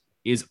art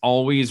is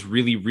always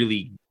really,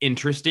 really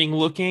interesting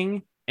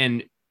looking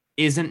and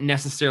isn't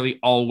necessarily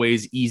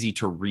always easy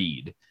to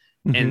read.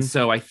 Mm-hmm. And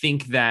so I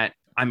think that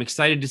I'm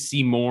excited to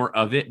see more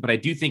of it, but I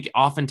do think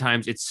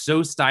oftentimes it's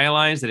so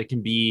stylized that it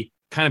can be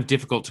kind of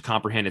difficult to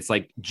comprehend. It's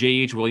like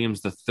J.H.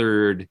 Williams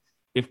III,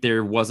 if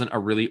there wasn't a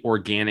really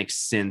organic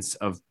sense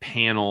of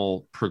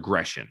panel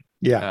progression.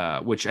 Yeah.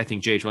 Which I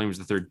think J.H. Williams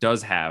III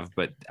does have,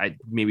 but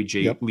maybe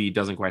Jay Lee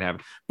doesn't quite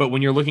have. But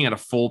when you're looking at a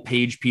full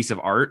page piece of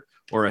art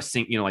or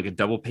like a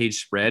double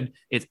page spread,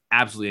 it's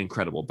absolutely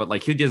incredible. But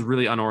like he does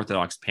really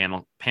unorthodox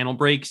panel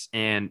breaks,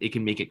 and it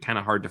can make it kind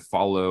of hard to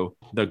follow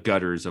the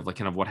gutters of like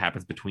kind of what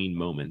happens between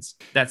moments.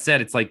 That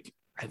said, it's like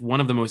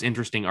one of the most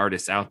interesting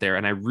artists out there,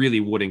 and I really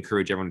would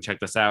encourage everyone to check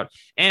this out.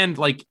 And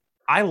like,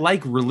 I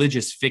like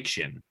religious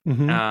fiction.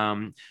 Mm-hmm.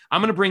 I'm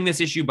going to bring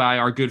this issue by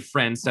our good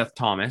friend, Seth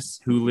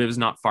Thomas, who lives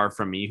not far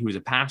from me, who's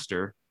a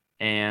pastor,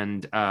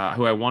 and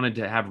who I wanted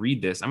to have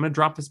read this. I'm going to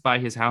drop this by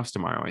his house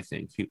tomorrow, I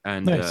think.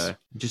 And nice.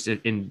 Just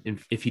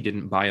if he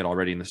didn't buy it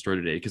already in the store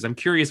today, because I'm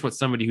curious what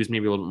somebody who's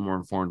maybe a little bit more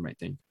informed might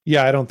think.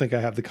 Yeah, I don't think I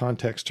have the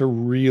context to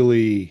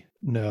really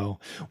know.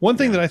 One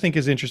thing that I think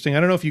is interesting, I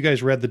don't know if you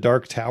guys read the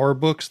Dark Tower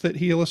books that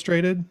he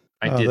illustrated.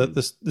 I did.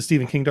 The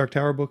Stephen King Dark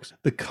Tower books.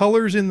 The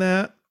colors in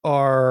that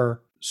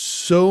are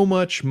so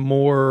much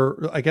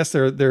more, I guess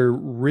they're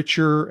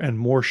richer and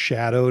more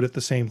shadowed at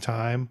the same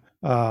time.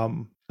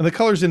 And the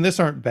colors in this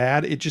aren't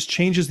bad. It just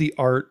changes the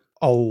art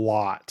a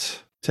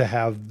lot to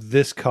have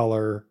this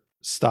color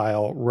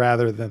style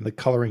rather than the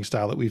coloring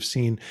style that we've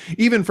seen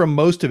even from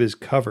most of his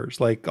covers.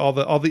 Like all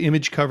the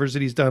image covers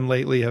that he's done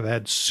lately have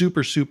had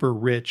super, super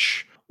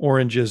rich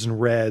oranges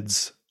and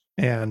reds.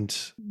 And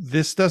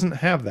this doesn't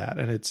have that.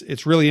 And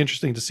it's really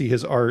interesting to see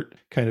his art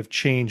kind of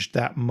changed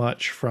that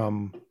much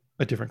from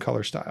a different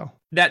color style.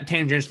 That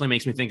tangentially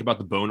makes me think about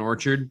the Bone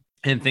Orchard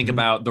and think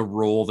about the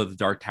role that the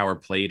Dark Tower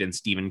played in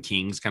Stephen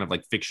King's kind of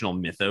like fictional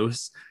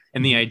mythos,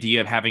 and the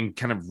idea of having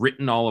kind of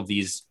written all of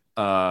these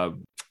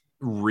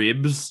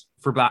ribs,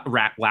 for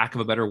lack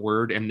of a better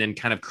word, and then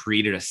kind of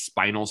created a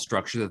spinal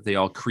structure that they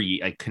all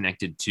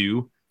connected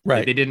to. Right.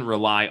 Like they didn't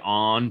rely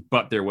on,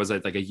 but there was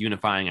a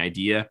unifying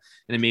idea.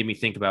 And it made me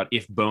think about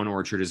if Bone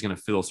Orchard is going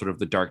to fill sort of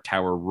the Dark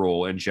Tower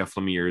role in Jeff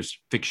Lemire's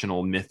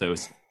fictional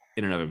mythos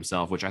in and of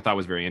himself, which I thought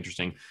was very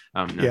interesting.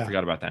 I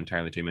forgot about that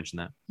entirely until you mentioned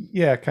that.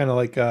 Yeah, kind of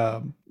like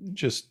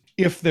just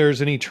if there's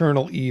an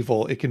eternal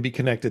evil, it can be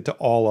connected to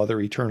all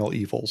other eternal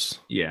evils.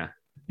 Yeah.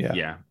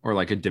 Or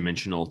like a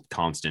dimensional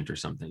constant or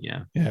something.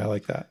 Yeah, I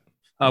like that.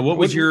 What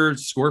was your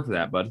score for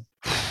that, bud?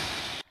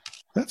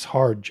 That's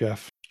hard,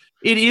 Jeff.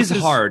 It is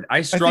hard.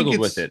 I struggled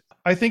with it.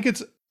 I think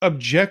it's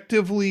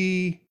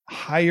objectively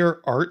higher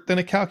art than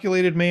A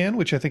Calculated Man,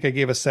 which I think I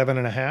gave a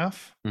 7.5.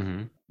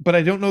 Mm-hmm. but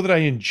I don't know that I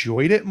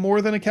enjoyed it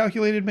more than A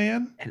Calculated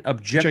Man. And I gave a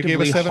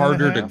objectively 7.5.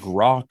 harder to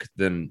grok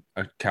than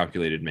A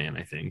Calculated Man,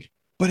 I think.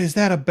 But is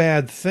that a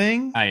bad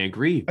thing? I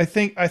agree. I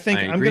think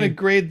I'm going to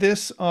grade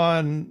this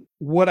on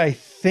what I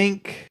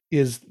think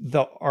is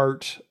the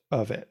art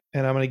of it,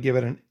 and I'm going to give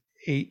it an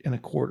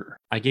 8.25.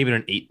 I gave it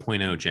an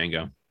 8.0,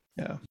 Django.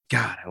 Yeah.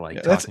 God, I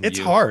like talking to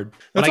you. Hard.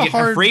 But That's I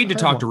get afraid to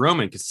talk one. to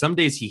Roman because some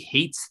days he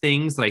hates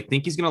things that I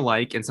think he's going to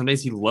like, and some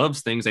days he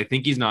loves things I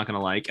think he's not going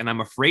to like. And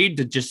I'm afraid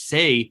to just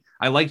say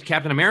I liked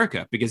Captain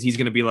America because he's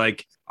going to be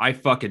like, I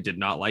fucking did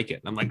not like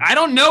it. And I'm like, I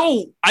don't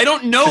know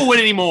it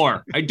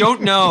anymore. I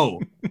don't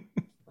know.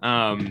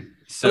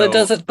 So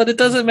But it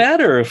doesn't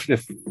matter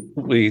if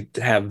we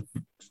have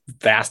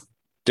vast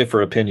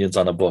different opinions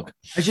on a book.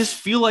 I just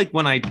feel like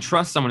when I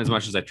trust someone as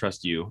much as I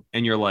trust you,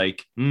 and you're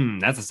like,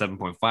 that's a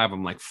 7.5.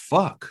 I'm like,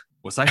 fuck.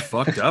 Was I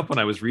fucked up when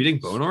I was reading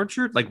Bone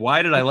Orchard? Like,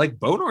 why did I like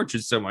Bone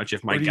Orchard so much?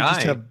 If my you guy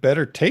just have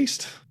better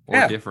taste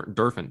or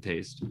different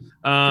taste,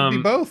 could be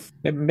both.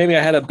 Maybe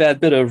I had a bad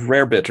bit of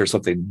Rare Bit or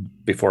something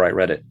before I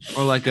read it,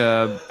 or like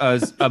a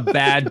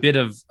bad bit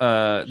of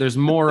there's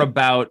more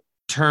about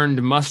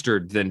turned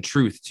mustard than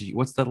truth to you.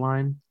 What's that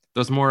line?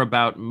 There's more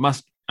about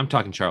I'm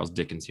talking Charles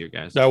Dickens here,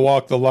 guys. I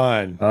walk the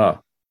line. Oh,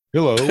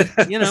 hello.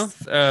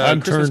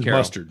 I'm Christmas turned Carol.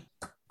 Mustard.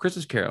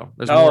 Christmas Carol.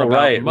 There's more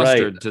about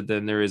mustard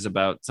than there is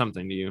about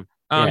something to you.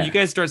 You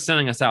guys start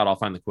sending us out. I'll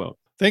find the quote.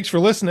 Thanks for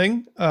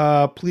listening.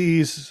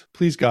 Please,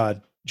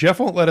 God, Jeff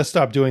won't let us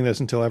stop doing this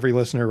until every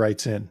listener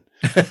writes in.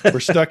 We're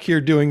stuck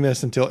here doing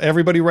this until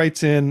everybody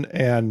writes in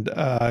and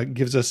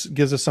gives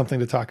us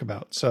something to talk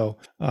about. So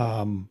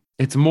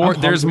it's more.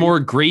 There's more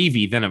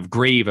gravy than of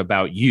grave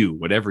about you,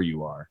 whatever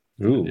you are.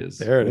 Ooh, it is.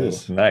 There it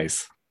is.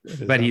 Nice.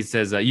 But he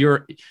says,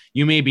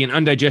 you may be an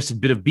undigested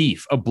bit of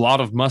beef, a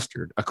blot of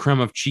mustard, a crumb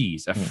of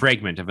cheese, a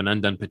fragment of an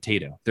undone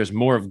potato. There's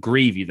more of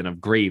gravy than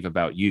of grave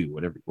about you.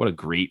 What a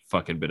great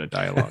fucking bit of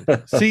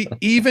dialogue. See,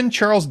 even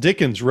Charles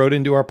Dickens wrote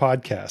into our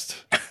podcast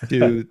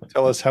to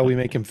tell us how we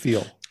make him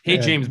feel. Hey,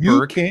 and James you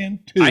Burke. Can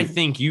too. I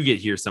think you get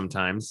here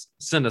sometimes.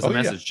 Send us a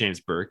message, James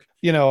Burke.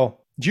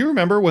 Do you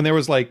remember when there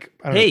was like,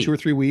 I don't know, 2 or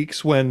 3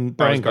 weeks when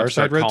Brian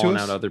Garside read to calling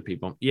us? out other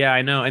people. Yeah,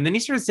 I know. And then he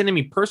started sending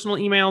me personal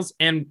emails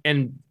and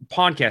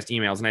podcast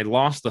emails, and I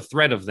lost the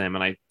thread of them,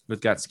 and I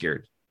got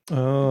scared.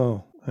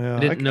 Oh, yeah. I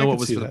didn't know what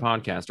was for the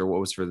podcast or what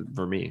was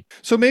for me.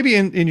 So maybe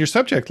in your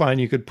subject line,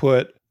 you could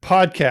put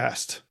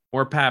podcast.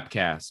 Or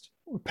Papcast.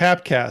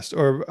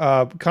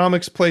 Or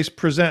Comics Place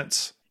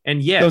Presents.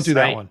 And yes, don't do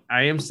that one.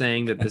 I am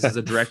saying that this is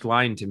a direct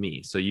line to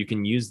me, so you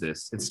can use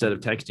this instead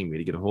of texting me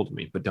to get a hold of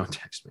me, but don't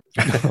text me.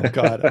 Oh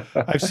God,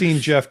 I've seen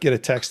Jeff get a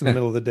text in the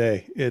middle of the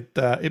day.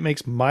 It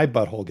makes my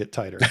butthole get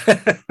tighter,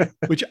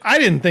 which I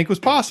didn't think was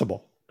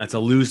possible. That's a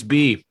loose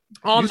bee.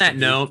 On that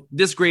note,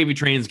 this gravy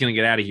train is going to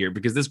get out of here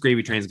because this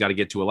gravy train's got to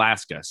get to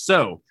Alaska.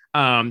 So,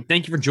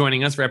 thank you for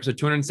joining us for episode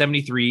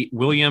 273.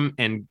 William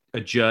and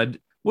Judd,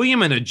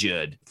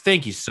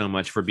 thank you so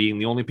much for being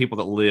the only people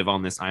that live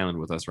on this island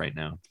with us right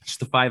now. Just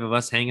the 5 of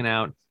us hanging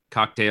out,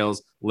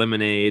 cocktails,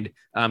 lemonade.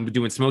 We're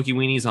doing smoky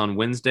weenies on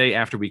Wednesday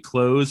after we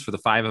close for the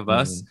 5 of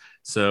us.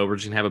 So we're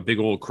just gonna have a big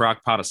old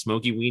crock pot of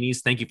smoky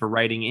weenies. Thank you for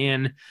writing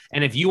in.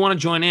 And if you want to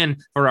join in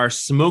for our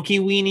smoky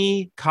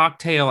weenie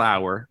cocktail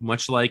hour,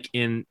 much like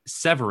in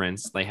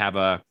Severance, they have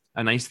a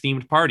nice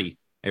themed party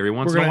every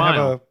once in a while. We're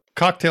gonna have a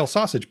cocktail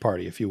sausage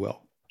party, if you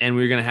will. And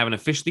we're going to have an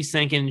officially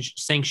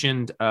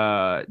sanctioned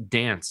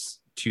dance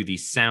to the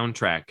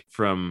soundtrack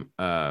from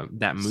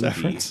that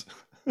movie.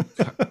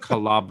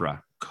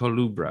 Calubra.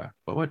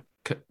 What?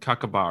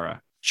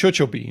 Kakabara.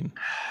 Chochobin.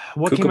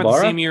 What came out the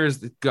same year as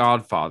The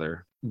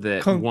Godfather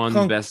that won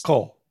the best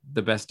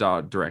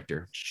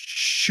director?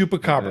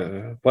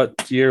 Chupacabra.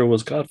 What year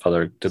was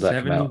Godfather? Did that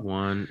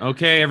 71. Come out?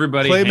 Okay,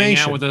 everybody, hang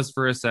out with us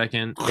for a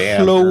second.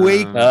 Damn.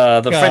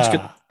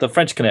 The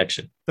French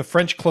Connection. The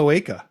French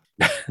Cloaca.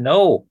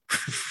 No.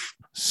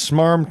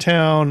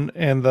 Smarmtown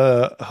and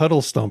the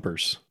Huddle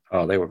Stumpers.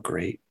 Oh, they were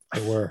great.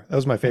 They were. That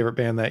was my favorite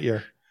band that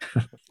year.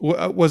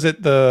 Was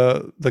it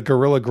the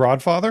Gorilla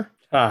Grodfather?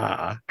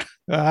 That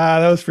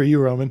was for you,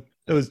 Roman.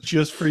 That was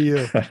just for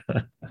you.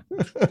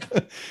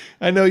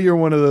 I know you're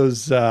one of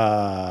those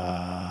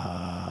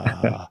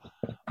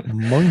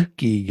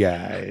monkey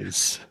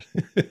guys.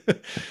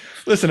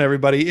 Listen,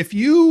 everybody, if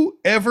you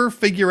ever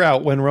figure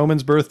out when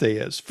Roman's birthday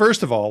is,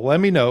 first of all, let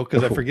me know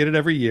because I forget it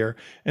every year.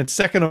 And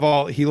second of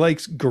all, he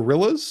likes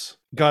gorillas,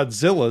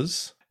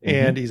 Godzillas,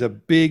 and he's a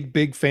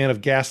big fan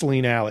of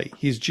Gasoline Alley.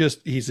 He's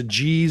a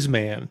G's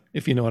man,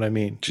 if you know what I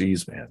mean.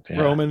 G's man.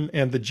 Yeah. Roman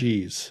and the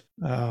G's.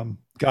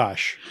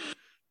 Gosh.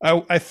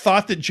 I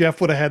thought that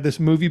Jeff would have had this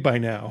movie by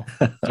now.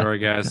 Sorry,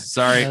 guys.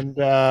 Sorry. And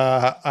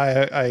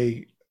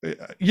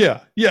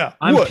yeah.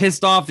 I'm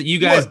pissed off that you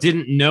guys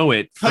didn't know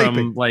it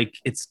from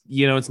it's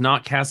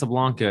not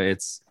Casablanca.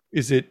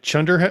 Is it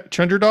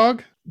Chunder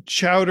Dog?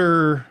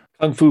 Chowder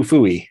Kung Fu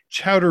Fooey.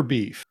 Chowder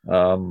Beef.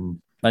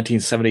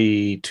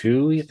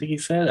 1972, I think he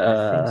said.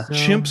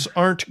 Chimps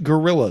aren't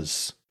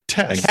gorillas.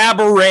 Test.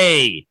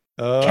 Cabaret.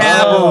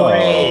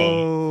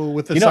 Cabaret.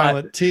 With the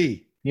silent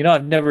T.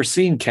 I've never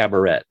seen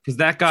Cabaret because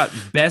that got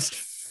best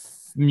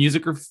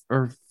music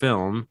or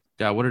film.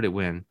 What did it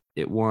win?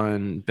 It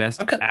won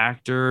Best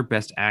Actor,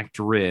 Best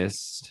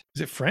Actress.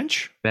 Is it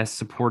French? Best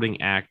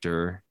Supporting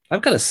Actor.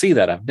 I've got to see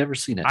that. I've never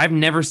seen it. I've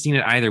never seen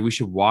it either. We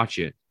should watch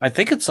it. I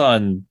think it's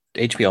on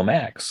HBO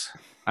Max.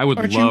 I would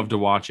love to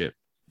watch it.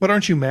 But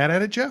aren't you mad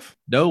at it, Jeff?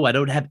 No, I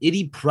don't have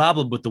any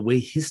problem with the way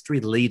history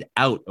laid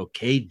out,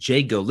 okay?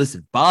 Django,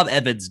 listen, Bob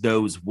Evans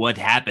knows what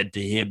happened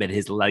to him and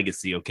his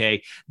legacy,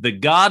 okay? The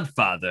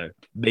Godfather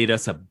made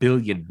us $1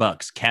 billion.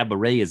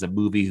 Cabaret is a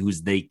movie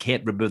whose they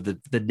can't remember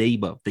the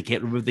name of. They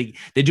can't remember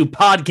they do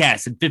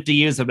podcasts, and 50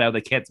 years from now,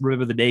 they can't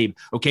remember the name,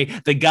 okay?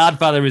 The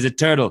Godfather is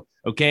eternal,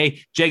 okay?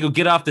 Django,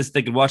 get off this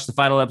thing and watch the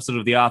final episode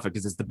of The Office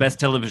because it's the best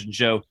television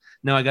show.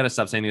 No, I got to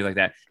stop saying things like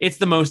that. It's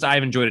the most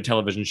I've enjoyed a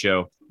television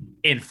show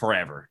in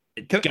forever.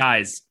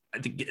 Guys,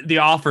 the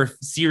Offer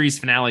series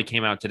finale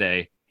came out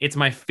today. It's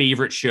my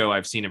favorite show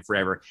I've seen in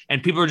forever.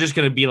 And people are just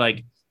going to be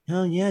like,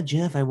 oh, yeah,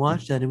 Jeff, I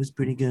watched that. It was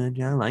pretty good.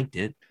 Yeah, I liked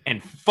it.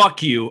 And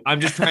fuck you.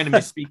 I'm just trying to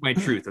misspeak my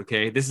truth,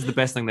 okay? This is the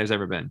best thing there's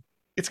ever been.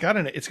 It's got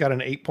an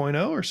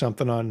 8.0 or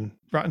something on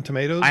Rotten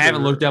Tomatoes. I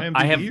haven't looked up.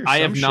 I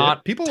have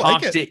not people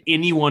talked like to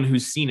anyone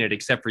who's seen it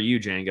except for you,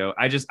 Django.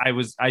 I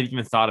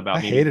even thought about I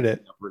hated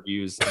it.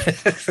 Reviews.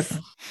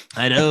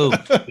 I know.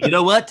 You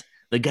know what?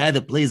 The guy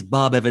that plays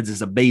Bob Evans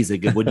is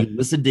amazing. And when you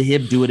listen to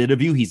him do an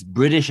interview, he's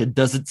British and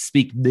doesn't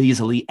speak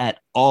nasally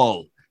at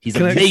all. He's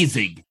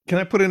amazing. Can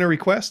I put in a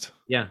request?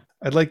 Yeah.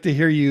 I'd like to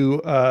hear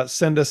you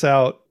send us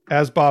out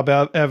as Bob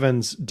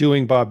Evans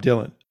doing Bob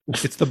Dylan.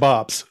 It's the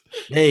Bobs.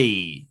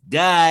 Hey,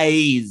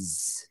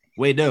 guys.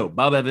 Wait, no.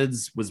 Bob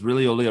Evans was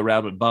really only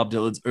around when Bob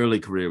Dylan's early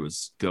career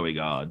was going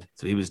on.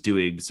 So he was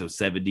doing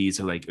 70s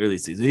or like early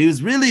season. He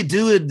was really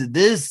doing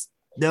this.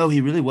 No,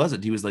 he really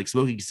wasn't. He was like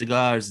smoking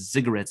cigars and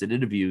cigarettes in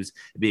interviews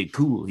and being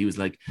cool. He was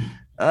like,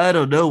 I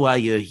don't know why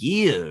you're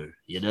here.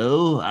 You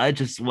know,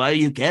 why are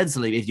you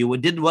canceling? If you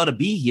didn't want to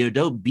be here,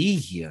 don't be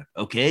here.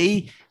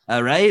 Okay.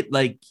 All right.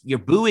 Like you're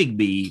booing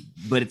me,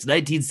 but it's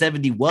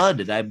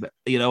 1971 and I'm,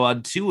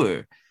 on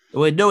tour.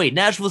 Wait,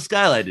 Nashville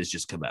Skyline has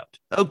just come out.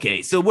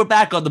 Okay. So we're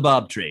back on the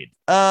Bob train.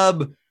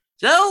 So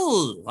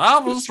I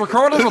was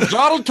recording with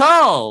Johnny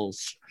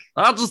Cash.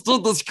 I just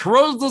did this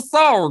crazy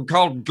song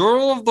called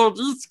Girl of the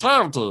East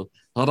County,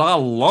 and I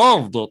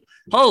loved it.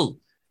 Hey,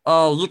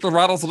 you can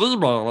write us an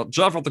email at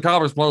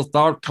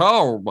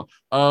jeff@thecomicsplace.com,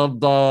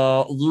 and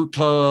you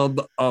can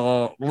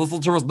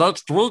listen to us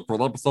next week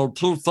with episode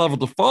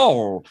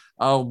 274,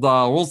 and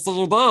we'll see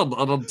you then.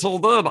 And until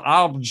then,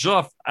 I'm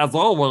Jeff, as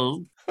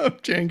always. I'm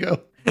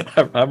Django.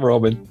 I'm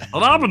Roman.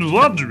 And I've been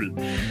wondering,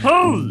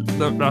 hey!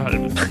 No,